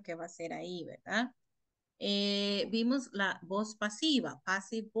ejercicio que va a ser ahí, ¿verdad? Vimos la voz pasiva,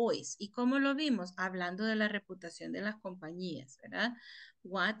 passive voice. ¿Y cómo lo vimos? Hablando de la reputación de las compañías, ¿verdad?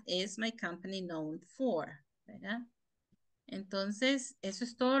 What is my company known for? ¿Verdad? Entonces, eso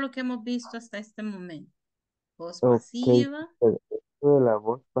es todo lo que hemos visto hasta este momento. Voz ok, pasiva. pero esto de la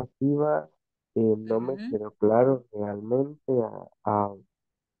voz pasiva no me Ujú, quedó claro realmente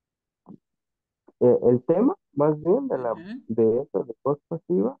el tema, más bien ujú. de eso, de voz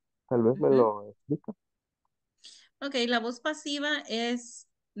pasiva, tal vez me Ujú. lo explica. Ok, la voz pasiva es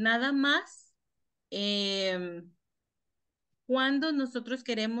nada más cuando nosotros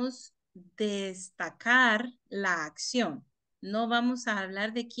queremos destacar la acción. No vamos a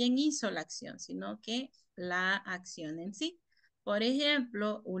hablar de quién hizo la acción, sino que la acción en sí. Por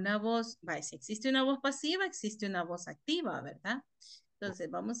ejemplo, una voz, si existe una voz pasiva, existe una voz activa, ¿verdad?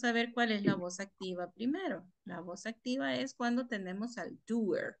 Entonces, vamos a ver cuál es la voz activa primero. La voz activa es cuando tenemos al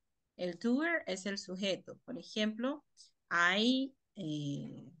doer. El doer es el sujeto. Por ejemplo, hay,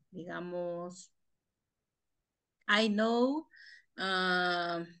 digamos, I know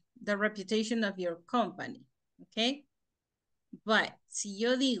the reputation of your company, ¿ok? But si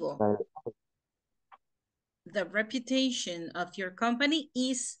yo digo, the reputation of your company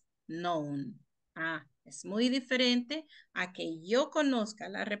is known. Es muy diferente a que yo conozca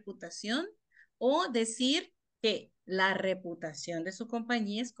la reputación o decir que la reputación de su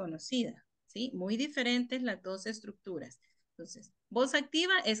compañía es conocida, ¿sí? Muy diferentes las dos estructuras. Entonces, voz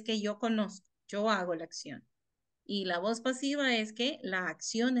activa es que yo conozco, yo hago la acción. Y la voz pasiva es que la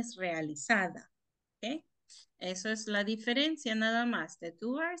acción es realizada, ¿ok? Eso es la diferencia nada más, the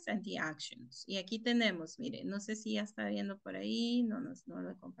doers and the actions. Y aquí tenemos, mire, no sé si ya está viendo por ahí, no lo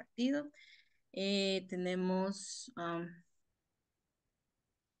he compartido. Tenemos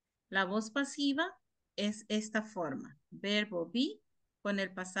la voz pasiva es esta forma, verbo be con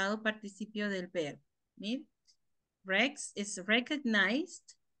el pasado participio del verbo. Mire, Rex is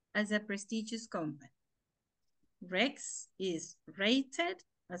recognized as a prestigious company. Rex is rated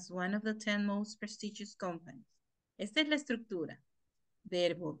as one of the 10 most prestigious companies. Esta es la estructura.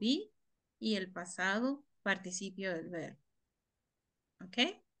 Verbo be y el pasado participio del verbo. ¿Ok?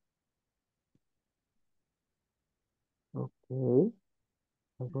 Ok.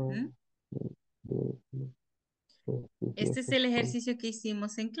 Ujú. de- Este es el ejercicio que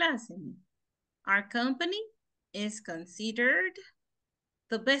hicimos en clase. Our company is considered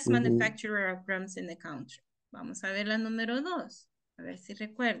the best Ujú. manufacturer of drums in the country. Vamos a ver la número 2. A ver si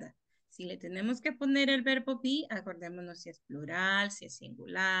recuerda. Si le tenemos que poner el verbo be, acordémonos si es plural, si es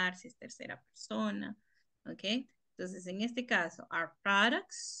singular, si es tercera persona. ¿Ok? Entonces, en este caso, our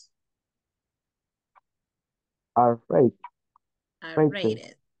products Are are rated.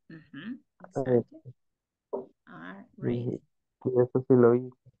 rated. Ujú, Eh, exactly. Are ujú. rated. Sí, eso sí lo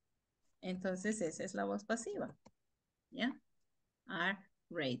hice. Entonces esa es la voz pasiva. ¿Ya? Are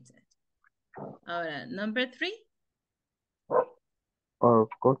rated. Ahora, number 3. Our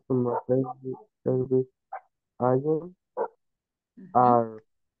customer service agents are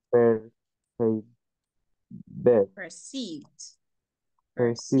perceived, Perceived.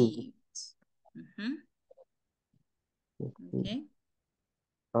 perceived Okay.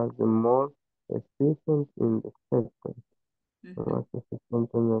 as the most efficient in the sector. Más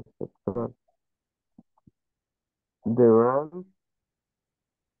eficiente en el sector. The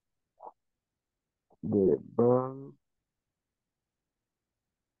brand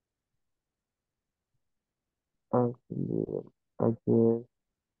actually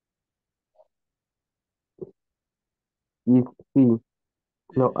is see.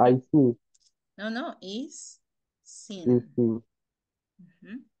 No, I see. No, is Is seen. see.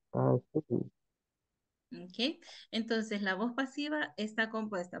 I see. Ok, entonces la voz pasiva está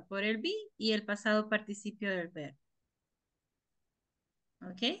compuesta por el be y el pasado participio del verbo.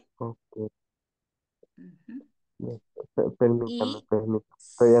 Ok. Okay. Y Permítame.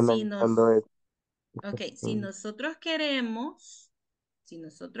 Estoy si analizando eso. ok, si nosotros queremos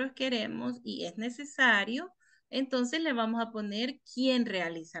y es necesario, entonces le vamos a poner quién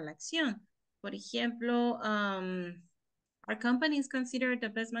realiza la acción. Por ejemplo, our company is considered the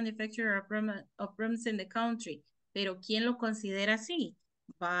best manufacturer of rooms in the country. Pero ¿quién lo considera así?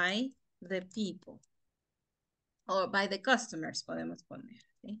 By the people. Or by the customers, podemos poner.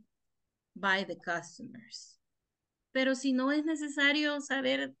 ¿sí? By the customers. Pero si no es necesario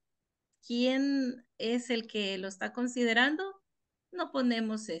saber quién es el que lo está considerando, no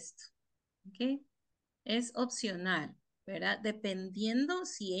ponemos esto. ¿Ok? Es opcional, ¿verdad? Dependiendo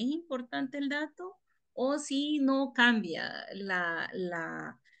si es importante el dato o si no cambia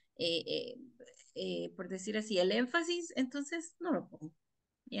por decir así, el énfasis, entonces no lo pongo.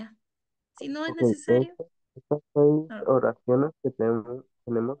 ¿Ya? Si no es necesario. Estas 6 No lo pongo. oraciones que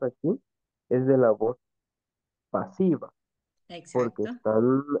tenemos aquí es de la voz pasiva, porque Exacto.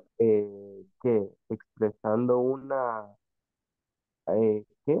 están expresando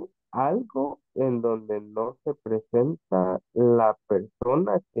algo en donde no se presenta la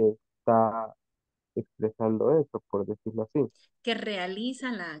persona que está expresando eso, por decirlo así. Que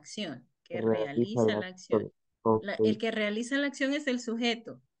realiza la acción. Que Realiza realiza la la acción. acción. Ok, El que realiza la acción es el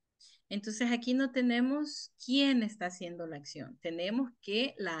sujeto. Entonces aquí no tenemos quién está haciendo la acción. Tenemos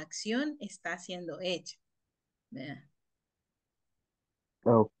que la acción está siendo hecha. ¿Verdad?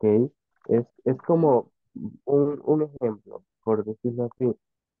 ok. Es como un ejemplo, por decirlo así.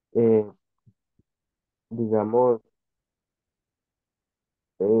 Digamos,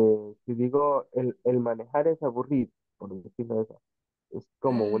 si digo el manejar es aburrido, por decirlo así, es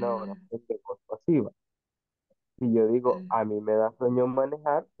como una oración de voz pasiva. Si yo digo, a mí me da sueño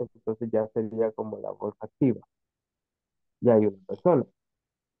manejar, entonces ya sería como la voz activa. Ya hay una persona.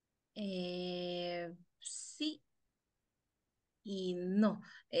 Sí y no.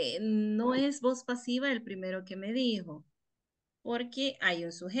 No es voz pasiva el primero que me dijo, porque hay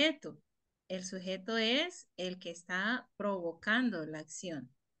un sujeto. El sujeto es el que está provocando la acción.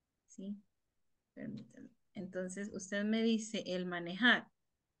 ¿Sí? Permítame. Entonces, usted me dice el manejar,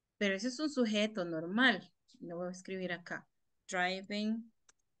 pero ese es un sujeto normal. Lo voy a escribir acá. Driving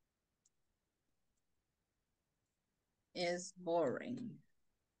is boring.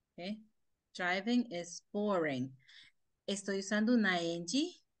 ¿Okay? Driving is boring. Estoy usando una ing,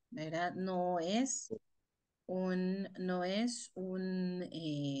 ¿verdad? No es un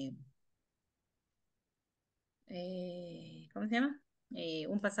 ¿cómo se llama?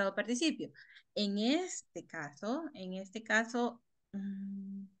 Un pasado participio. En este caso,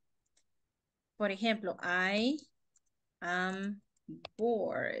 por ejemplo, I am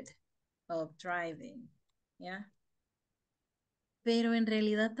bored of driving. ¿Ya? Pero en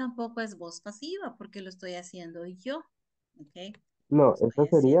realidad tampoco es voz pasiva porque lo estoy haciendo yo. ¿Ok? No, Lo estoy eso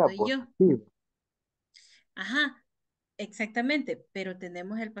sería haciendo voz yo. activa. Ajá, exactamente, pero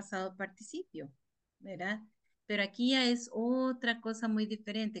tenemos el pasado participio, ¿verdad? Pero aquí ya es otra cosa muy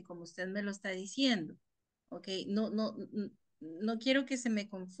diferente, como usted me lo está diciendo. ¿Ok? No quiero que se me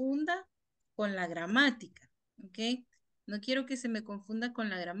confunda con la gramática. ¿Ok? No quiero que se me confunda con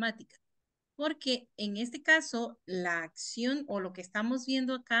la gramática. Porque en este caso, la acción o lo que estamos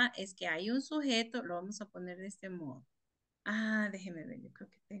viendo acá es que hay un sujeto, lo vamos a poner de este modo. Ah, déjeme ver, yo creo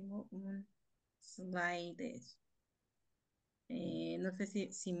que tengo un slide de eso. No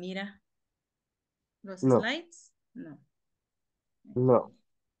sé si mira los No, slides. No. no.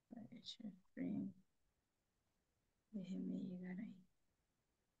 Déjeme llegar ahí.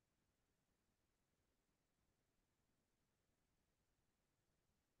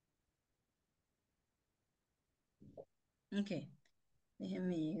 Ok.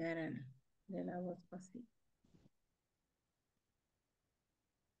 Déjenme llegar al de la voz pasiva.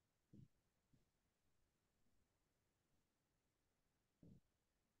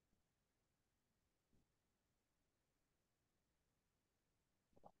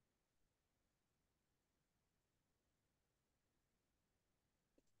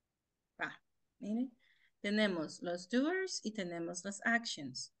 Miren, tenemos los doers y tenemos las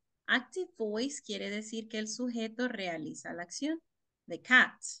actions. Active voice quiere decir que el sujeto realiza la acción. The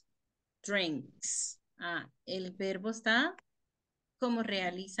cat drinks. El verbo está como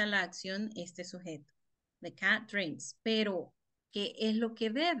realiza la acción este sujeto. The cat drinks. Pero, ¿qué es lo que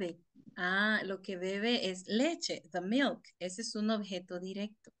bebe? Lo que bebe es leche, the milk. Ese es un objeto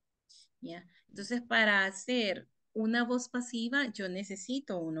directo. ¿Ya? Entonces, para hacer una voz pasiva, yo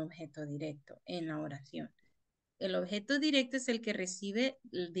necesito un objeto directo en la oración. El objeto directo es el que recibe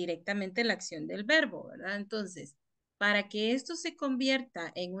directamente la acción del verbo, ¿verdad? Entonces, para que esto se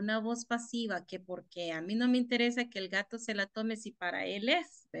convierta en una voz pasiva, que porque a mí no me interesa que el gato se la tome si para él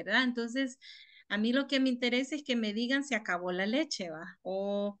es, ¿verdad? Entonces, a mí lo que me interesa es que me digan se acabó la leche, ¿va?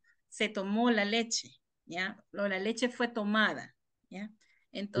 O se tomó la leche, ¿ya? O la leche fue tomada, ¿ya? Ujú,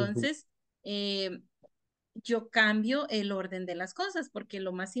 Entonces, yo cambio el orden de las cosas porque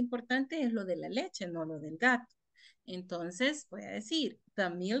lo más importante es lo de la leche, no lo del gato. Entonces, voy a decir, the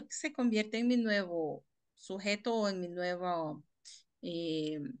milk se convierte en mi nuevo sujeto o en mi nuevo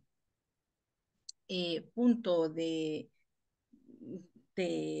eh, punto de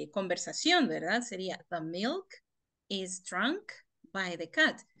conversación, ¿verdad? Sería, the milk is drunk by the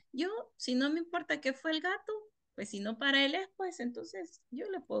cat. Yo, si no me importa qué fue el gato, pues si no para él es, pues entonces yo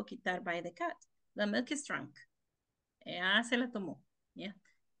le puedo quitar by the cat. The milk is drunk. Se la tomó, ¿ya?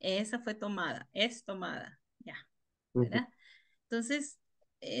 Esa fue tomada, es tomada, ya, ujú. ¿verdad? Entonces,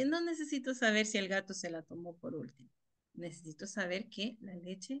 no necesito saber si el gato se la tomó por último. Necesito saber que la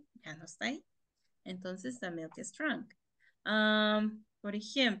leche ya no está ahí. Entonces, the milk is drunk. Por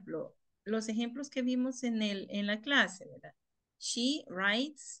ejemplo, los ejemplos que vimos en la clase, ¿verdad? She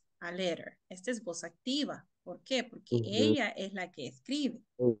writes a letter. Esta es voz activa. ¿Por qué? Porque Ujú, ella es la que escribe.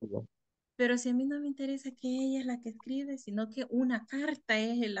 ella, Pero si a mí no me interesa que ella es la que escribe, sino que una carta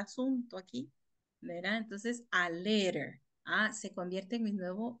es el asunto aquí, ¿verdad? Entonces, a letter, se convierte en mi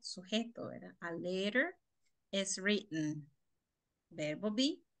nuevo sujeto, ¿verdad? A letter is written, verbo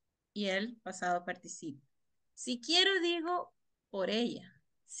be y el pasado participo. Si quiero, digo por ella.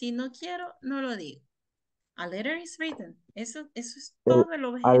 Si no quiero, no lo digo. A letter is written. Eso es el todo el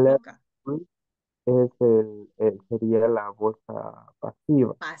objeto alert acá. es sería la voz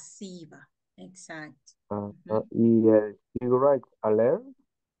pasiva. Pasiva. Exacto. Ajá, Ujú. y el she writes alert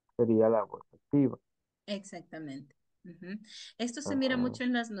sería la voz activa. Exactamente. Ujú. Esto se mira Ajá, mucho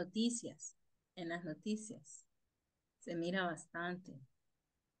en las noticias. En las noticias. Se mira bastante.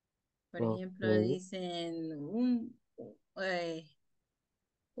 Por ejemplo, ok. dicen eh,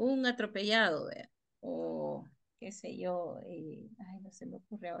 un atropellado, ¿vea? O qué sé yo. Ay, no se me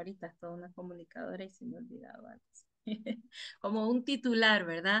ocurre ahorita. Es toda una comunicadora y se me ha olvidado algo así. Como un titular,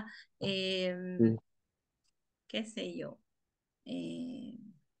 ¿verdad? Sí, Qué sé yo. Eh,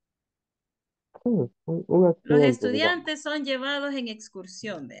 sí, un Los accidente, digamos. estudiantes son llevados en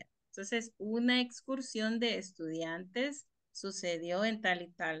excursión, ¿verdad? Entonces, una excursión de estudiantes sucedió en tal y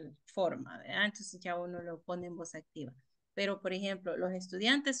tal forma, ¿verdad? Entonces ya uno lo pone en voz activa. Pero, por ejemplo, los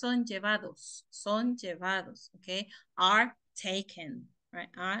estudiantes son llevados, ¿ok? Are taken, right?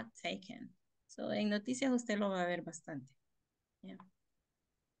 Are taken. So, en noticias usted lo va a ver bastante. Yeah.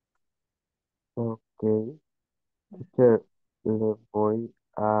 Ok, Ujú, teacher, le voy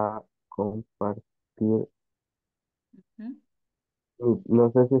a compartir. ujú.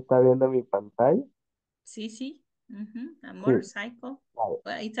 No sé si está viendo mi pantalla. Sí, sí. Ujú. A Sí, motorcycle. vale,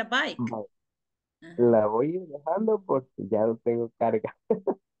 Well, it's a bike. vale. Ajá. La voy a ir dejando porque ya no tengo carga.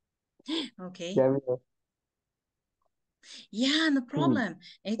 Ok. Ya miro. Yeah, no problem.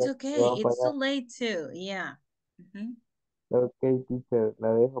 It's Ya me okay. va a It's too pagar. late too. Yeah. Ujú. Ok, teacher,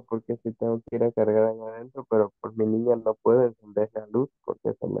 la dejo porque sí tengo que ir a cargar allá adentro, pero por mi niña no puedo encender la luz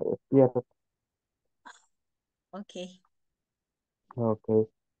porque se me despierta. Okay. Ok,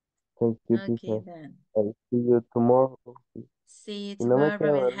 thank you, Okay teacher. then. I'll see you tomorrow. Si See you no me tomorrow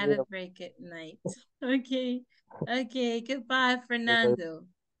quedo and have a dormido, very good night. Okay. Okay. Goodbye, pues, Fernando.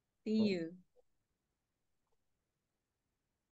 See you.